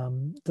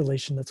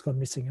deletion that's gone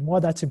missing. And why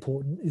that's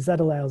important is that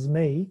allows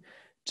me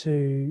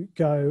to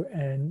go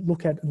and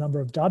look at a number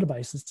of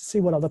databases to see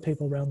what other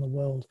people around the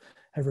world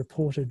have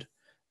reported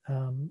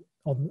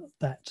on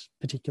that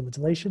particular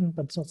deletion,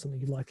 but it's not something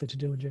you're likely to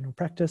do in general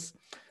practice.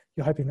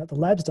 You're hoping that the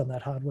lab's done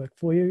that hard work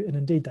for you, and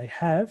indeed they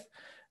have.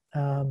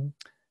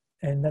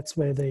 And that's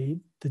where the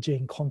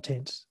gene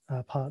content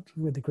part,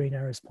 where the green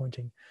arrow is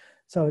pointing.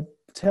 So it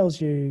tells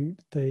you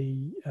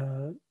the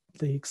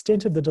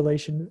extent of the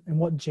deletion and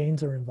what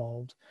genes are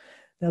involved.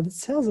 Now, it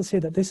tells us here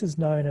that this is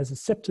known as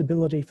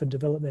susceptibility for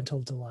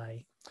developmental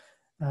delay.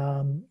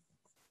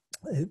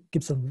 It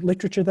gives some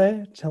literature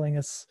there telling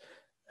us,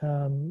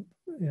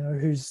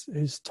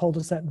 who's told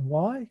us that and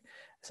why.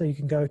 So you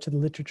can go to the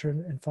literature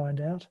and find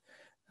out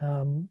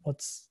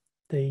what's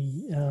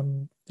the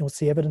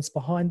evidence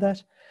behind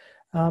that.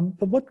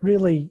 But what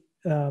really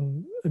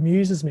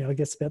amuses me, I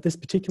guess, about this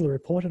particular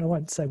report, and I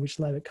won't say which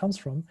lab it comes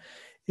from,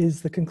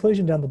 is the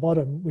conclusion down the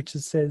bottom, which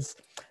says,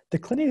 the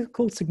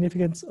clinical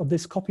significance of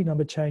this copy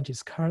number change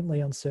is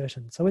currently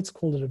uncertain. So it's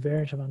called it a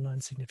variant of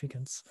unknown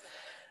significance.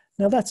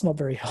 Now, that's not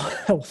very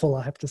helpful,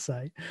 I have to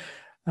say.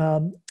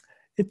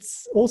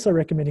 It's also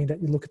recommending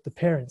that you look at the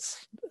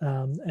parents,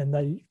 and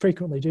they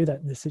frequently do that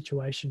in this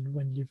situation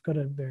when you've got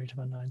a variant of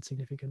unknown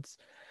significance.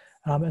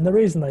 And the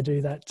reason they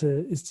do that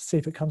is to see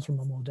if it comes from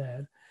mum or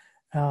dad.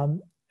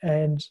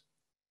 And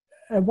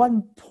at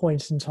one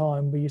point in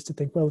time, we used to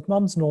think, well, if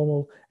mum's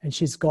normal and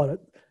she's got it,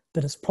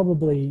 then it's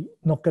probably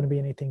not going to be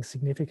anything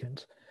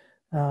significant.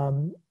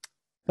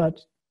 But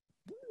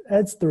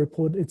as the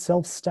report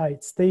itself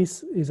states,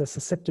 this is a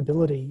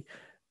susceptibility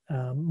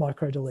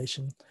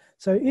microdeletion.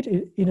 So it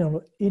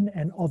in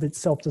and of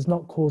itself does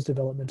not cause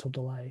developmental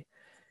delay.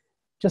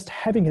 Just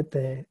having it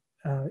there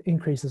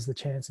increases the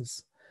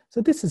chances.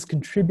 So this is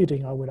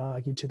contributing, I would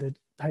argue, to the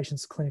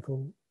patient's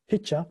clinical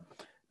picture.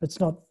 It's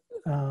not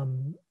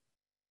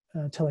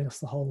telling us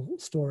the whole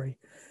story.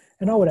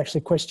 And I would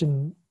actually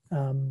question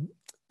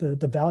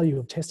the value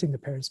of testing the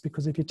parents,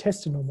 because if you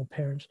test a normal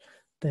parent,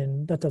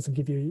 then that doesn't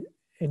give you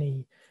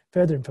any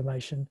further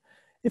information.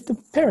 If the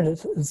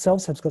parent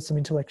themselves has got some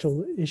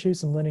intellectual issues,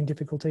 some learning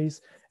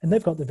difficulties, and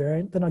they've got the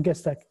variant, then I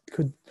guess that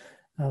could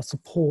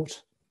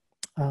support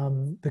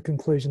the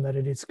conclusion that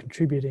it is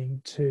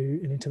contributing to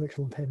an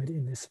intellectual impairment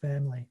in this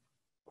family.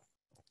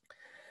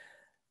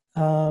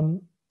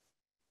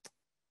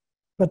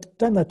 But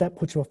don't let that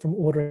put you off from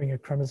ordering a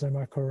chromosome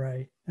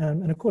microarray.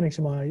 And according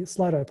to my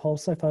Slido poll,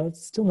 so far,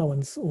 still no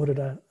one's ordered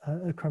a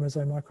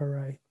chromosome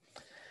microarray.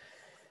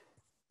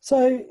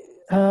 So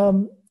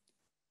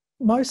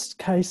most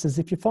cases,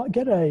 if you find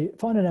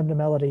an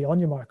abnormality on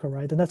your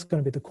microarray, then that's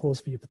going to be the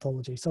cause for your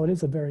pathology. So it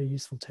is a very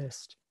useful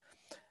test.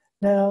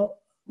 Now,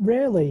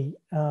 rarely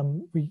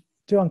we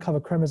do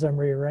uncover chromosome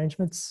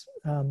rearrangements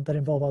that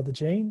involve other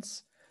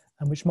genes,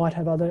 which might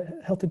have other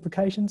health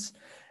implications.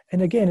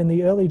 And again, in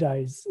the early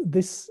days,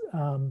 this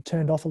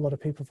turned off a lot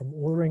of people from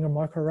ordering a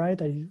microarray.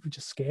 They were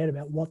just scared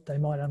about what they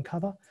might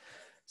uncover.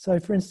 So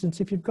for instance,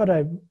 if you've got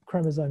a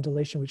chromosome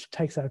deletion which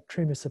takes out a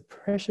tumor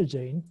suppressor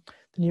gene,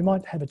 then you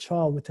might have a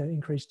child with an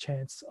increased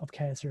chance of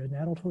cancer in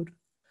adulthood.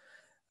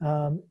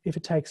 If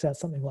it takes out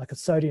something like a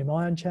sodium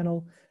ion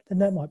channel, then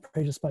that might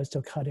predispose to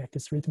a cardiac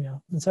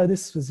dysrhythmia. And so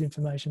this was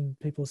information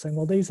people were saying,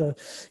 well, these are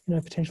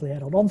potentially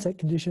adult onset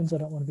conditions. I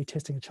don't want to be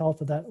testing a child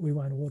for that. We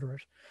won't order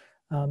it.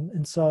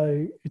 And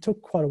so it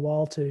took quite a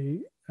while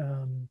to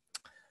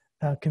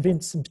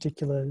convince, in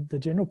particular, the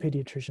general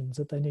paediatricians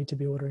that they need to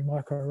be ordering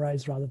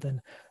microarrays rather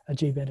than a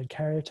G-banded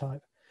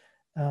karyotype.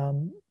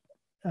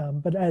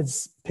 But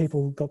as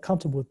people got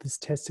comfortable with this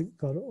test, it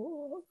got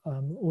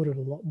ordered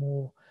a lot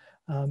more.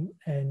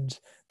 And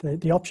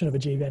the option of a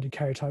G-banded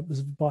karyotype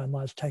was by and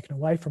large taken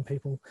away from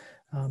people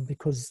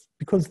because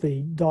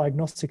the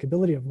diagnostic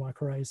ability of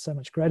microarray is so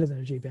much greater than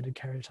a G-banded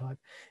karyotype.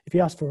 If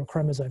you ask for a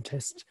chromosome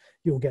test,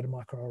 you'll get a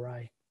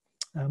microarray,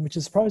 which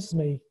surprises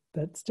me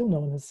that still no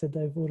one has said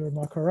they've ordered a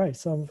microarray.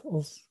 So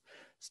I'll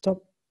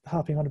stop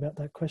harping on about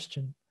that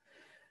question.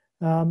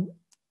 I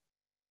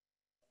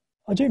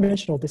do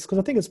mention all this because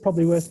I think it's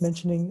probably worth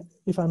mentioning,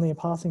 if only in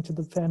passing, to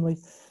the family.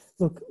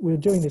 Look, we're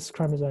doing this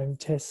chromosome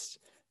test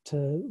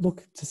to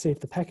look to see if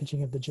the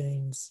packaging of the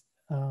genes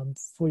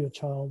for your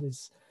child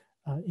is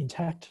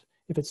intact.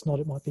 If it's not,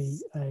 it might be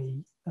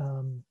a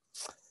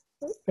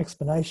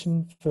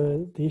explanation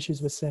for the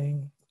issues we're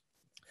seeing.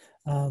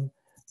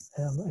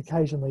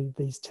 Occasionally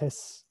these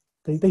tests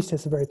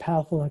are very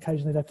powerful, and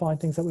occasionally they find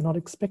things that we're not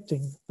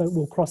expecting, but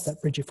we'll cross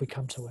that bridge if we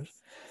come to it.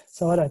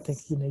 So I don't think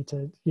you need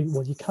to,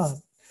 you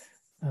can't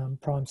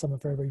prime someone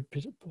for every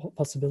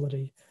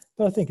possibility,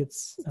 but I think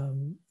it's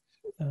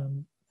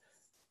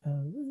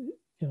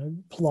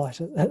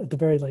polite at the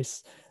very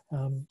least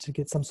to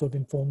get some sort of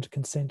informed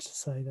consent to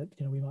say that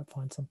we might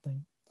find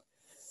something.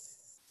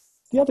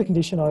 The other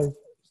condition I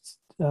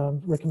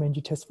recommend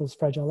you test for is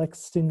Fragile X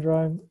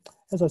syndrome.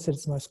 As I said,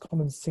 it's the most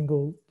common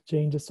single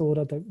gene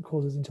disorder that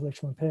causes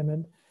intellectual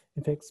impairment,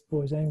 infects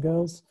boys and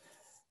girls.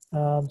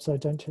 So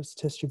don't just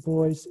test your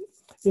boys.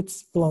 It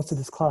belongs to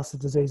this class of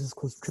diseases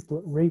called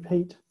triplet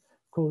repeat,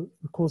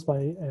 caused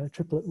by a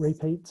triplet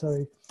repeat.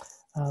 So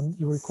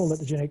you'll recall that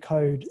the genetic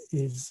code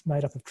is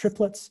made up of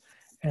triplets,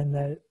 and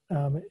that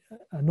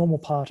a normal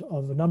part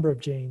of a number of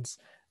genes,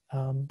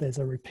 there's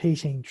a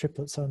repeating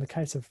triplet. So in the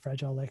case of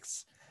Fragile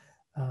X,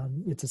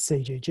 it's a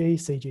CGG,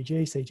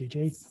 CGG,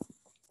 CGG.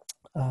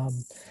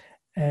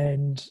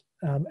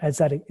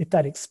 If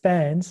that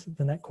expands,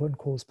 then that can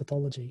cause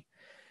pathology.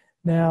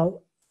 Now,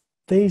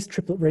 these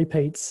triplet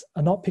repeats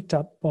are not picked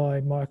up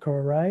by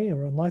microarray,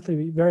 or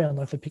very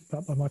unlikely picked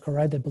up by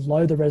microarray. They're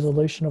below the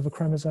resolution of a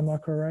chromosome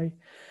microarray.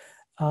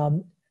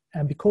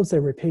 And because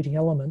they're repeating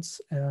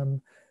elements,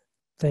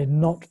 they're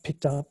not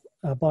picked up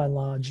by and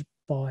large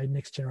by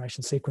next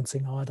generation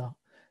sequencing either.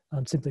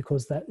 Simply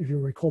because that, if you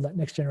recall, that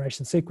next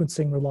generation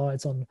sequencing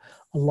relies on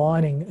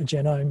aligning a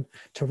genome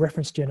to a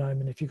reference genome.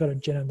 And if you've got a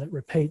genome that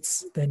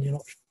repeats, then you're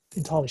not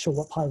entirely sure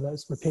what part of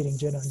those repeating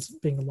genomes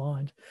being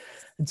aligned.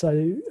 And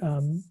so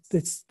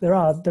there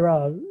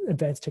are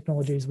advanced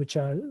technologies which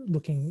are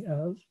looking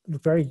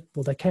very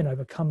well. They can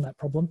overcome that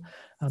problem,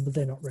 but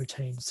they're not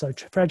routine. So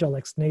Fragile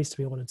X needs to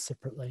be ordered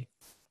separately.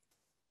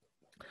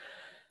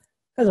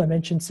 As I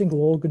mentioned,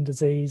 single organ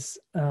disease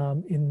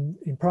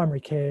in primary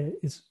care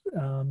is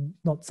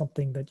not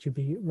something that you'd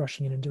be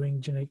rushing in and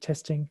doing genetic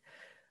testing.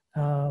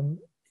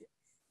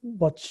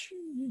 What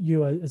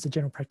you as a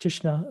general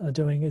practitioner are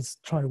doing is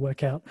trying to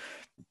work out,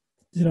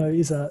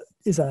 is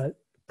a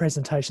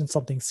presentation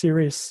something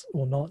serious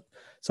or not?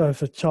 So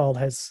if a child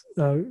has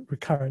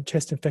recurrent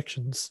chest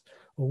infections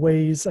or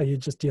wheeze, are you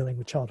just dealing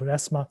with childhood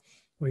asthma,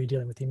 or are you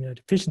dealing with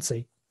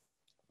immunodeficiency?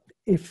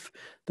 If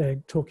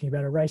they're talking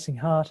about a racing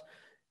heart,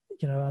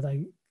 are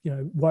they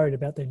worried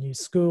about their new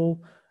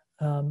school,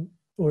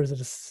 or is it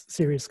a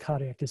serious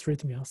cardiac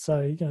dysrhythmia?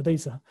 So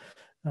these are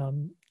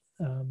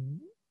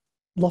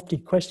lofty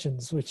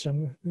questions which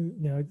I'm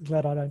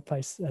glad I don't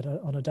face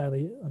on a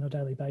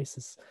daily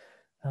basis.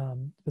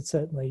 But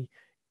certainly,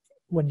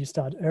 when you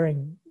start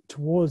erring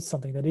towards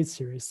something that is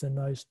serious, then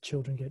those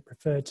children get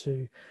referred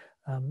to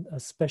a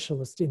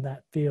specialist in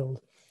that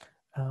field.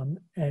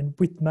 And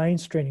with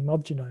mainstreaming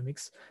of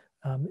genomics,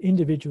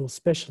 individual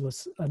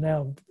specialists are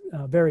now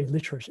very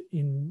literate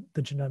in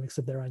the genomics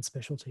of their own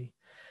specialty.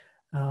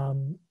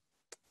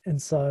 And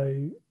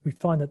so we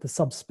find that the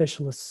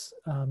subspecialists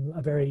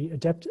are very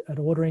adept at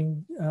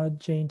ordering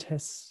gene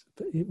tests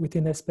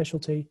within their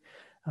specialty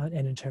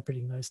and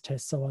interpreting those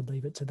tests, so I'd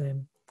leave it to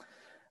them.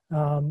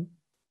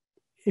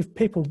 If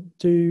people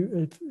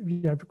do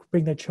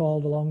bring their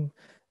child along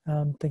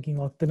thinking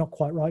like they're not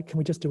quite right, can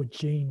we just do a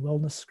gene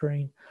wellness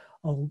screen?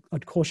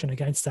 I'd caution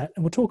against that.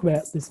 And we'll talk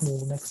about this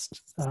more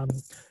next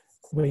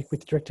week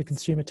with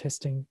direct-to-consumer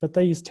testing, but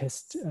these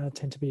tests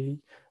tend to be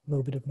a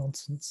little bit of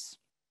nonsense.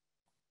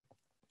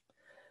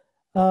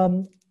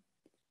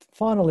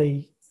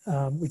 Finally,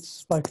 we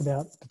spoke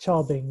about the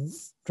child being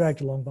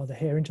dragged along by the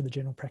hair into the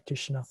general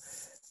practitioner,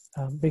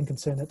 being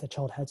concerned that the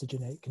child has a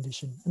genetic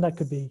condition. And that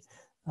could be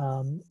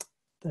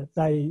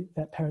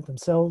that parent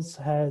themselves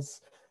has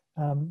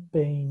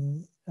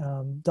been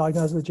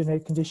diagnosed with a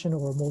genetic condition,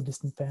 or a more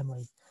distant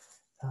family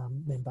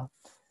member.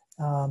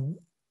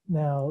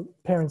 Now,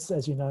 parents,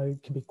 as you know,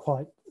 can be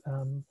quite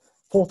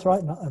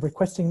forthright in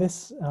requesting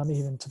this,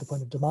 even to the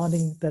point of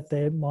demanding that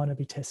their minor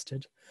be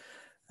tested.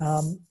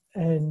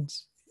 And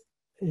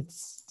it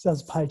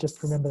does pay just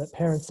to remember that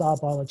parents are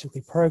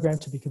biologically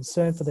programmed to be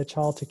concerned for their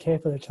child, to care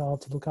for their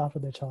child, to look after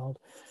their child.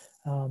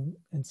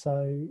 And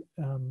so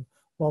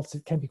whilst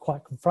it can be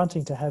quite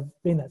confronting to have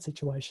been in that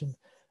situation,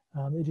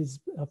 it is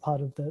a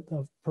part of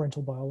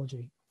parental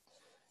biology.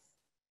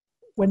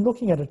 When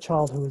looking at a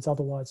child who is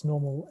otherwise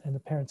normal and the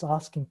parent's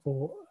asking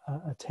for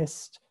a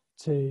test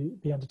to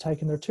be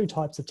undertaken, there are two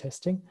types of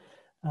testing.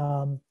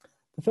 The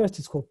first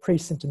is called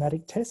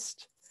pre-symptomatic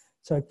test.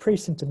 So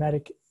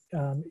pre-symptomatic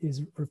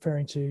is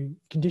referring to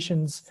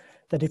conditions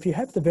that if you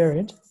have the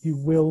variant, you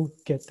will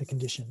get the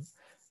condition.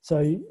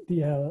 So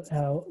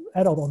our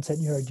adult onset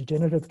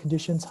neurodegenerative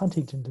conditions,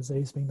 Huntington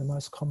disease being the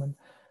most common,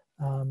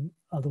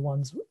 are the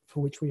ones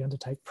for which we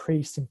undertake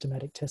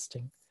pre-symptomatic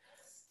testing.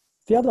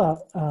 The other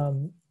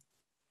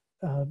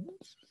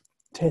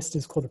test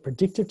is called a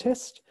predictive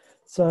test.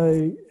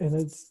 So, and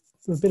it's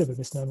a bit of a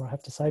misnomer, I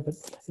have to say, but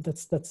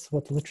that's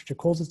what the literature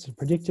calls it, a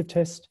predictive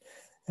test.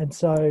 And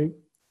so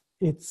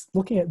it's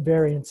looking at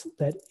variants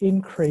that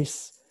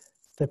increase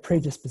the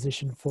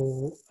predisposition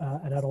for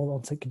an adult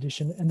onset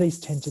condition, and these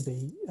tend to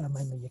be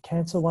mainly your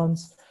cancer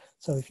ones.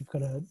 So if you've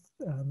got a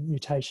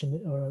mutation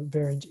or a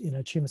variant in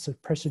a tumour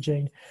suppressor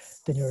gene,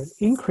 then you're at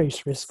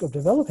increased risk of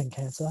developing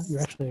cancer.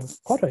 You're actually at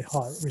quite a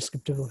high risk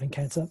of developing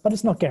cancer, but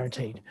it's not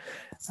guaranteed.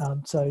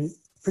 So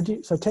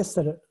tests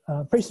that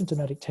are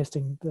pre-symptomatic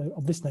testing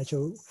of this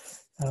nature,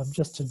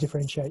 just to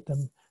differentiate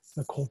them,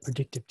 are called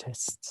predictive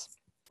tests.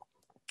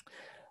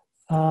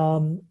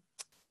 Now,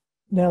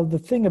 the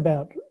thing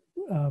about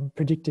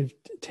predictive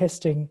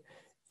testing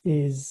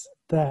is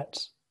that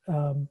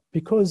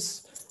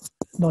because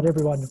not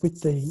everyone with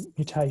the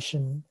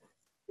mutation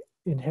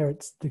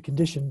inherits the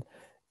condition,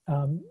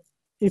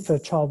 if a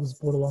child was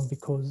brought along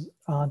because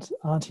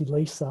Auntie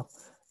Lisa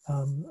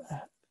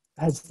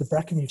has the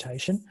BRCA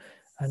mutation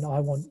and I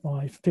want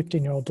my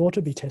 15-year-old daughter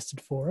to be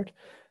tested for it,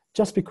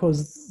 just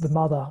because the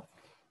mother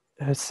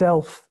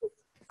herself,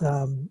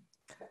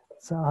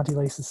 so Auntie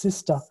Lisa's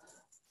sister,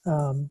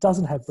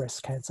 doesn't have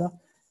breast cancer,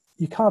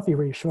 you can't be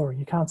reassuring.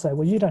 You can't say,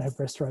 well, you don't have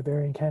breast or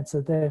ovarian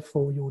cancer,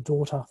 therefore your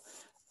daughter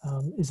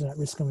isn't at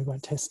risk and we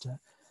won't test her.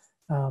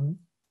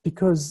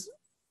 Because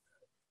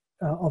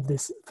of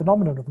this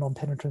phenomenon of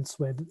non-penetrance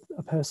where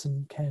a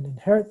person can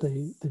inherit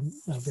the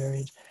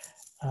variant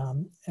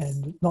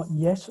and not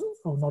yet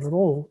or not at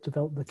all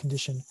develop the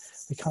condition,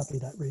 we can't be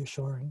that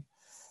reassuring.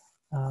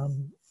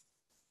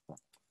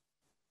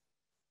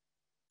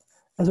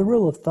 As a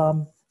rule of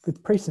thumb,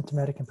 with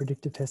pre-symptomatic and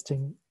predictive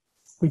testing,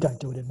 we don't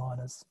do it in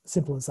minors.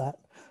 Simple as that.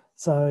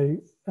 So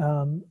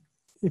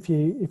if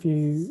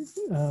you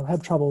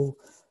have trouble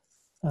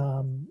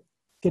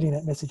getting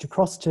that message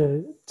across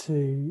to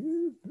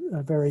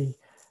very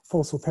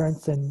forceful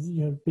parents,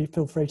 then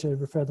feel free to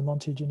refer them on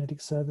to your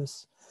genetic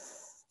service.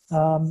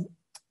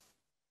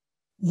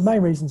 The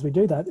main reasons we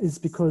do that is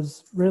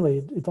because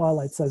really it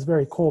violates those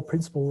very core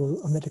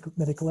principles of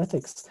medical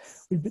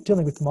ethics. We're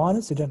dealing with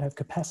minors who don't have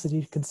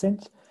capacity to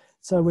consent,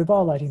 so we're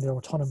violating their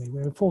autonomy.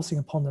 We're enforcing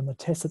upon them a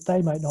test that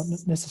they might not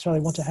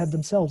necessarily want to have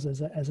themselves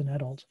as an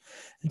adult.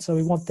 And so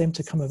we want them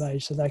to come of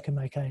age so they can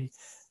make a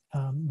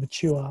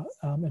mature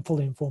and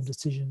fully informed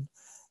decision.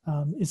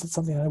 Is it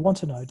something they want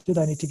to know? Do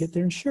they need to get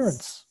their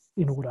insurance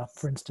in order,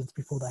 for instance,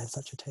 before they have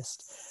such a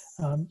test?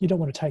 You don't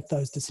want to take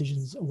those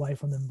decisions away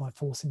from them by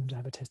forcing them to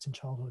have a test in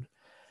childhood.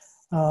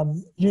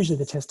 Usually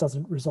the test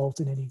doesn't result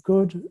in any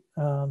good,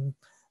 and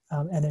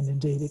then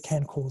indeed it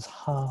can cause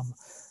harm.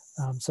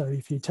 So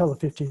if you tell a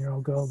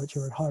 15-year-old girl that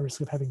you're at high risk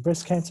of having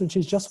breast cancer and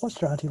she's just watched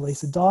her Auntie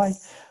Lisa die,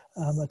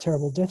 a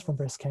terrible death from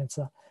breast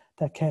cancer,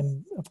 that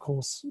can, of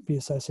course, be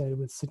associated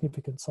with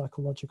significant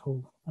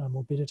psychological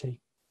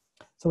morbidity.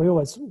 So we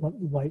always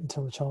wait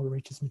until the child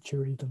reaches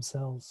maturity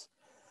themselves.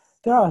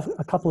 There are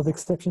a couple of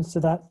exceptions to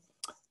that.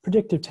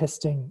 Predictive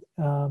testing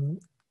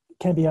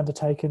can be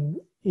undertaken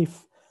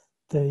if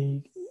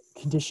the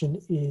condition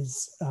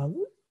is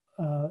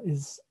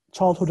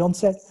childhood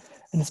onset,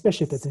 and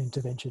especially if there's an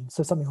intervention.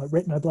 So something like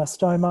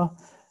retinoblastoma,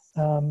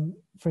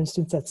 for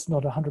instance, that's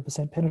not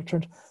 100%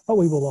 penetrant, but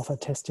we will offer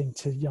testing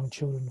to young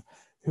children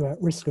who are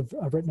at risk of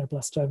a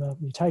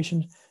retinoblastoma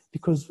mutation,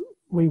 because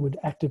we would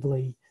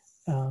actively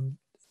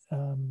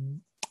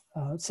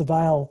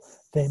surveil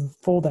them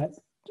for that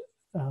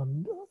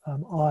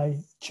eye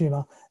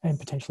tumour and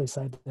potentially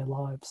save their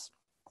lives.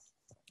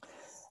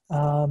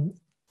 And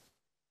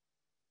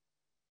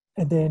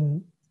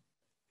then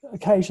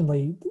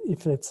occasionally,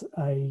 if it's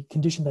a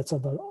condition that's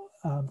of a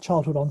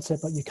childhood onset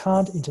but you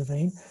can't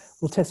intervene,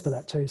 we'll test for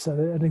that too. So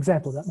an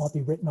example of that might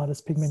be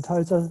retinitis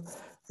pigmentosa,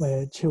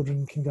 where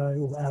children can go,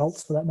 or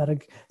adults for that matter,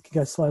 can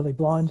go slowly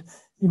blind.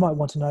 You might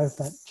want to know if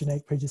that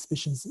genetic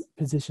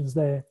predisposition's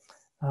there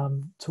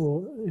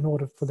in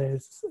order for their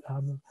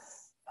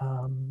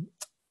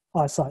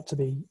eyesight to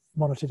be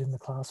monitored in the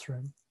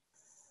classroom.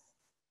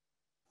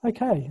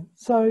 Okay,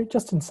 so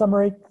just in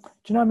summary,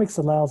 genomics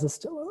allows us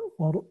to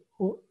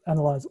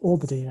analyse all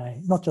the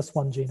DNA, not just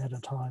one gene at a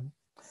time.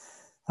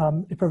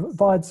 It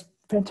provides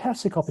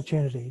fantastic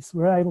opportunities.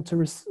 We're able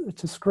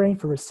to screen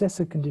for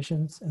recessive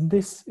conditions, and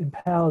this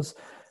empowers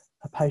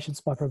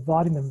patients by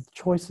providing them with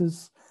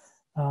choices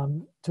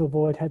to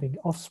avoid having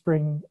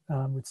offspring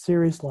with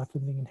serious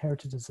life-limiting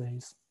inherited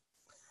disease.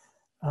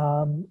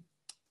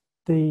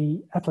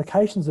 The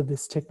applications of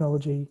this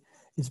technology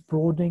is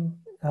broadening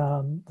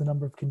the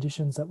number of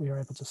conditions that we are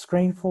able to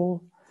screen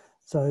for.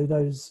 So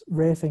those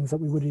rare things that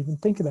we wouldn't even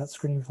think about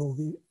screening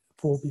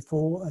for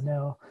before are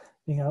now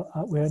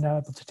we're now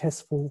able to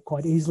test for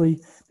quite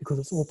easily, because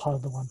it's all part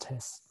of the one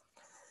test.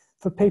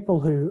 For people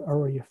who are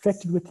already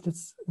affected with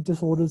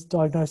disorders,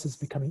 diagnosis is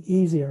becoming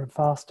easier and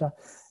faster,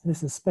 and this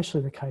is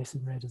especially the case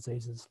in rare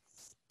diseases.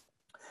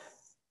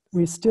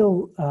 We're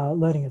still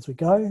learning as we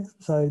go,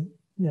 so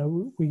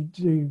we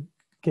do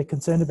get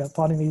concerned about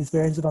finding these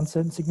variants of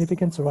uncertain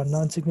significance or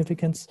unknown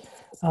significance,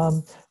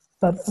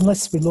 but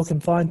unless we look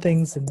and find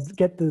things and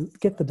get the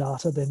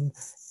data, then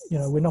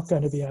we're not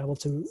going to be able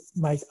to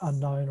make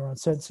unknown or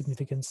uncertain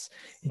significance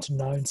into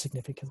known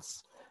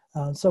significance.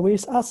 So we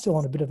are still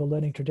on a bit of a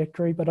learning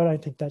trajectory, but I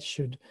don't think that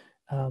should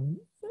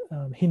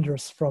hinder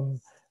us from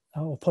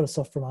or put us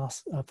off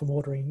from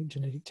ordering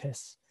genetic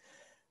tests.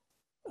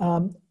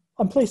 I'm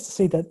pleased to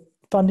see that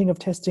funding of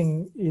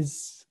testing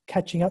is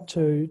catching up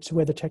to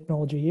where the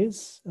technology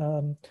is.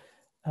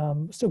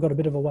 Still got a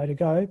bit of a way to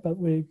go, but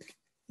we're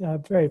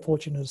very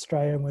fortunate in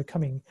Australia, and we're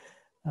coming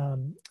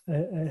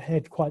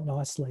ahead quite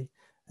nicely.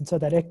 And so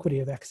that equity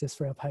of access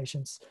for our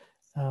patients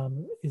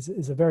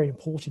is a very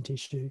important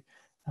issue.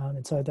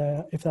 And so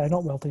if they're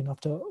not wealthy enough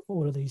to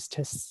order these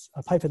tests,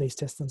 pay for these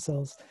tests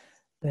themselves,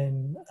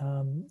 then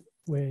I'm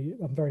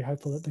very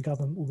hopeful that the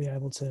government will be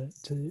able to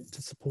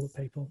support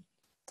people.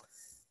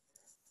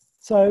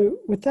 So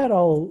with that,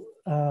 I'll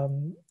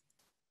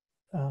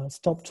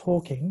stop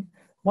talking.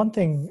 One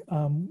thing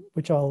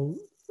which I'll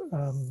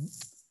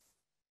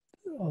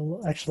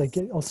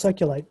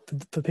circulate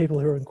for people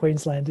who are in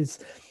Queensland is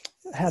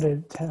how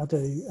to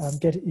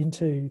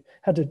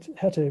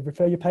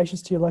refer your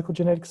patients to your local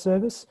genetic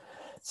service.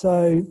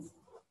 So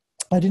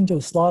I didn't do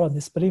a slide on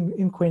this, but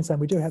in Queensland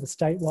we do have a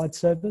statewide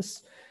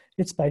service.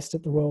 It's based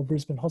at the Royal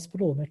Brisbane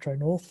Hospital or Metro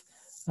North,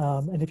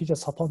 and if you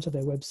just hop onto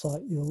their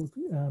website,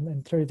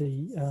 and through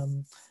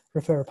the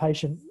refer a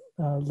patient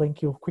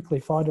link, you'll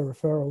quickly find a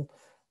referral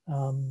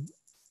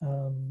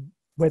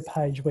web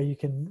page where you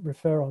can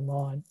refer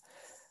online.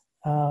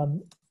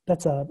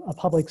 That's a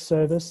public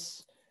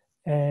service,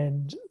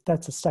 and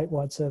that's a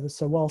statewide service.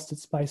 So whilst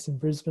it's based in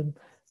Brisbane,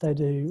 they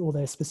do all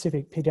their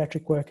specific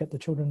paediatric work at the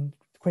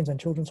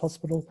Queensland Children's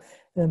Hospital,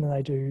 and then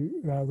they do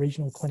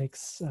regional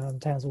clinics,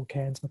 Townsville,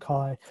 Cairns,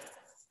 Mackay,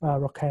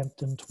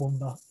 Rockhampton,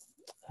 Toowoomba,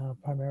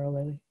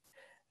 primarily.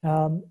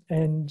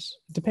 And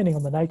depending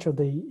on the nature of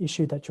the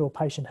issue that your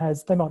patient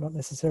has, they might not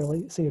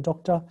necessarily see a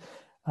doctor.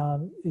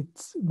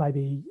 It's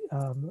maybe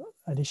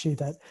an issue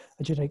that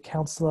a genetic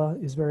counsellor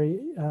is very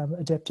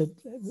adept at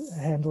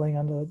handling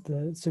under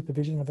the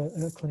supervision of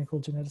a clinical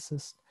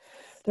geneticist.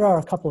 There are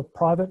a couple of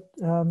private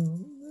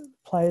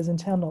players in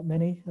town, not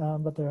many,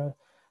 but there are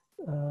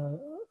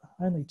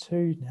only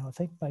two now, I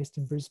think, based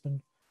in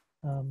Brisbane,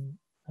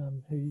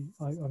 who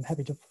I'm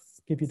happy to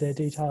give you their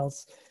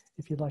details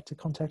if you'd like to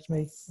contact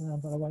me,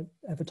 but I won't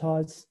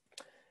advertise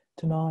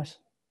tonight.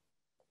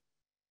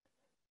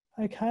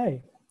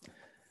 Okay,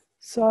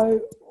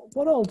 so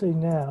what I'll do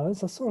now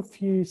is I saw a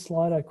few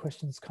Slido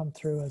questions come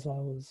through as I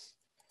was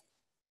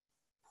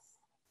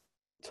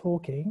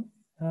talking,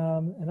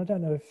 and I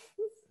don't know if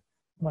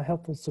my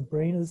helpful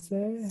Sabrina's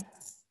there.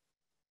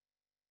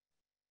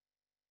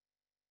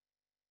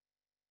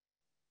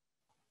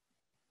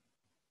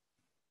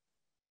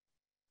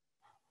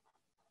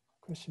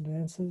 Question and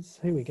answers.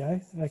 Here we go.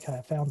 Okay,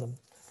 I found them.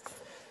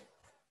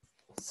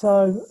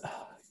 So,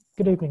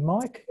 good evening,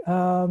 Mike.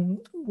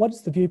 What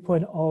is the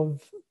viewpoint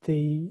of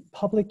the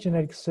public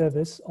genetic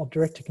service of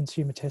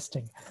direct-to-consumer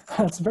testing?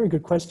 That's a very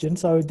good question.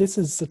 So this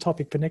is the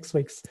topic for next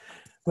week's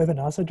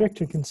webinar. So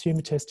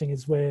direct-to-consumer testing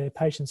is where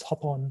patients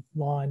hop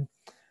online,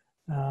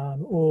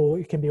 or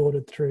it can be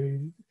ordered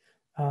through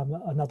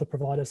another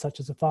provider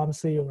such as a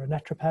pharmacy or a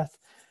naturopath.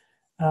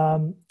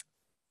 A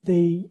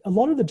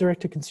lot of the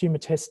direct-to-consumer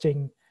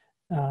testing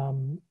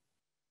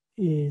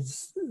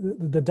is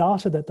the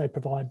data that they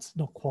provide is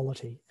not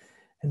quality.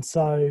 And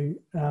so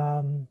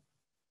I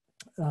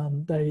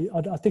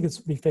think it's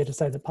be fair to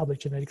say that public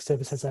genetic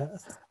service has a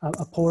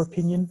poor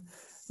opinion.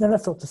 Now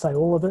that's not to say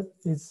all of it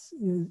is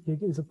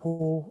a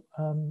poor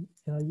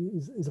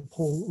is a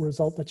poor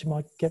result that you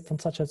might get from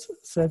such a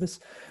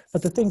service,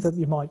 but the things that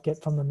you might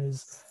get from them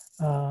is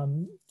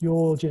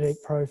your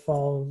genetic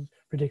profile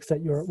predicts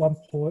that you're at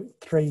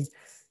 1.3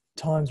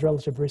 times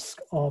relative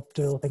risk of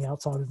developing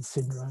Alzheimer's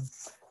syndrome,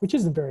 which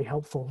isn't very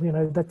helpful. You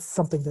know, that's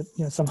something that,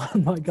 you know,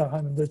 someone might go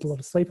home and lose a lot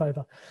of sleep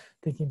over,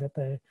 thinking that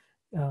they're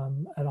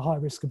at a high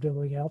risk of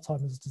developing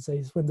Alzheimer's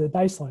disease when the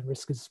baseline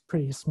risk is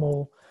pretty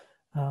small,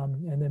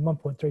 and then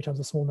 1.3 times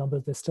a small number,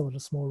 they're still at a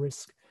small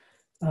risk.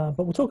 But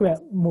we'll talk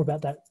more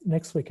about that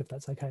next week, if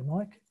that's okay,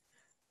 Mike.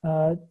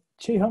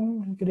 Chi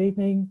Hong, good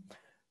evening.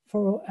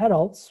 For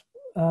adults,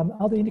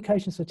 are the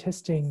indications for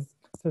testing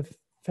for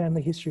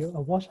family history,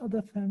 or what are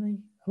the family?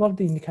 A lot of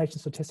the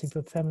indications for testing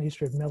for family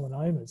history of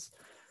melanomas,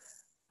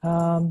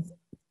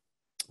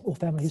 or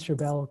family history of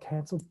bowel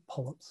cancer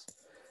polyps.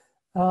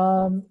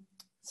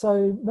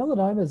 So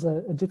melanoma is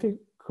a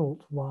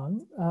difficult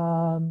one,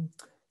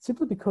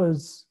 simply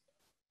because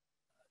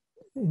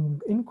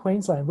in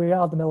Queensland, we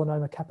are the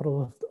melanoma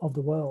capital of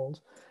the world.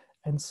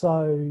 And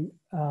so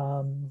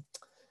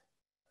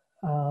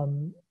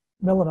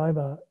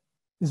melanoma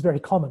is very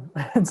common,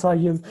 and so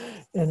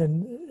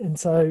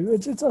it's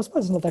I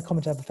suppose it's not that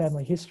common to have a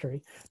family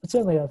history, but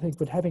certainly I think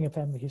with having a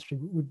family history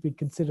would be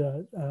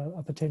considered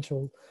a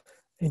potential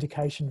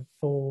indication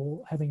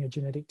for having a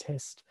genetic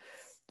test.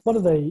 One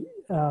of the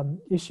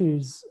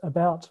issues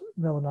about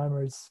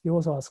melanoma is you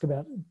also ask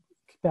about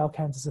bowel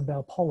cancers and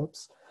bowel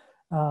polyps.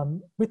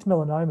 With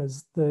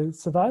melanomas, the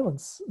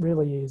surveillance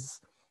really is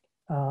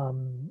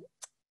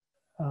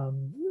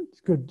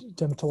good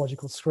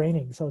dermatological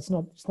screening. So it's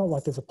not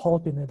like there's a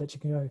polyp in there that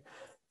you can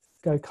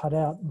go cut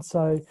out. And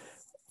so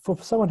for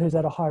someone who's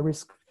at a high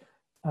risk,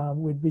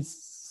 we'd be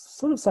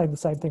sort of saying the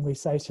same thing we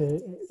say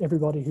to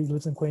everybody who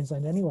lives in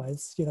Queensland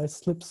anyways, you know,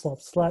 slip,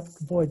 slop, slap,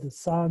 avoid the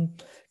sun,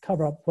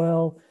 cover up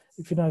well.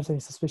 If you notice any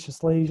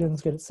suspicious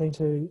lesions, get it seen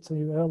to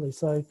you early.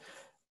 So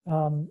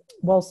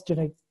whilst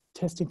genetic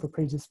testing for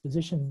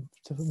predisposition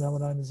to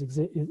melanomas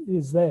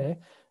is there,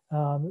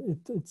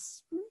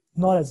 it's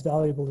not as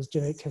valuable as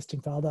genetic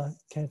testing for other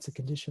cancer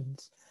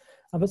conditions.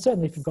 But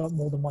certainly if you've got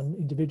more than one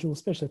individual,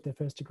 especially if they're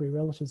first degree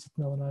relatives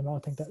with melanoma, I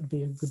think that would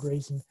be a good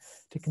reason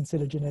to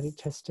consider genetic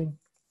testing.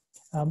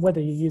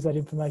 Whether you use that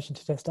information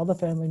to test other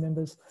family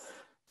members,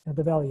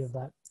 the value of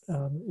that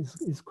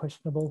is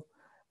questionable.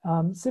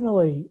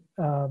 Similarly,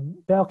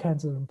 bowel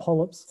cancer and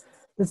polyps,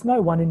 there's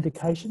no one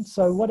indication.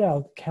 So what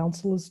our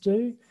counsellors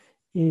do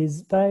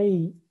is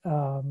they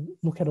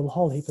look at a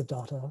whole heap of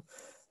data.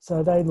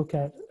 So they look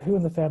at who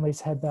in the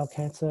families had bowel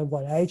cancer,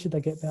 what age did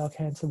they get bowel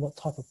cancer, what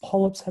type of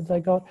polyps have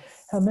they got,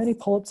 how many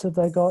polyps have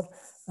they got,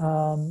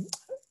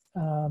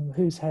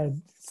 who's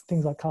had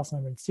things like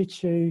carcinoma in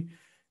situ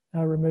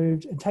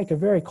removed, and take a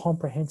very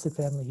comprehensive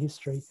family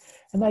history.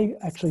 And they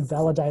actually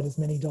validate as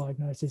many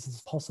diagnoses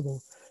as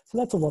possible. So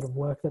that's a lot of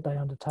work that they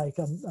undertake,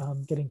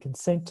 getting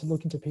consent to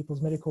look into people's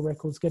medical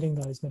records, getting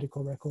those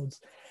medical records.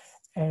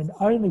 And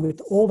only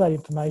with all that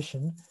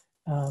information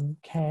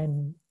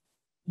can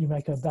you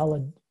make a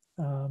valid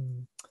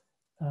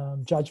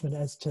judgment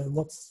as to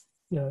what's,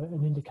 you know,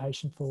 an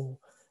indication for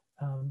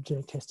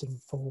genetic testing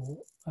for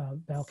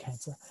bowel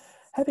cancer.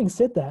 Having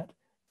said that,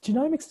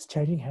 genomics is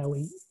changing how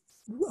we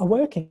are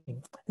working.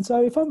 And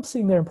so if I'm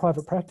sitting there in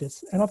private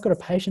practice and I've got a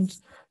patient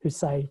who's,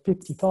 say,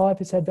 55,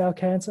 who's had bowel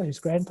cancer, whose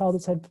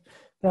grandfather's had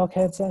bowel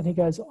cancer, and he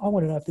goes, I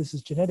want to know if this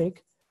is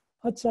genetic,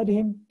 I'd say to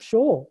him,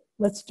 sure,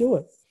 let's do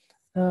it.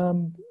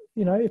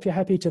 You know, if you're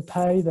happy to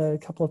pay the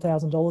couple of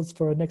 $1,000s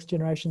for a next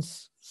generation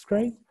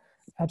screen,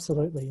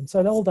 absolutely. And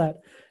so all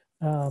that,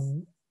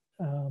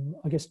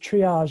 I guess,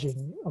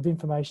 triaging of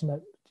information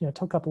that, you know,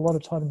 took up a lot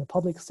of time in the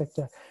public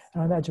sector,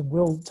 and I imagine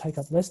will take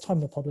up less time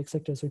in the public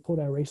sector as we put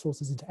our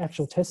resources into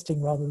actual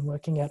testing rather than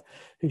working out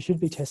who should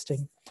be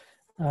testing.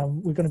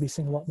 We're going to be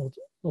seeing a lot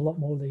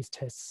more of these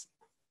tests.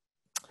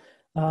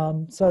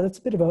 So that's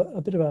a bit of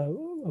a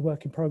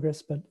work in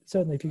progress, but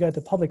certainly if you go to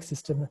the public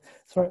system,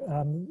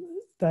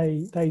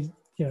 they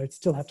you know,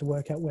 still have to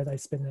work out where they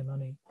spend their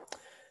money.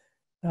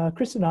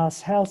 Kristen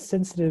asks, how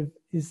sensitive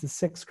is the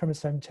sex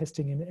chromosome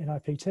testing in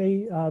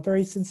NIPT?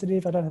 Very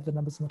sensitive. I don't have the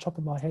numbers on the top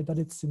of my head, but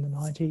it's in the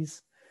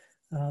 90s.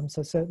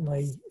 So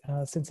certainly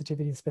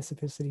sensitivity and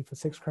specificity for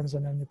sex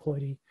chromosome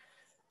aneuploidy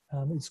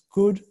is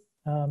good.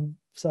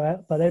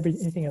 But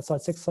anything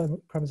outside sex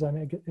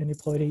chromosome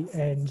aneuploidy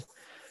and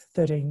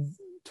 13,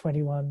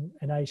 21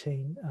 and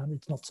 18,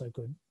 it's not so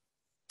good.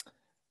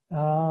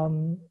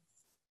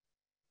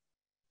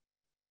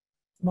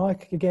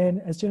 Mike,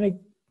 again, as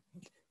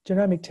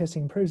genomic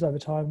testing improves over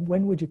time,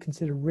 when would you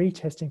consider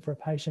retesting for a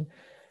patient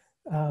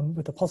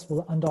with a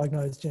possible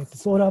undiagnosed genetic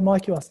disorder?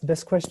 Mike, you asked the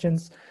best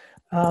questions.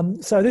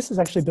 So this is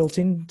actually built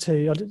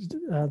into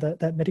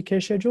that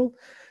Medicare schedule.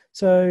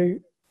 So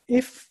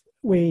if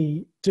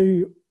we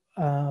do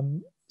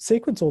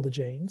sequence all the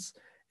genes,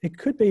 it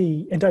could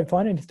be, and don't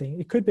find anything,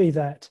 it could be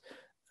that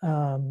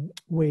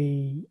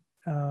we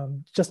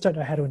just don't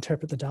know how to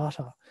interpret the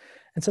data.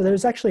 And so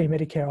there's actually a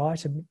Medicare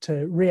item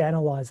to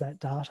reanalyze that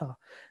data.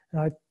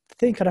 And I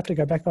think I'd have to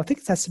go back, but I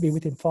think it has to be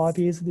within 5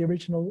 years of the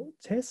original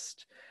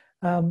test.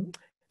 5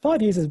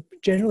 years is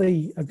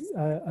generally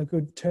a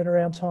good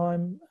turnaround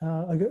time,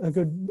 a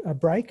good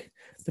break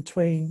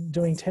between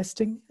doing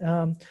testing.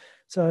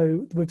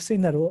 So we've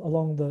seen that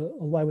along the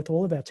way with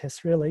all of our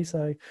tests, really.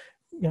 So,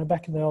 you know,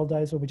 back in the old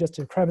days where we just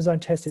did a chromosome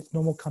test, it's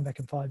normal, come back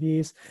in 5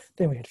 years.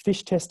 Then we had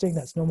FISH testing,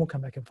 that's normal,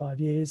 come back in 5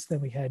 years.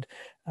 Then we had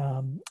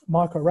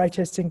microarray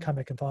testing, come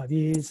back in 5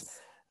 years.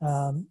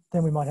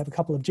 Then we might have a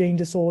couple of gene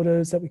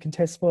disorders that we can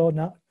test for.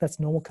 No, that's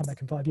normal, come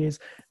back in 5 years.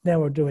 Now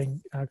we're doing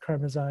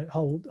chromosome,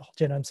 whole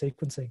genome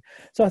sequencing.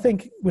 So I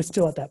think we're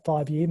still at that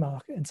 5 year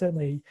mark. And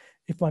certainly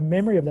if my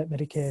memory of that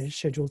Medicare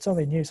schedule, it's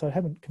only new, so I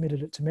haven't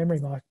committed it to memory,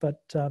 Mike, but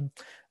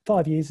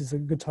 5 years is a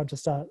good time to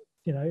start.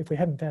 You know, if we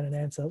haven't found an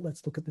answer,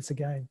 let's look at this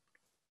again.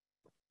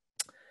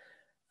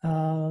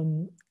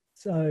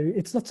 So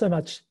it's not so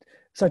much,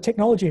 so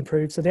technology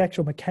improves, so the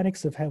actual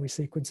mechanics of how we're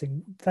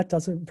sequencing, that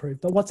doesn't improve.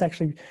 But what's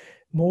actually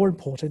more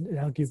important,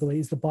 arguably,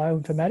 is the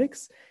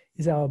bioinformatics,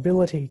 is our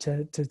ability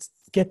to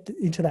get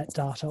into that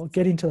data, or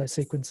get into those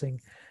sequencing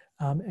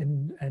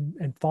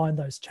and find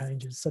those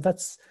changes. So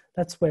that's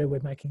where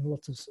we're making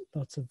lots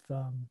of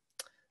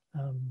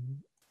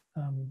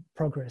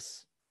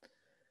progress.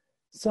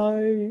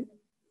 So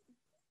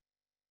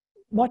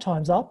my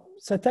time's up.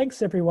 So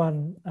thanks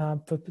everyone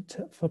for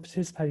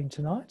participating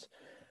tonight.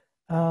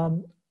 I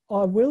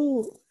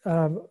do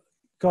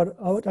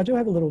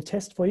have a little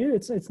test for you.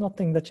 It's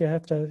nothing that you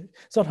have to,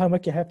 it's not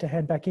homework you have to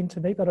hand back into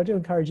me, but I do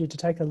encourage you to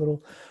take a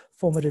little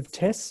formative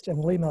test, and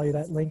we'll email you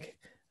that link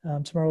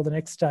tomorrow or the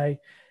next day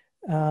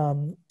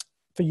for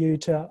you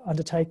to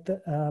undertake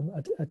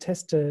a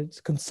test to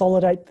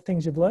consolidate the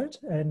things you've learnt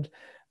and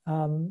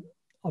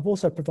I've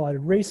also provided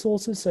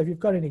resources. So if you've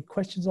got any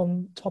questions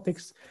on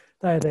topics,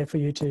 they are there for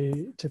you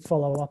to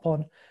follow up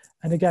on.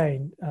 And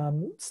again,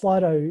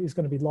 Slido is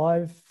going to be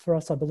live for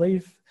us, I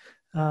believe.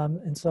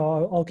 And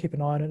so I'll keep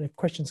an eye on it. If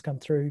questions come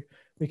through,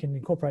 we can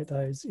incorporate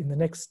those in the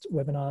next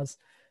webinars.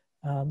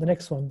 The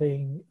next one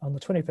being on the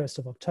 21st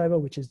of October,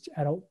 which is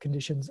adult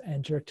conditions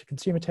and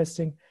direct-to-consumer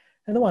testing.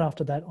 And the one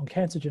after that on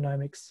cancer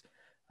genomics,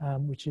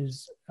 which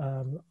is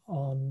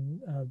on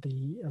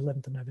the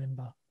 11th of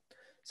November.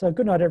 So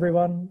good night,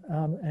 everyone,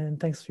 and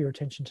thanks for your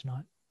attention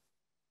tonight.